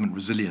 Welsh Government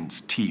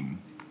Resilience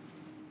Team.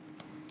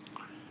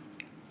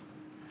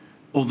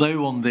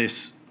 Although on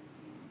this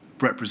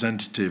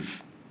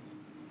representative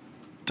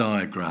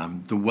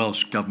diagram, the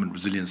Welsh Government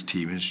Resilience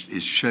Team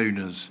is shown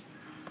as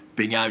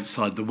being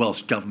outside the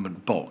Welsh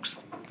Government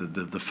box,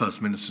 the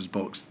First Minister's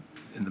box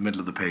in the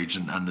middle of the page,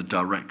 and the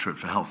Directorate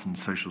for Health and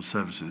Social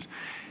Services.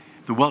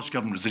 The Welsh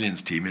Government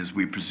Resilience Team is,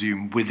 we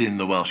presume, within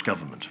the Welsh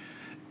Government.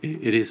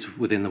 It is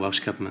within the Welsh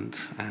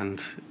Government,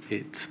 and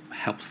it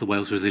helps the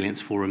Wales Resilience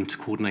Forum to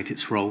coordinate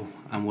its role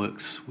and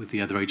works with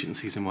the other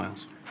agencies in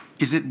Wales.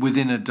 Is it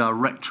within a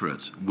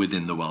directorate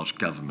within the Welsh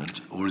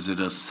Government, or is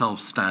it a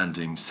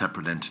self-standing,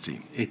 separate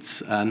entity?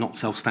 It's not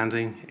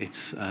self-standing,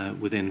 it's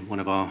within one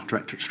of our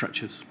directorate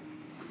structures.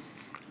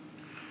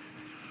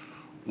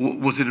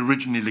 Was it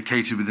originally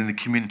located within the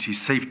Community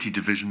Safety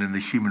Division in the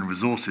Human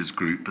Resources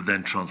Group, but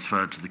then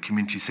transferred to the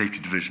Community Safety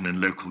Division in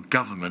Local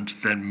Government,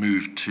 then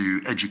moved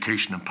to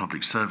Education and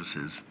Public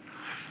Services?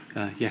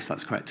 Yes,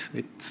 that's correct.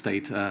 It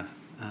stayed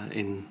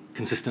in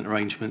consistent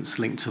arrangements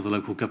linked to the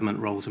local government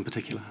roles in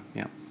particular.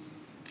 Yeah.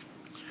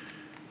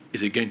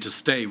 Is it going to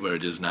stay where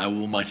it is now,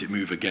 or might it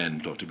move again,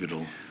 Dr.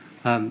 Goodall?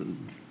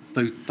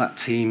 That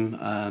team,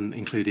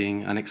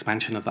 including an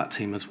expansion of that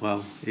team as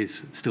well,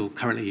 is still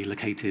currently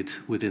located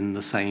within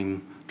the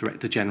same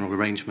Director General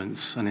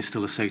arrangements and is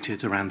still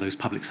associated around those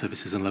public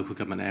services and local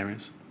government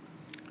areas.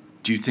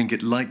 Do you think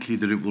it likely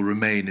that it will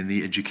remain in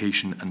the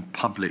Education and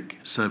Public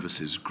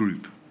Services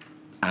group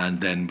and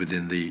then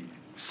within the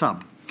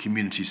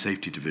sub-Community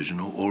Safety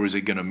Division, or is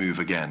it going to move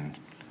again?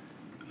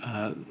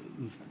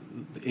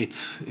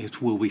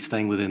 It will be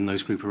staying within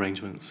those group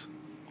arrangements.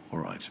 All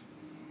right.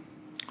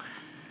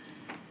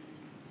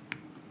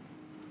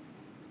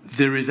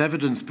 There is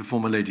evidence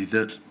before my lady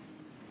that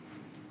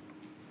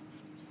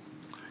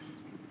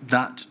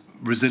that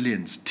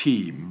resilience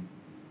team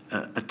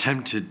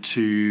attempted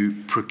to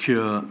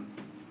procure,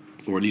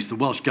 or at least the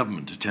Welsh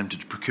Government attempted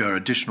to procure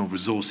additional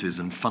resources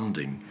and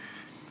funding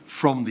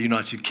from the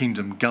United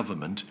Kingdom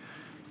government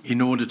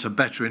in order to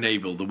better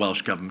enable the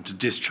Welsh Government to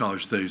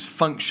discharge those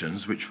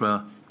functions which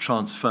were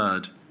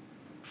transferred,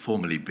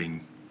 formerly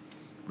being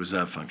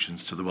reserve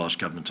functions, to the Welsh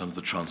Government under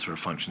the Transfer of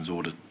Functions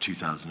Order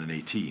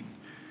 2018.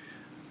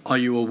 Are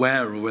you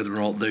aware of whether or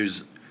not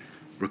those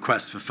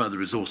requests for further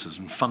resources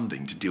and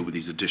funding to deal with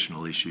these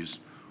additional issues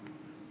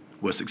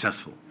were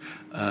successful?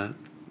 The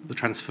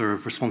transfer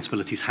of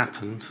responsibilities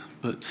happened,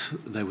 but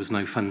there was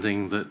no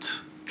funding that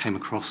came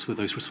across with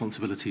those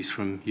responsibilities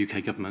from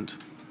UK government.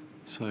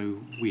 So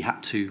we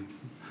had to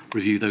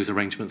review those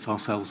arrangements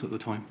ourselves at the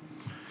time.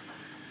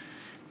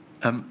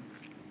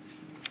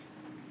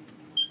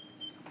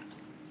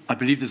 I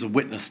believe there's a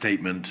witness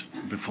statement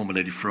before my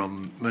lady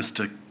from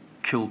Mr.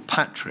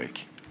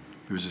 Kilpatrick,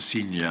 who is a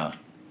senior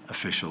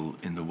official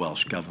in the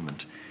Welsh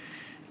Government,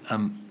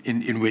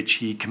 in which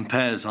he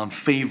compares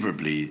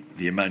unfavourably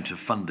the amount of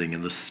funding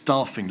and the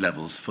staffing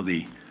levels for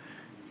the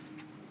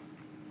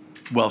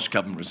Welsh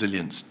Government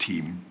Resilience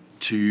Team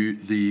to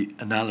the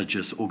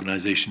analogous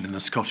organisation in the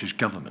Scottish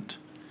Government.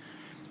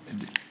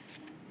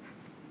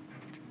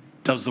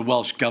 Does the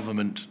Welsh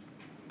Government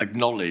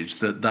acknowledge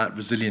that that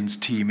resilience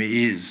team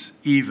is,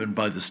 even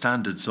by the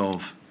standards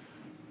of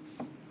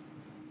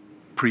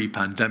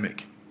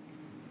pre-pandemic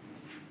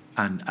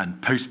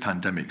and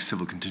post-pandemic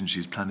civil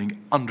contingencies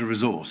planning,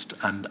 under-resourced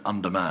and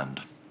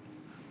undermanned?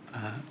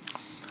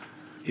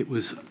 It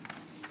was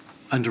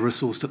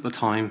under-resourced at the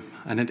time,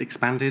 and it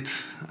expanded,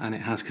 and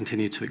it has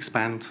continued to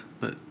expand.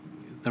 But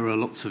there are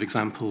lots of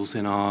examples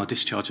in our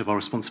discharge of our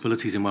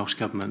responsibilities in Welsh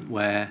Government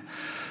where,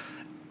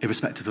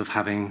 irrespective of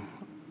having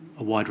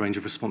a wide range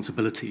of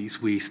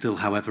responsibilities, we still,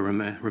 however,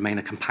 remain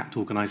a compact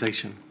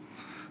organisation.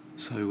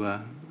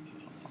 So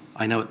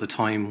I know at the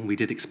time we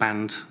did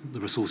expand the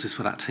resources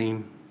for that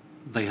team.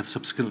 They have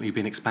subsequently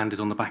been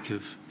expanded on the back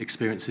of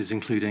experiences,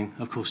 including,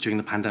 of course, during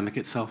the pandemic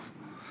itself.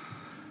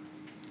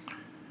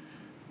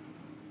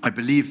 I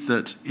believe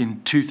that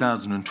in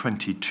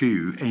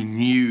 2022, a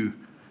new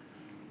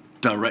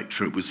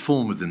directorate was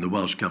formed within the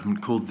Welsh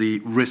Government called the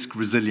Risk,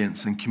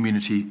 Resilience and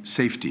Community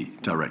Safety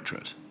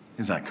Directorate.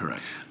 Is that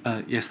correct?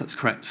 Yes, that's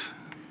correct.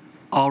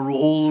 Are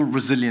all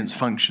resilience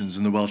functions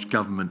in the Welsh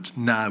Government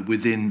now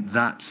within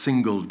that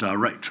single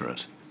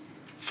directorate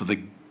for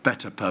the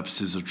better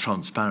purposes of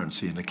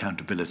transparency and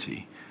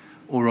accountability,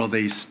 or are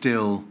they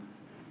still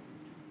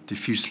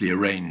diffusely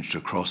arranged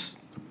across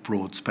a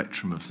broad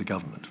spectrum of the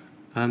government?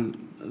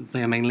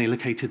 They are mainly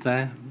located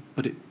there,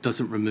 but it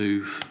doesn't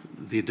remove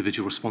the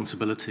individual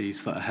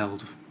responsibilities that are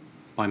held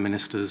by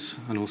ministers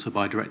and also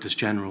by directors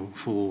general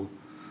for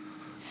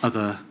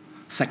other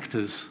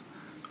sectors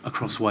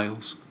across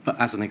Wales. But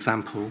as an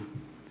example,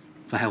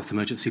 the Health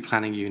Emergency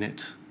Planning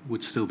Unit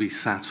would still be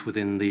sat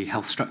within the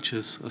health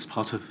structures as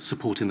part of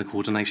supporting the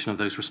coordination of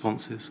those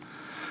responses.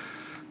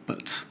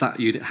 But that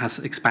unit has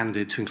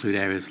expanded to include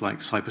areas like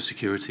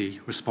cybersecurity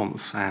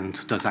response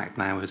and does act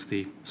now as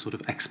the sort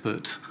of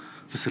expert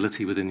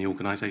facility within the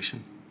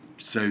organisation.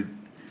 So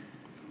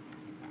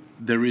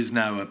there is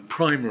now a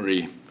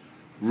primary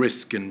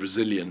risk and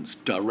resilience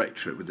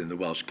directorate within the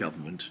Welsh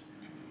Government,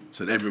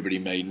 so that everybody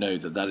may know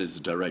that that is the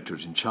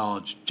directorate in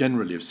charge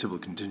generally of civil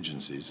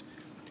contingencies,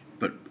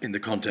 but in the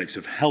context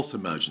of health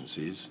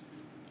emergencies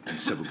and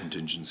civil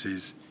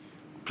contingencies,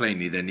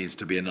 plainly there needs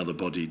to be another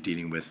body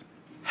dealing with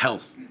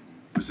health,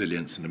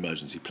 resilience and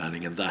emergency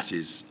planning, and that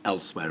is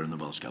elsewhere in the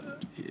Welsh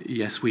Government.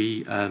 Yes,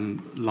 we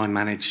line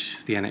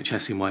manage the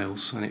NHS in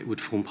Wales, and it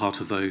would form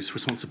part of those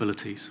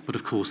responsibilities. But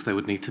of course, there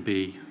would need to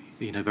be,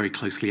 very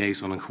close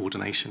liaison and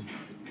coordination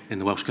in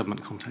the Welsh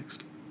Government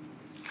context.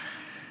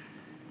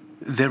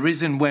 There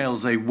is in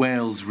Wales a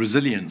Wales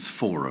Resilience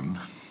Forum,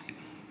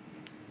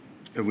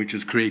 which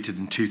was created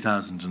in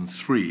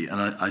 2003, and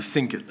I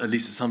think, at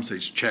least at some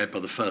stage, chaired by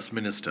the First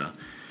Minister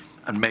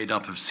and made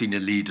up of senior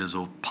leaders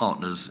or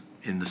partners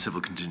in the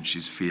civil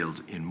contingencies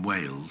field in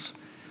Wales,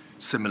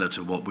 similar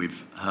to what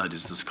we've heard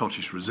is the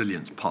Scottish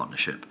Resilience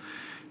Partnership.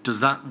 Does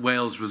that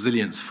Wales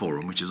Resilience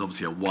Forum, which is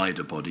obviously a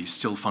wider body,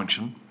 still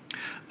function?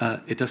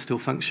 It does still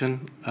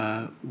function,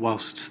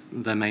 whilst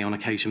there may on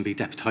occasion be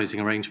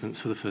deputising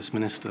arrangements for the First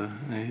Minister.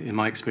 In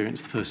my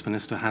experience, the First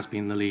Minister has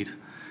been the lead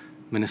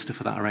minister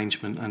for that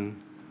arrangement and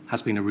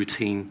has been a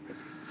routine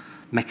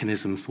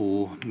mechanism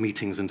for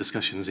meetings and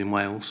discussions in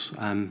Wales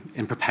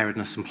in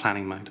preparedness and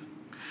planning mode.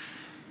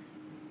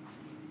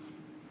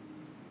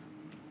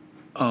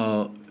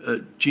 Our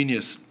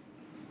genius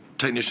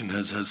technician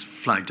has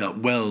flagged up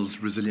Wales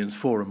Resilience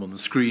Forum on the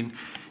screen.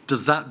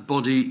 Does that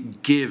body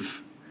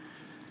give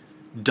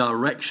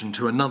direction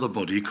to another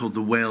body called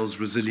the Wales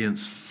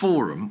Resilience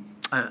Forum?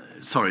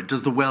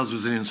 Does the Wales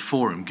Resilience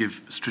Forum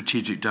give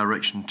strategic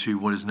direction to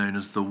what is known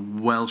as the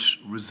Welsh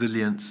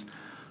Resilience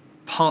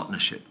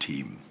Partnership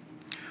Team?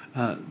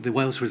 The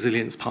Wales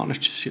Resilience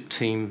Partnership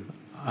Team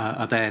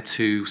are there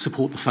to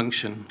support the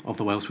function of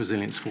the Wales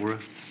Resilience Forum.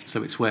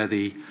 So it's where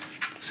the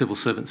civil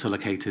servants are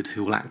located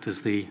who will act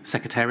as the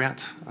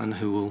secretariat and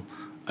who will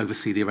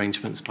oversee the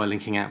arrangements by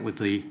linking out with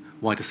the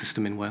wider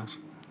system in Wales.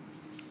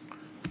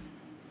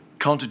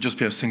 Can't it just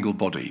be a single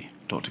body,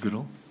 Dr.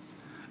 Goodall?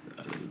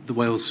 The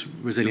Wales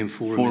Resilience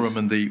Forum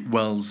and the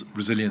Wales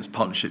Resilience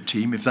Partnership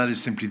Team, if that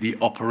is simply the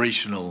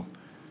operational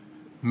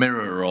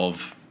mirror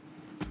of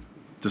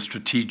the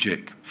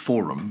strategic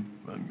forum,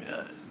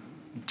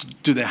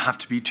 do there have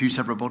to be two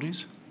separate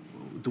bodies?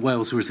 The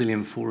Wales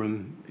Resilience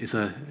Forum is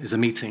a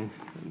meeting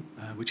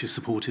which is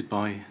supported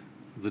by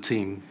the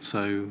team,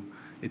 so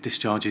it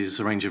discharges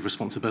a range of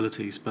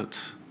responsibilities,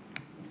 but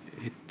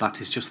that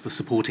is just the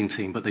supporting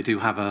team, but they do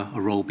have a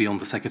role beyond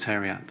the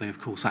secretariat. They,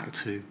 of course, act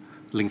to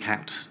link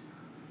out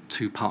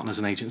to partners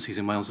and agencies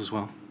in Wales as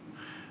well.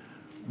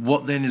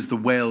 What then is the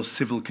Wales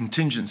Civil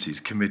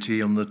Contingencies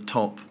Committee on the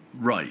top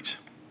right?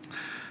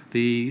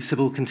 The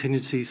Civil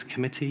Contingencies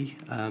Committee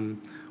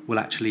will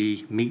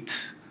actually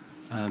meet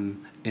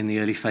in the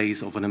early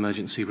phase of an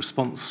emergency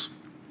response,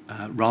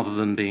 rather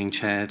than being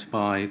chaired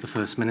by the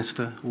First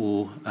Minister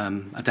or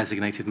a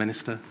designated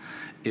minister.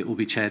 It will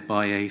be chaired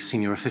by a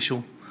senior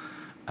official,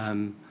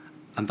 and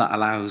that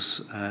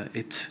allows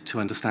it to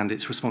understand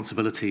its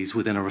responsibilities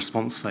within a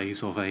response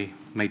phase of a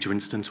major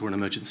incident or an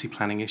emergency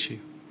planning issue.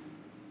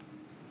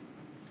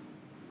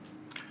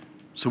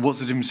 So what's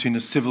the difference between a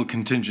civil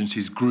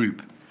contingencies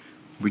group,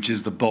 which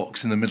is the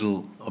box in the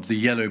middle of the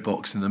yellow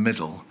box in the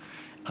middle,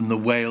 and the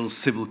Wales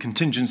Civil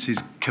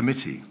Contingencies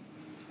Committee?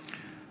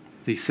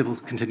 The Civil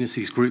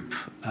Contingencies Group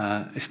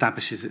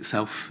establishes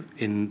itself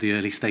in the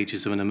early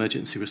stages of an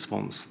emergency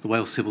response. The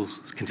Wales Civil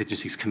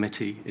Contingencies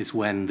Committee is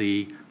when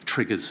the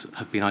triggers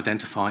have been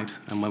identified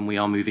and when we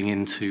are moving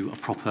into a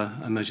proper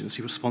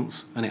emergency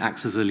response, and it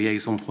acts as a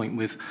liaison point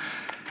with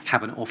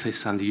Cabinet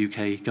Office and the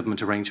UK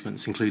government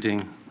arrangements,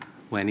 including,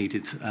 where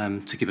needed,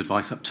 to give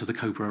advice up to the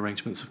COBRA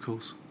arrangements, of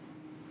course.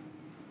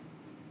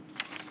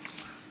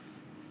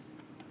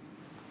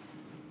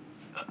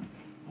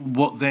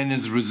 What then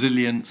is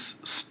Resilience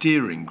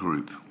Steering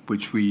Group,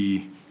 which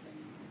we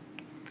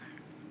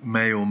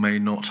may or may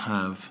not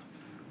have?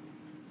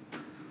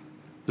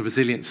 The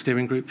Resilience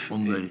Steering Group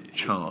on the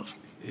chart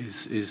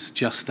is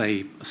just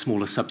a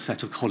smaller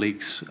subset of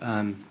colleagues,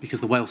 because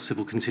the Wales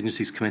Civil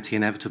Contingencies Committee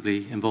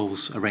inevitably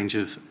involves a range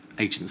of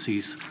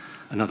agencies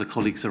and other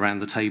colleagues around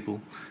the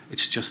table.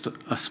 It's just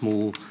a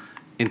small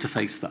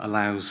interface that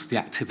allows the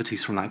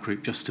activities from that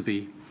group just to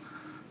be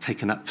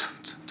taken up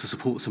to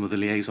support some of the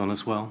liaison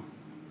as well.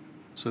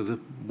 So the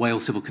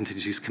Wales Civil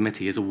Contingencies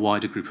Committee is a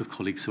wider group of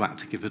colleagues who act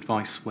to give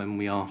advice when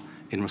we are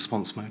in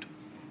response mode.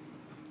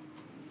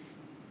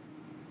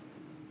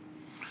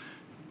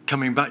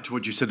 Coming back to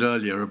what you said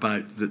earlier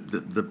about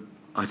the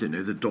I don't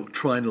know, the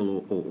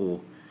doctrinal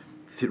or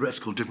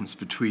theoretical difference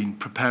between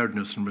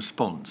preparedness and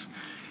response,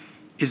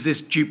 is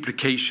this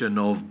duplication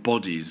of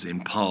bodies in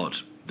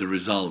part the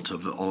result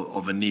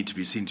of a need to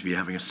be seen to be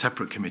having a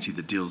separate committee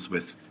that deals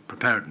with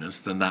preparedness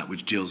than that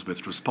which deals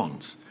with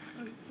response?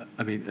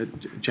 I mean,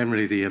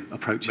 generally the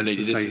approach is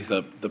to say... This is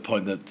the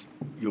point that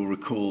you'll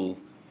recall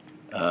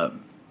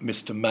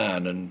Mr.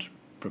 Mann and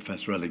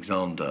Professor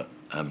Alexander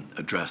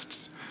addressed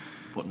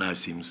what now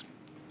seems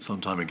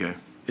some time ago.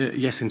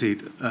 Yes,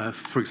 indeed.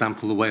 For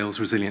example, the Wales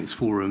Resilience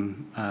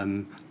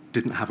Forum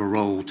didn't have a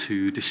role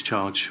to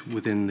discharge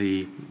within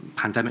the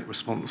pandemic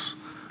response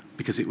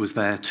because it was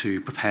there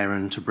to prepare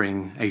and to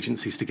bring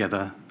agencies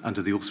together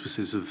under the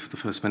auspices of the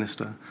First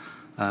Minister.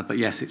 But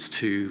yes, it's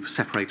to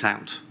separate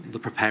out the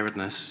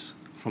preparedness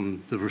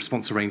from the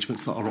response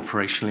arrangements that are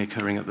operationally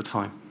occurring at the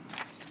time.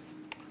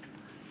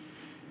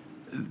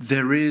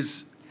 There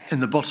is, in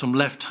the bottom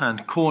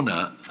left-hand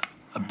corner,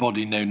 a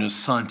body known as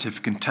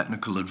Scientific and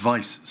Technical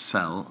Advice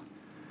Cell,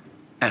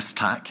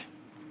 STAC.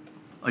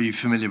 Are you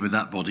familiar with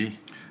that body?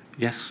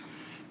 Yes.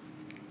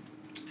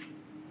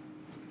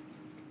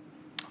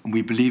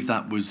 We believe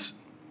that was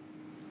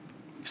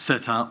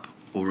set up,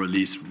 or at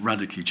least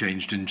radically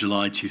changed, in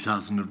July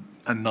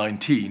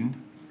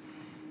 2019.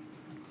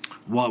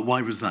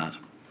 Why was that?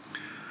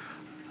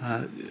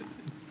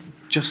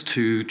 Just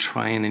to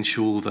try and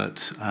ensure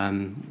that,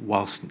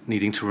 whilst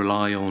needing to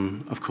rely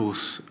on, of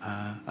course,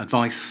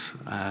 advice,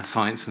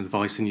 science and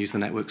advice and use the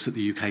networks at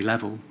the UK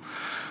level,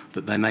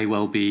 that there may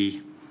well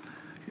be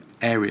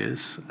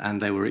areas,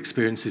 and there were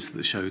experiences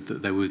that showed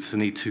that there was a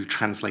need to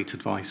translate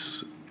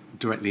advice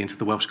directly into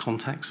the Welsh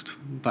context.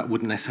 That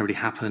wouldn't necessarily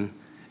happen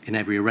in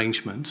every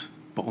arrangement,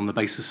 but on the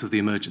basis of the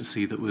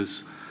emergency that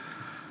was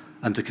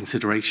under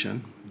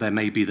consideration, there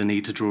may be the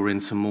need to draw in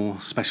some more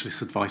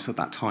specialist advice at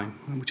that time,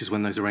 which is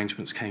when those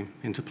arrangements came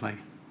into play.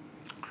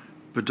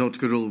 But Dr.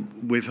 Goodall,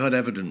 we've heard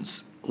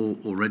evidence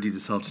already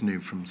this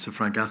afternoon from Sir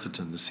Frank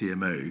Atherton, the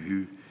CMO,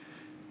 who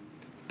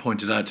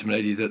pointed out to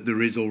me that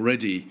there is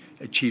already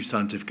a Chief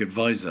Scientific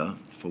Advisor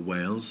for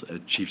Wales, a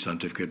Chief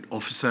Scientific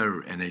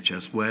Officer,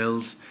 NHS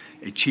Wales,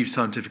 a Chief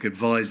Scientific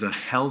Advisor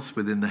Health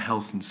within the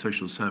Health and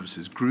Social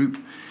Services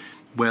Group.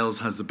 Wales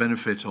has the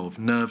benefit of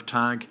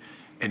NervTag,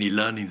 any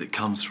learning that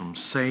comes from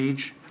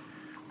SAGE.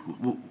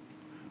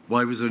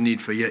 Why was there a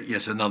need for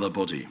yet another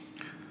body?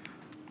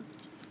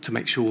 To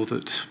make sure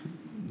that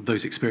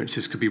those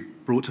experiences could be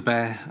brought to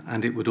bear,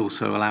 and it would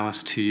also allow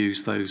us to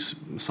use those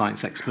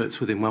science experts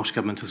within Welsh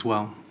Government as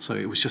well. So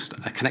it was just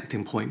a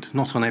connecting point,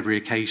 not on every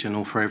occasion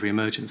or for every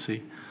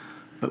emergency,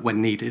 but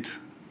when needed.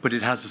 But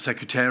it has a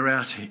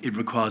secretariat, it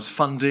requires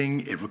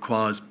funding, it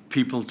requires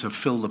people to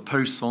fill the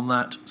posts on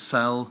that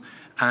cell,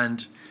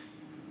 and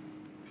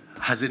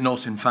has it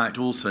not, in fact,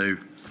 also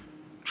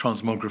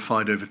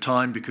transmogrified over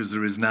time, because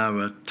there is now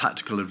a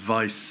tactical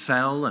advice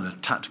cell and a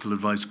tactical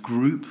advice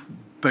group,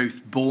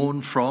 both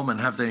born from and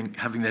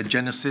having their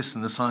genesis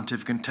in the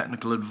Scientific and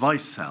Technical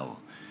Advice Cell?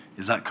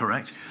 Is that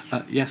correct?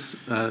 Yes,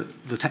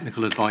 the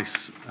technical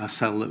advice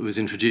cell that was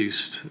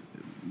introduced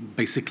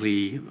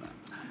basically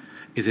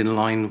is in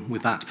line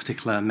with that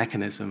particular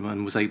mechanism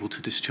and was able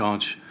to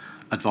discharge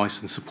advice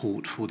and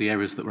support for the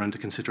areas that were under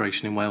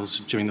consideration in Wales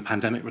during the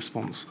pandemic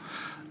response.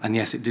 And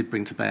yes, it did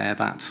bring to bear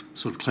that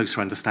sort of closer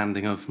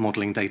understanding of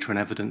modelling data and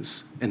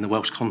evidence in the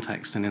Welsh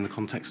context and in the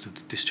context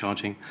of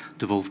discharging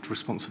devolved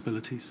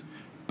responsibilities.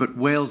 But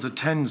Wales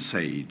attends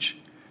SAGE,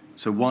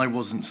 so why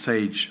wasn't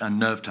SAGE and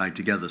NervTag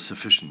together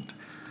sufficient?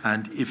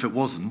 And if it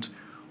wasn't,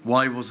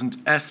 why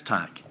wasn't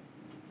STAC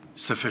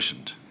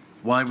sufficient?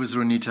 Why was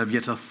there a need to have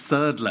yet a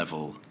third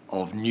level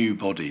of new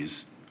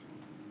bodies,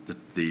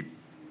 the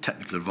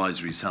Technical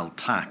Advisory Cell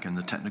TAC and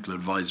the Technical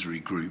Advisory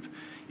Group,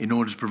 in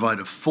order to provide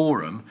a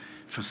forum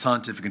for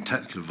scientific and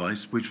technical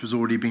advice, which was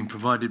already being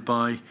provided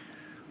by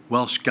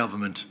Welsh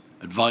Government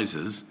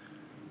advisors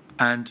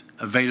and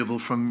available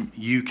from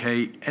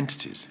UK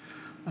entities?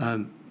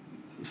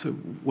 So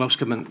Welsh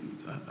Government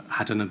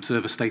had an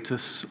observer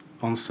status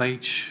on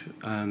SAGE.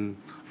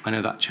 I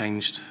know that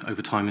changed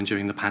over time and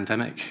during the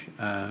pandemic,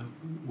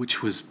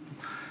 which was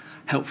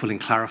helpful in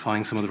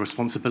clarifying some of the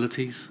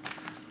responsibilities.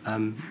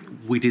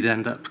 We did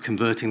end up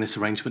converting this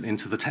arrangement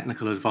into the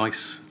technical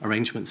advice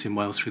arrangements in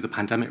Wales through the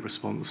pandemic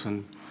response,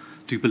 and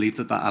do believe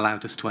that that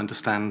allowed us to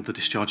understand the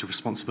discharge of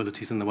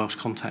responsibilities in the Welsh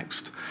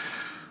context.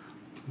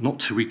 Not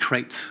to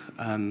recreate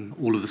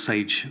all of the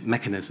SAGE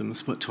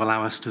mechanisms, but to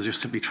allow us to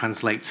just simply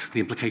translate the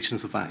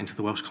implications of that into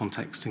the Welsh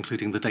context,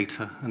 including the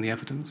data and the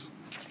evidence.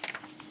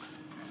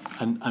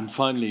 And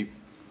finally,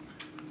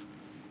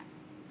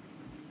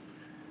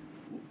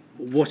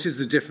 what is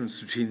the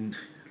difference between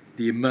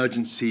the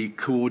Emergency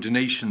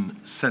Coordination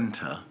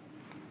Centre,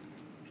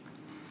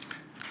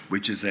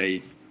 which is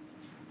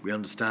we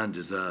understand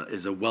is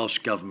a Welsh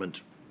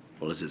Government,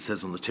 well, as it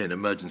says on the tin,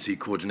 Emergency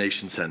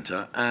Coordination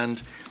Centre,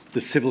 and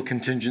the Civil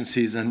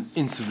Contingencies and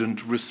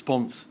Incident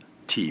Response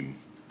Team?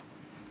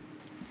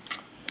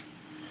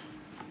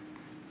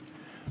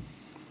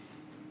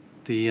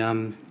 The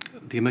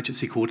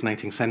Emergency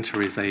Coordinating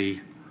Centre is a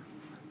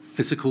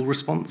physical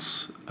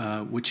response,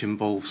 which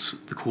involves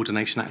the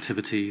coordination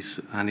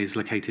activities and is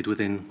located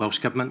within Welsh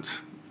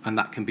Government, and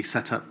that can be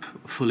set up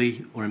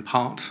fully or in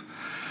part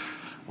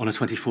on a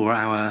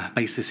 24-hour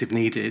basis if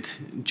needed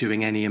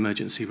during any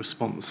emergency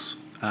response.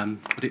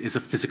 But it is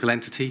a physical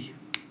entity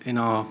in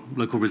our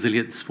local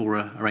resilience for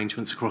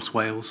arrangements across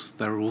Wales.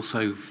 There are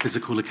also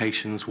physical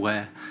locations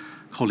where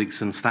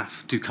colleagues and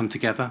staff do come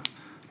together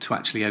to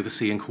actually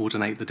oversee and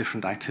coordinate the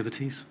different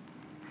activities.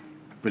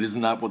 But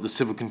isn't that what the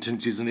Civil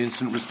Contingencies and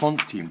Incident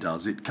Response Team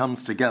does? It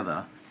comes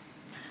together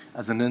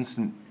as an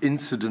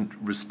incident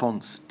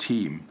response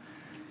team,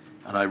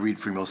 and I read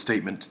from your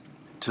statement,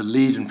 to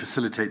lead and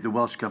facilitate the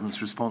Welsh Government's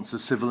response to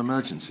civil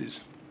emergencies.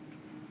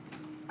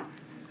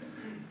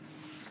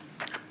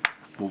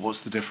 Well, what's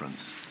the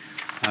difference?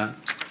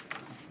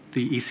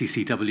 The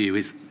ECCW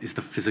is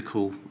the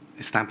physical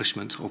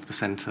establishment of the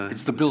centre.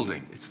 It's the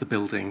building. It's the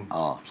building,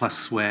 Ah.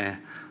 plus where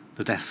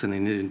the desks and the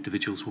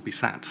individuals will be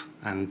sat,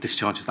 and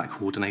discharges that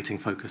coordinating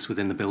focus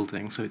within the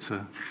building. So it's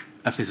a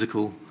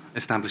physical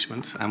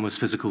establishment, and was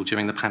physical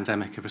during the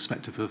pandemic,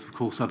 irrespective of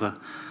course, other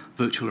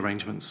virtual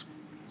arrangements.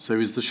 So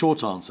is the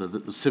short answer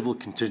that the Civil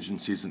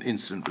Contingencies and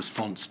Incident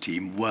Response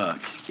Team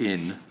work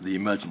in the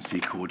Emergency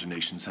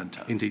Coordination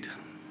Centre? Indeed.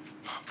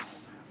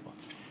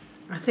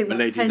 I think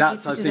Milady,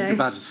 that's, I think,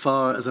 about as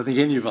far as I think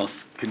any of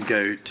us can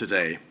go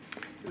today.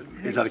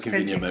 Is that a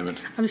convenient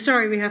moment? I'm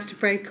sorry we have to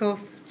break off,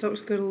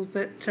 Dr. Goodall,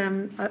 but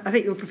I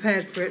think you're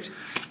prepared for it.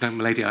 No,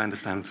 Milady, I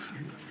understand.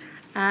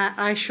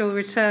 I shall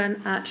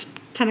return at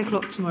 10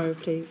 o'clock tomorrow,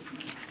 please.